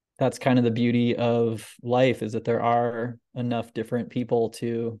kind of the beauty of life, is that there are enough different people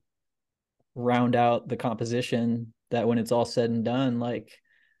to round out the composition that when it's all said and done, like,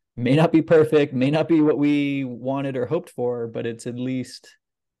 may not be perfect, may not be what we wanted or hoped for, but it's at least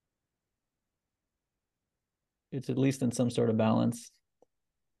in some sort of balance.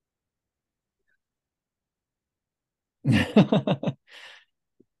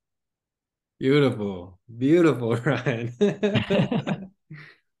 Beautiful, beautiful, Ryan.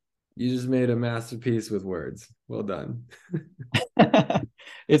 You just made a masterpiece with words. Well done.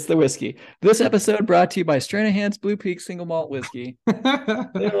 It's the whiskey. This episode brought to you by Stranahan's Blue Peak Single Malt Whiskey.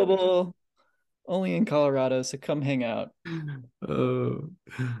 Available only in Colorado, so come hang out. Oh,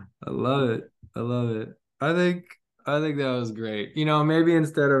 I love it. I love it. I think that was great. Maybe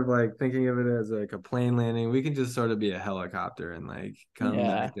instead of like thinking of it as like a plane landing, we can just sort of be a helicopter and like come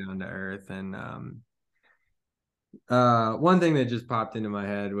Yeah. back down to earth. And one thing that just popped into my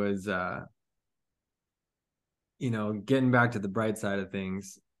head was getting back to the bright side of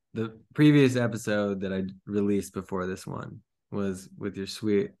things. The previous episode that I released before this one was with your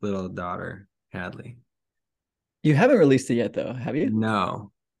sweet little daughter, Hadley. You haven't released it yet, though, have you?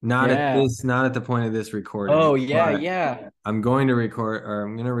 No, Yeah. not at the point of this recording, Oh, yeah, but yeah. I'm going to record, or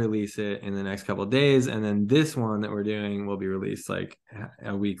I'm going to release it in the next couple of days. And then this one that we're doing will be released like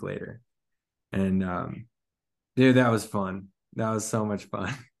a week later. And dude, that was fun. That was so much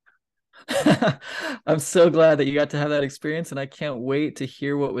fun. I'm so glad that you got to have that experience, and I can't wait to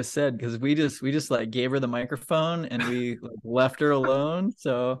hear what was said, because we just like gave her the microphone and we like left her alone.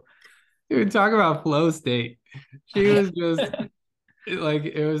 So Dude, talk about flow state. She was just like,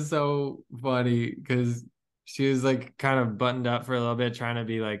 it was so funny because she was like kind of buttoned up for a little bit, trying to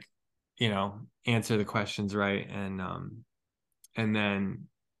be like, answer the questions right. And then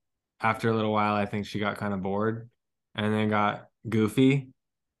after a little while, I think she got kind of bored and then got goofy.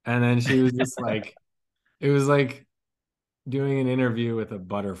 And then she was just like, it was like doing an interview with a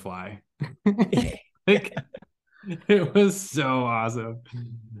butterfly. Like, it was so awesome.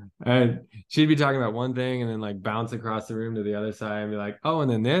 And she'd be talking about one thing and then like bounce across the room to the other side and be like, oh,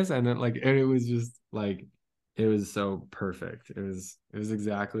 and then this, and then like, and it was just like, it was so perfect. It was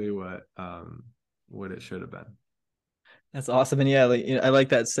exactly what it should have been. that's awesome. And yeah, like, I like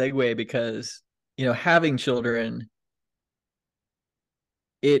that segue, because having children,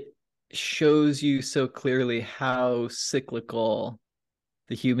 it shows you so clearly how cyclical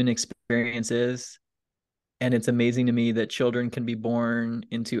the human experience is. And it's amazing to me that children can be born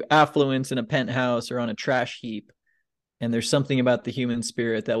into affluence in a penthouse or on a trash heap. And there's something about the human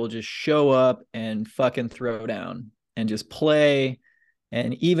spirit that will just show up and fucking throw down and just play.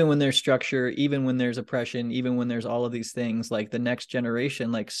 And even when there's structure, even when there's oppression, even when there's all of these things, like the next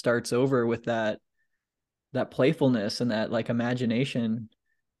generation like starts over with that playfulness and that like imagination.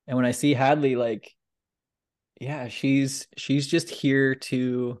 And when I see Hadley, like, yeah, she's just here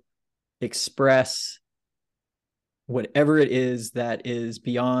to express whatever it is that is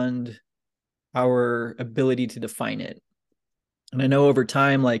beyond our ability to define it. And I know over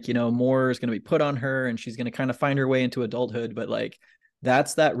time, like, more is going to be put on her and she's going to kind of find her way into adulthood. But like,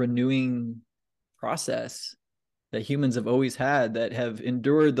 that's that renewing process that humans have always had, that have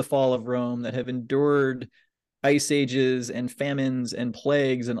endured the fall of Rome, that have endured ice ages and famines and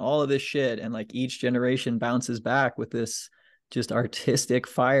plagues and all of this shit. And like each generation bounces back with this just artistic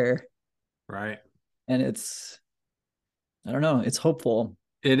fire. Right. And I don't know, it's hopeful.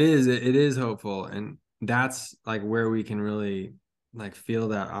 It is hopeful. And that's like where we can really like feel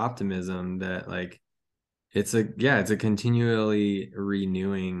that optimism that like it's a continually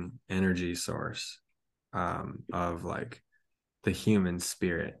renewing energy source of like the human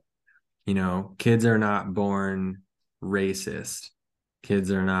spirit. Kids are not born racist.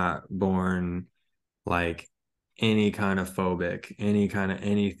 Kids are not born like any kind of phobic, any kind of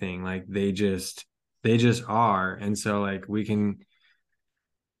anything. Like they just are. And so like we can,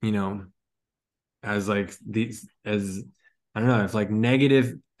 you know, as like these as I don't know, if like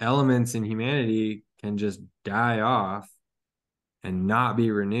negative elements in humanity can just die off and not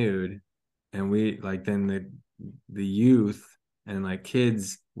be renewed, and we like then the youth and like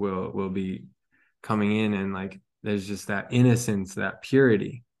kids will be coming in, and like there's just that innocence, that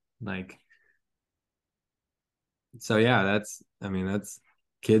purity, like so yeah, that's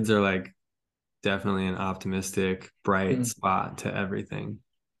kids are like definitely an optimistic bright Mm. spot to everything.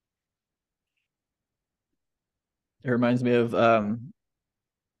 It reminds me of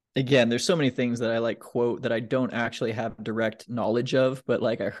again, there's so many things that I like quote that I don't actually have direct knowledge of, but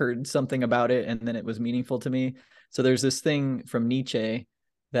like I heard something about it and then it was meaningful to me. So there's this thing from Nietzsche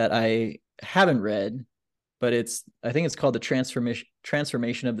that I haven't read, but I think it's called the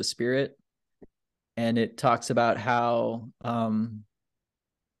transformation of the spirit. And it talks about how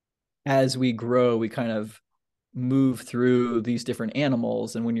as we grow, we kind of move through these different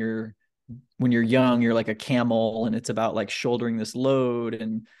animals. And when you're young, you're like a camel, and it's about like shouldering this load.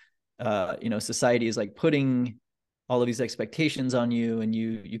 And society is like putting all of these expectations on you, and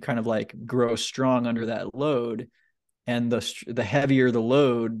you kind of like grow strong under that load. And the heavier the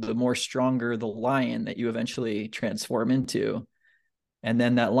load, the more stronger the lion that you eventually transform into. And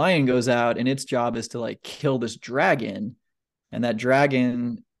then that lion goes out, and its job is to like kill this dragon. And that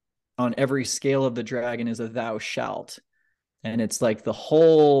dragon, on every scale of the dragon, is a thou shalt. And it's like the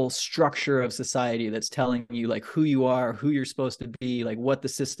whole structure of society that's telling you like who you are, who you're supposed to be, like what the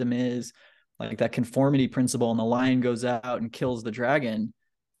system is, like that conformity principle. And the lion goes out and kills the dragon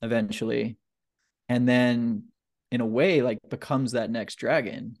eventually, and then in a way like becomes that next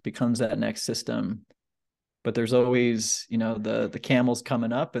dragon, becomes that next system. But there's always the camels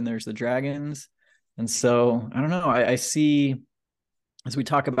coming up, and there's the dragons. And so I don't know, I see, as we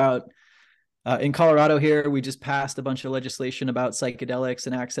talk about in Colorado here, we just passed a bunch of legislation about psychedelics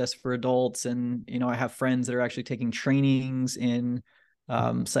and access for adults. And, I have friends that are actually taking trainings in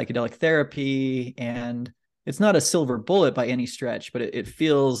psychedelic therapy. And it's not a silver bullet by any stretch, but it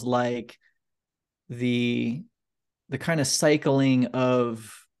feels like the kind of cycling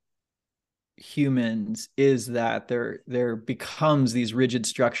of humans is that there becomes these rigid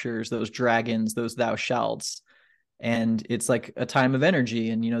structures, those dragons, those thou shalts. And it's like a time of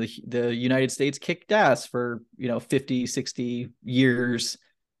energy. And the United States kicked ass for 50, 60 years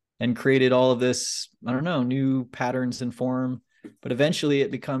and created all of this, I don't know, new patterns and form. But eventually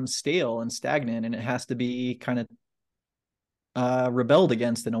it becomes stale and stagnant, and it has to be kind of rebelled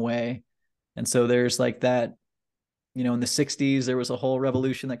against in a way. And so there's like that, in the 60s there was a whole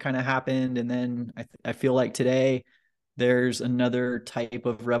revolution that kind of happened. And then I feel like today there's another type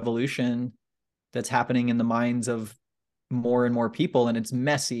of revolution that's happening in the minds of more and more people, and it's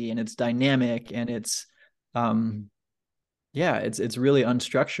messy and it's dynamic, and it's it's really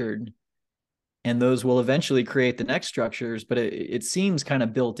unstructured. And those will eventually create the next structures, but it seems kind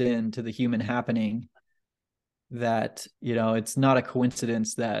of built into the human happening that it's not a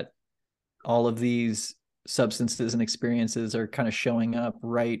coincidence that all of these substances and experiences are kind of showing up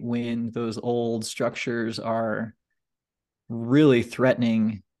right when those old structures are really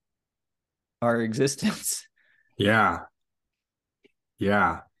threatening our existence. Yeah.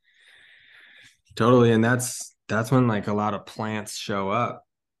 Yeah. Totally. And that's when like a lot of plants show up,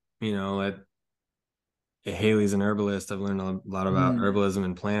 like Haley's an herbalist. I've learned a lot about Mm. herbalism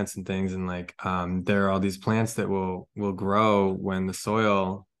and plants and things. And like there are all these plants that will grow when the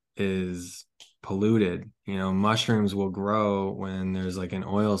soil is polluted. Mushrooms will grow when there's like an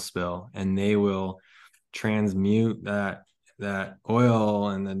oil spill, and they will transmute that oil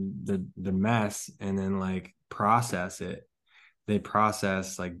and then the mess, and then like process it. They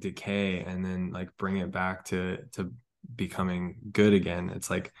process like decay and then like bring it back to becoming good again. It's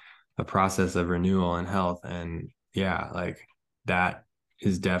like a process of renewal and health. And yeah, like that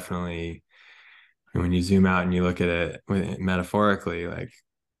is definitely, when you zoom out and you look at it metaphorically, like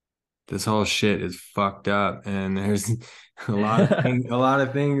this whole shit is fucked up, and there's a lot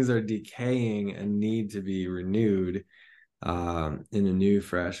of things are decaying and need to be renewed in a new,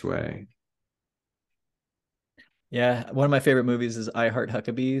 fresh way. Yeah, one of my favorite movies is I Heart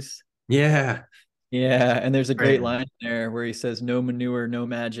Huckabees. Yeah. Yeah, and there's a great Right. line there where he says, "No manure, no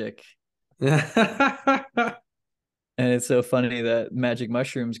magic." And it's so funny that magic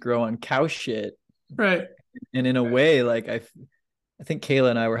mushrooms grow on cow shit. Right. And in a way, like I think Kayla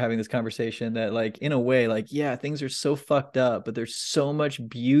and I were having this conversation that like in a way, like, yeah, things are so fucked up, but there's so much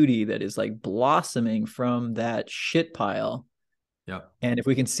beauty that is like blossoming from that shit pile. Yep. And if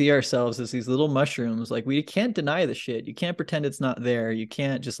we can see ourselves as these little mushrooms, like we can't deny the shit. You can't pretend it's not there. You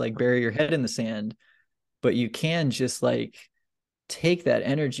can't just like bury your head in the sand, but you can just like take that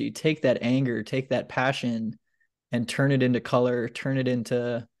energy, take that anger, take that passion and turn it into color, turn it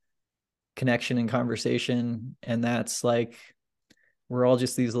into connection and conversation. And that's like, we're all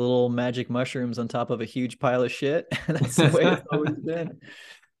just these little magic mushrooms on top of a huge pile of shit. And that's the way it's always been.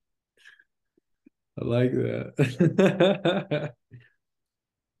 I like that.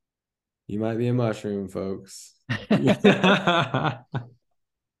 You might be a mushroom, folks.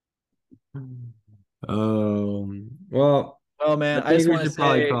 Well, Oh I man, I think just we want to should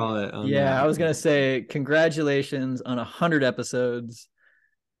probably say, call it on yeah, that. I was gonna say congratulations on 100 episodes.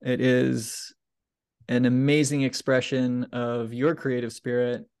 It is an amazing expression of your creative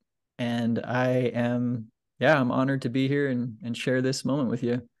spirit, and I'm honored to be here and share this moment with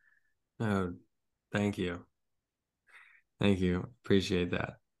you. Oh, thank you. Thank you. Appreciate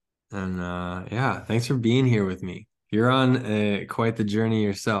that. And yeah, thanks for being here with me. You're on quite the journey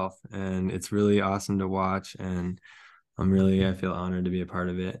yourself, and it's really awesome to watch. And I feel honored to be a part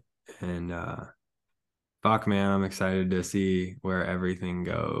of it. And fuck, man, I'm excited to see where everything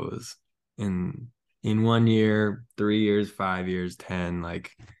goes in in 1 year, 3 years, 5 years, 10.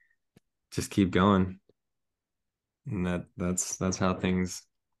 Like, just keep going, and that's how things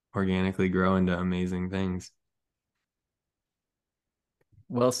organically grow into amazing things.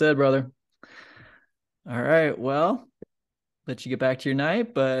 Well said, brother. All right. Well, let you get back to your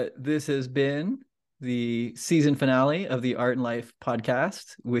night, but this has been the season finale of the Art and Life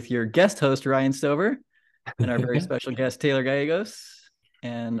podcast with your guest host, Ryan Stover, and our very special guest, Taylor Gallegos.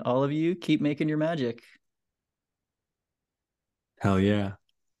 And all of you keep making your magic. Hell yeah.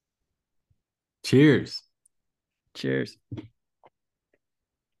 Cheers. Cheers.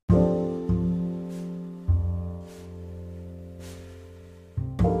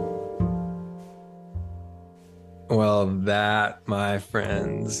 Well, that, my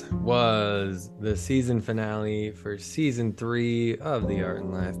friends, was the season finale for season 3 of the Art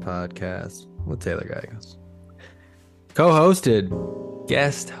and Life podcast with Taylor Gallegos. Co-hosted,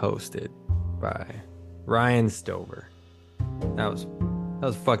 guest hosted by Ryan Stover. That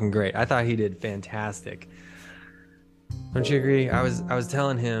was fucking great. I thought he did fantastic. Don't you agree? I was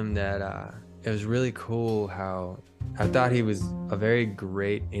telling him that it was really cool how I thought he was a very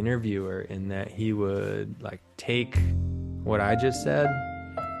great interviewer, in that he would like take what I just said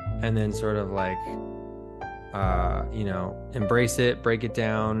and then sort of like embrace it, break it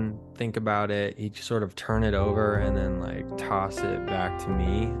down, think about it. He'd sort of turn it over and then like toss it back to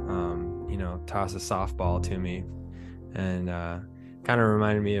me. Toss a softball to me, and kind of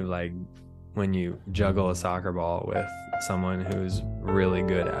reminded me of like when you juggle a soccer ball with someone who's really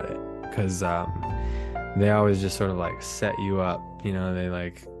good at it, because they always just sort of like set you up. They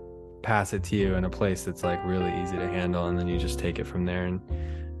like pass it to you in a place that's like really easy to handle, and then you just take it from there and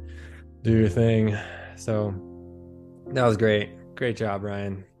do your thing. So that was great job,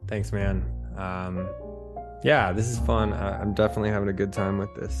 Ryan. Thanks, man. Yeah, this is fun. I'm definitely having a good time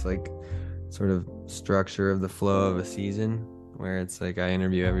with this like sort of structure of the flow of a season, where it's like I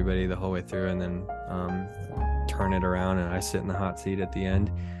interview everybody the whole way through and then turn it around and I sit in the hot seat at the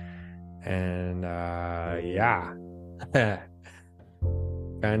end. And yeah,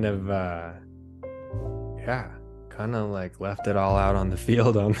 kind of kind of like left it all out on the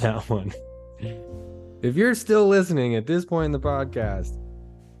field on that one. if you're still listening at this point in the podcast,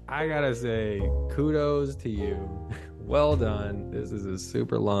 I gotta say kudos to you. Well done. This is a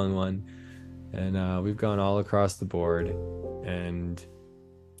super long one, and we've gone all across the board. And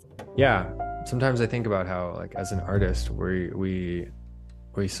yeah, sometimes I think about how, like, as an artist, we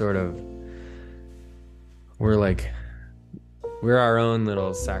sort of, we're our own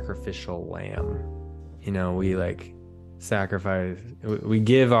little sacrificial lamb. You know, we like sacrifice, we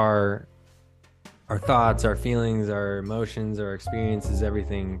give our thoughts, our feelings, our emotions, our experiences,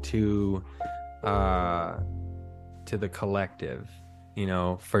 everything to the collective, you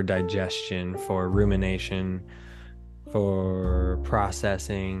know, for digestion, for rumination, for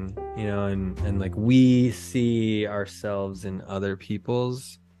processing, you know, and like we see ourselves in other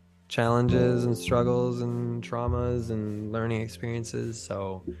people's challenges and struggles and traumas and learning experiences.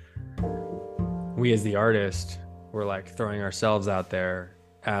 So we as the artist, we're like throwing ourselves out there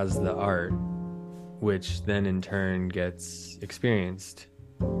as the art, which then in turn gets experienced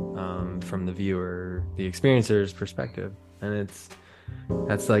from the viewer, the experiencer's perspective. And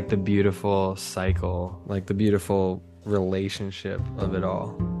that's like the beautiful cycle, like the beautiful relationship of it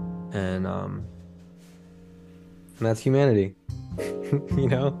all. And that's humanity. You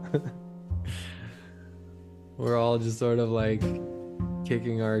know? We're all just sort of like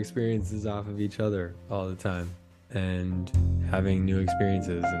kicking our experiences off of each other all the time and having new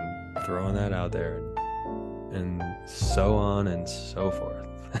experiences and throwing that out there and so on and so forth.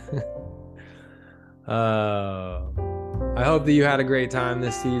 I hope that you had a great time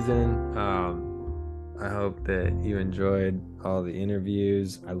this season. I hope that you enjoyed all the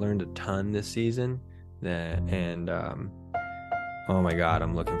interviews. I learned a ton this season, and oh my God,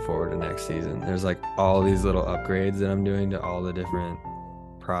 I'm looking forward to next season. There's like all these little upgrades that I'm doing to all the different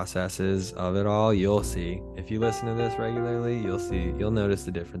processes of it all. You'll see if you listen to this regularly. You'll notice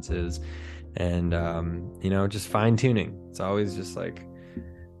the differences, and you know, just fine tuning. It's always just like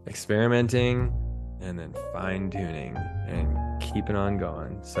experimenting and then fine tuning and keeping on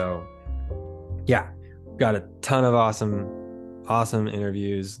going. So yeah, got a ton of awesome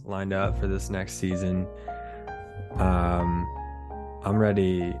interviews lined up for this next season. I'm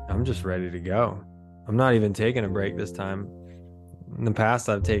just ready to go. I'm not even taking a break this time. In the past,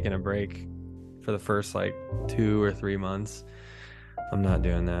 I've taken a break for the first like 2 or 3 months. I'm not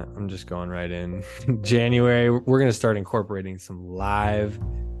doing that. I'm just going right in. January, we're going to start incorporating some live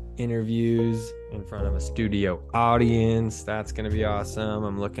interviews in front of a studio audience. That's going to be awesome.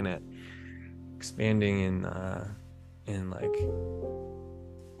 I'm looking at expanding in like,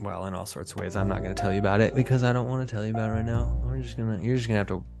 well, in all sorts of ways. I'm not going to tell you about it because I don't want to tell you about it right now. You're just going to have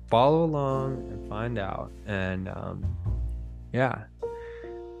to follow along and find out. And yeah.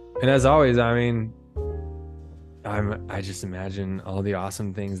 And as always, I mean, I just imagine all the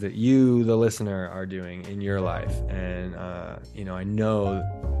awesome things that you, the listener, are doing in your life. And you know, I know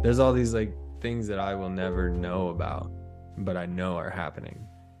there's all these like things that I will never know about, but I know are happening.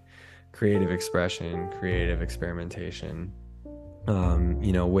 Creative expression, creative experimentation,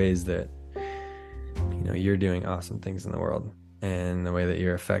 you know, ways that, you know, you're doing awesome things in the world, and the way that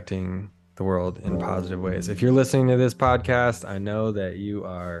you're affecting the world in positive ways. If you're listening to this podcast, I know that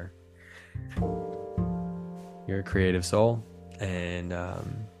you're a creative soul, and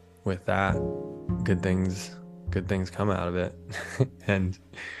with that, good things come out of it. and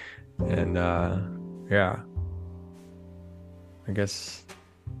yeah, I guess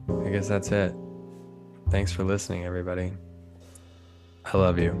that's it. Thanks for listening, everybody. I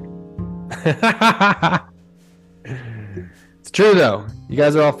love you. It's true though. You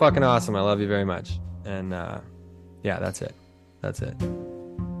guys are all fucking awesome. I love you very much. And yeah, that's it.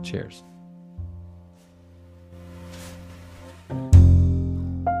 Cheers.